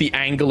use the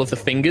angle of the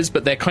fingers,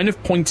 but they're kind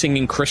of pointing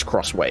in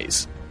crisscross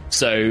ways.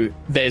 So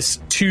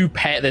there's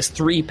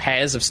 3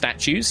 pairs of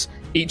statues,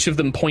 each of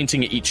them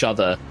pointing at each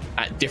other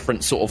at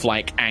different sort of,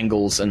 like,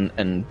 angles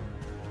and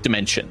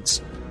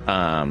dimensions.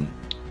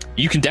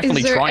 You can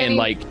definitely try and,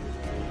 like,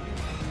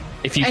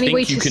 if you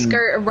think you can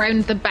skirt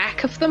around the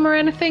back of them or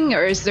anything,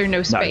 or is there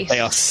no space? No,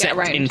 they are set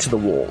into the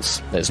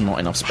walls. There's not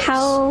enough space.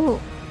 How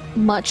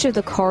much of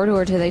the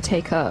corridor do they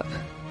take up?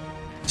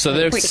 So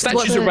the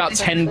statues are about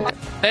 10...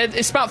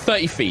 It's about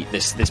 30 feet,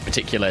 this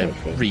particular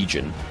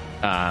region.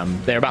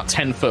 They're about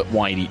 10 foot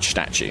wide each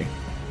statue.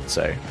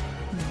 So...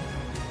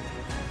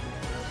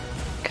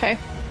 Okay.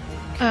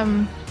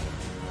 I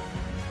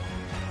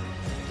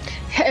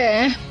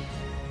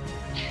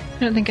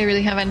don't think I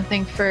really have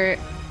anything for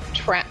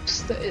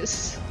traps that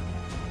is...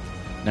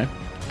 No?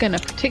 Gonna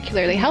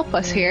particularly help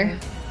us here.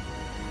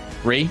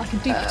 Ree? I can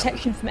do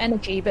protection from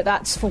energy, but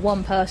that's for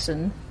one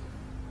person.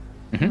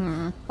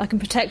 Mm-hmm. I can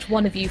protect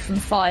one of you from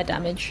fire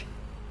damage.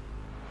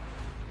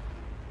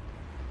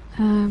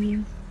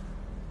 I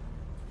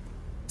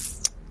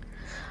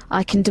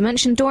can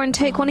dimension door and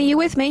take one of you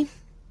with me,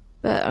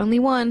 but only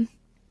one.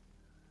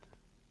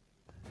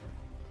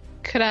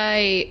 Could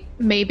I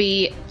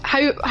maybe...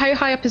 How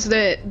high up is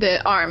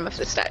the arm of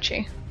the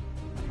statue?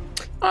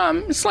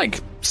 It's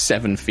like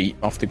 7 feet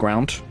off the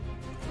ground.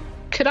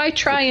 Could I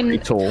try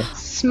and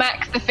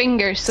smack the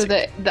finger so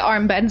that the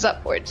arm bends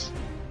upwards?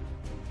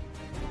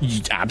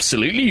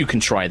 Absolutely, you can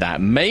try that.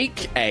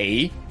 Make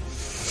a...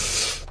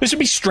 This would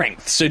be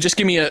strength, so just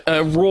give me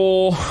a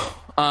raw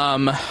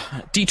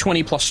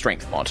D20 plus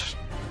strength mod.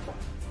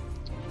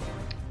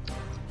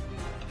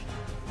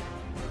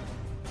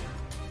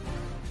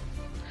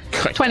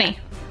 Good. 20.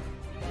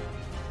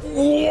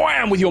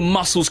 Wham! With your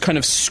muscles kind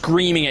of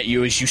screaming at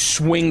you as you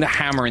swing the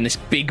hammer in this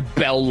big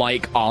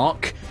bell-like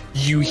arc,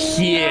 you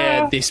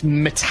hear this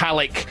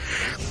metallic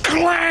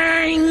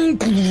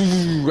clang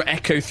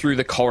echo through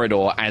the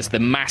corridor as the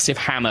massive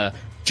hammer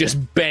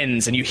just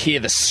bends, and you hear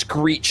the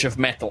screech of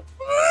metal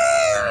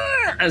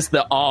as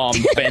the arm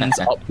bends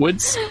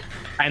upwards,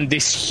 and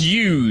this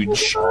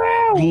huge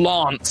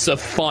lance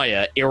of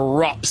fire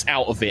erupts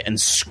out of it and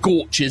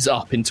scorches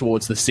up in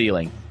towards the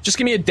ceiling. Just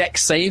give me a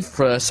dex save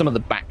for some of the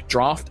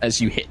backdraft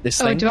as you hit this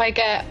thing. Oh, do I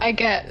get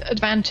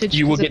advantage?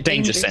 You will get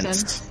danger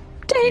sense.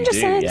 Danger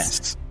sense.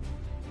 Yes.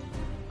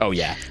 Oh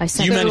yeah.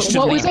 You managed to.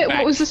 What was it?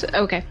 What was this?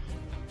 Okay.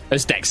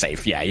 It's dex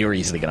safe. Yeah, you're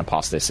easily going to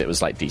pass this. It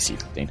was like DC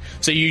 15.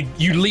 So you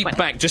leap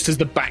back just as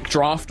the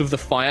backdraft of the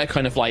fire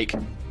kind of like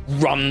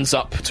runs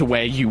up to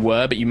where you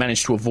were, but you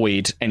manage to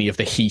avoid any of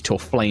the heat or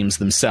flames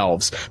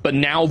themselves. But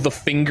now the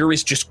finger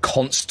is just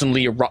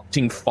constantly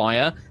erupting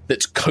fire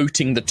that's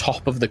coating the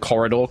top of the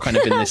corridor, kind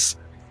of in this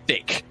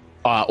thick,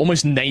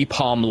 almost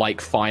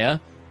napalm-like fire.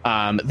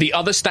 The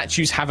other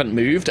statues haven't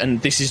moved,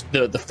 and this is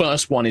the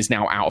first one is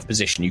now out of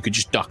position. You could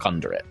just duck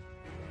under it.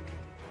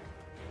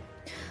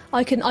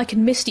 I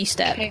can Misty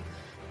Step,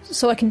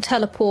 so I can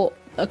teleport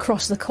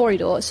across the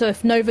corridor. So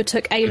if Nova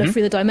took Ayla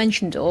through the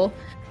dimension door,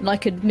 and I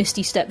could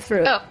Misty Step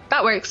through it. Oh,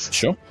 that works.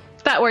 Sure.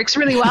 That works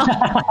really well.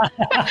 Why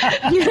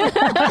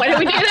don't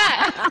we do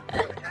that?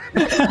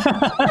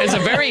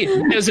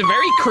 It was a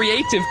very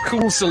creative,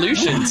 cool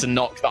solution to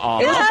knock the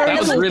arm off. That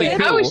was really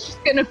cool. I was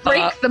just gonna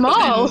break them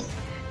all.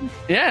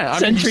 Yeah,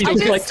 Sentry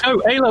was like,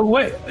 "Oh, Ayla,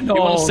 wait! You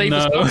want to save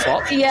us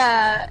both?"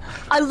 Yeah,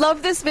 I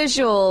love this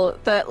visual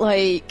that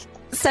like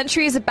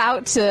Sentry is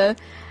about to,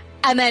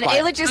 and then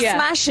Ayla just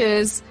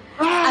smashes,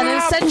 and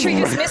then Sentry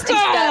just Misty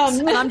steps,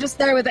 and I'm just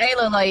there with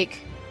Ayla like,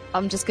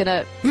 I'm just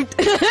gonna. Hey,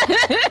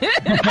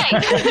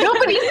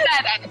 nobody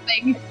said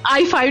anything.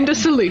 I found a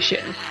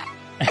solution.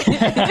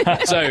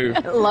 So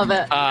love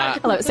it. I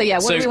love it. So yeah,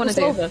 what do we want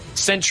to do?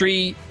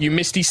 Sentry, you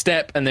Misty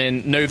Step, and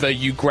then Nova,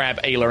 you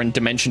grab Ayla and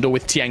Dimension Door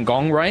with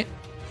Tiangong, right?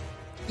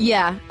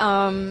 Yeah.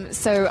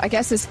 So I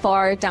guess as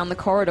far down the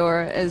corridor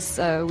as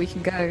we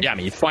can go. Yeah, I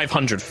mean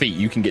 500 feet,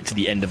 you can get to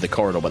the end of the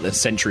corridor, but the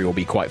Sentry will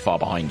be quite far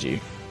behind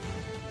you.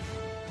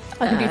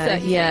 I can do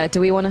 30. Yeah.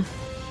 Do we want to?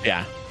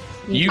 Yeah.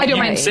 I don't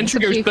mind. Sentry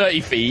goes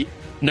 30 feet.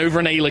 Nova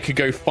and Ayla could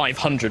go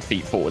 500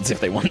 feet forwards if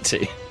they want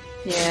to.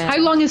 Yeah. How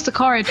long is the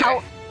corridor?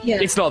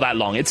 It's not that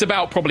long. It's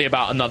probably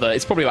about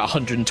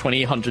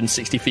 120,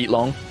 160 feet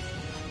long.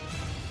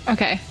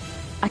 Okay.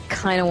 I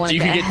kind of want So to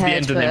you could get to the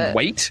end and then but-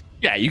 wait.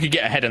 Yeah, you could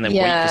get ahead and then wait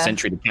Yeah. for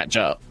Sentry to catch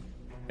up.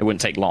 It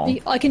wouldn't take long.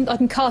 I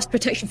can cast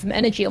protection from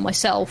energy on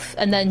myself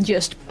and then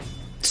just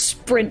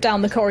sprint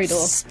down the corridor.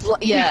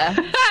 Yeah.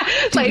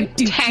 Like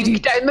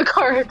tank down the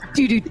corridor.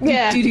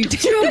 Yeah.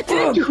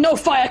 No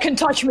fire can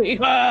touch me.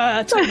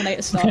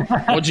 Terminator style.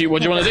 What do you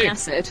want to do?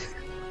 Acid.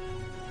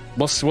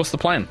 What's the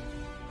plan?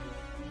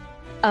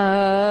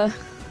 I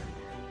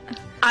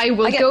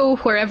will go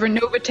wherever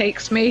Nova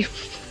takes me.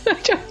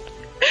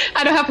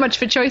 I don't have much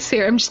of a choice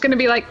here. I'm just going to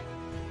be like,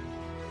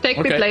 take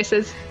me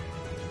places.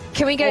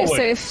 Can we go?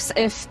 Forward. So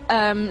if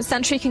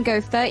Sentry can go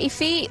 30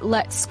 feet,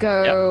 let's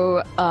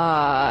go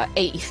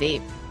 80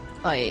 feet.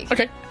 Like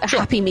a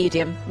happy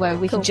medium where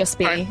we can just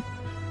be.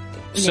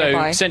 So,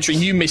 nearby. Sentry,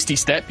 you Misty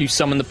Step, you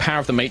summon the power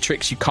of the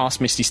Matrix, you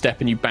cast Misty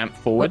Step, and you bamf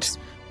forward.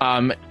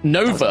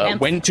 Nova,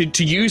 when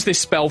to use this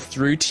spell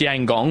through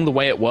Tiangong, the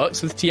way it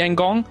works with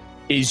Tiangong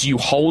is you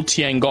hold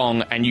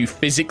Tiangong and you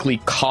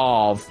physically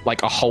carve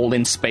like a hole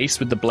in space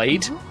with the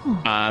blade,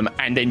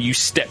 and then you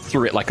step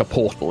through it like a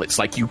portal. It's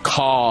like you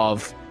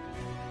carve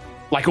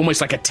like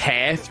almost like a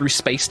tear through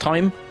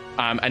space-time,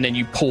 and then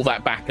you pull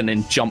that back and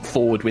then jump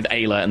forward with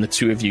Ayla, and the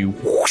two of you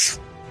whoosh,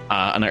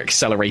 and are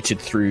accelerated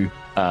through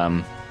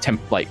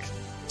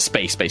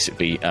space,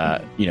 basically,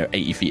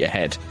 80 feet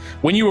ahead.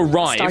 When you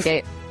arrive,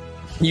 Stargate.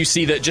 you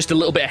see that just a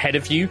little bit ahead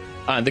of you,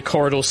 the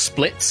corridor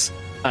splits,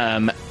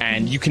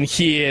 and you can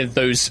hear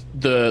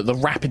the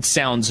rapid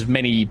sounds of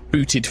many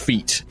booted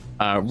feet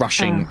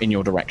rushing in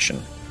your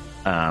direction,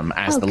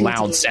 as the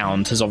loud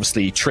sound has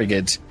obviously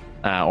triggered,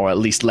 or at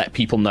least let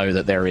people know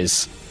that there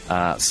is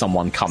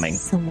someone coming.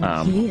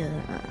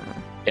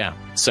 Yeah,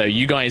 so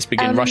you guys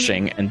begin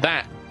rushing, and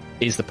that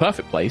is the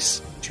perfect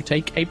place to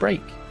take a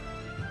break.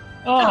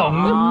 Oh,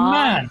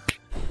 man.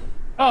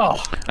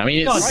 Oh, I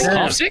mean, it's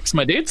God, 6:30,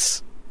 my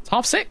dudes. It's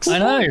 6:30. I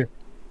know.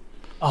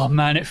 Oh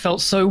man, it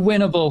felt so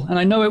winnable, and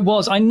I know it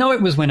was. I know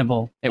it was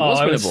winnable. It was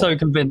I was winnable. so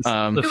convinced.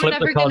 We We were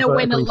never going to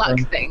win a luck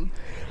thing.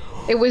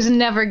 It was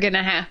never going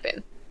to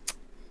happen.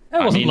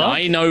 I mean,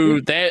 I know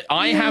there.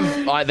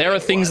 There are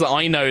things that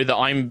I know that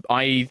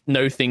I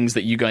know things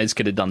that you guys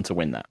could have done to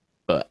win that,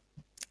 but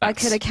I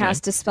could have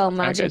cast Dispel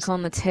Magic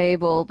on the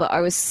table, but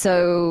I was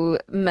so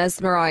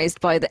mesmerized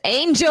by the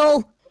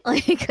angel.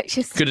 Like, I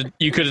just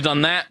you could have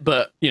done that,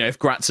 but if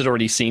Gratz had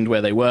already seen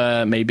where they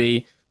were,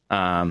 maybe.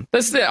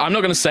 That's it. I'm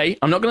not going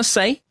to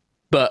say,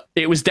 but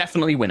it was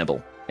definitely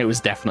winnable. It was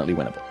definitely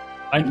winnable.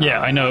 I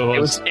know it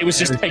was. It was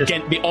just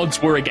again. The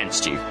odds were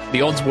against you.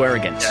 The odds were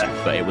against you,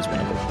 but it was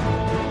winnable.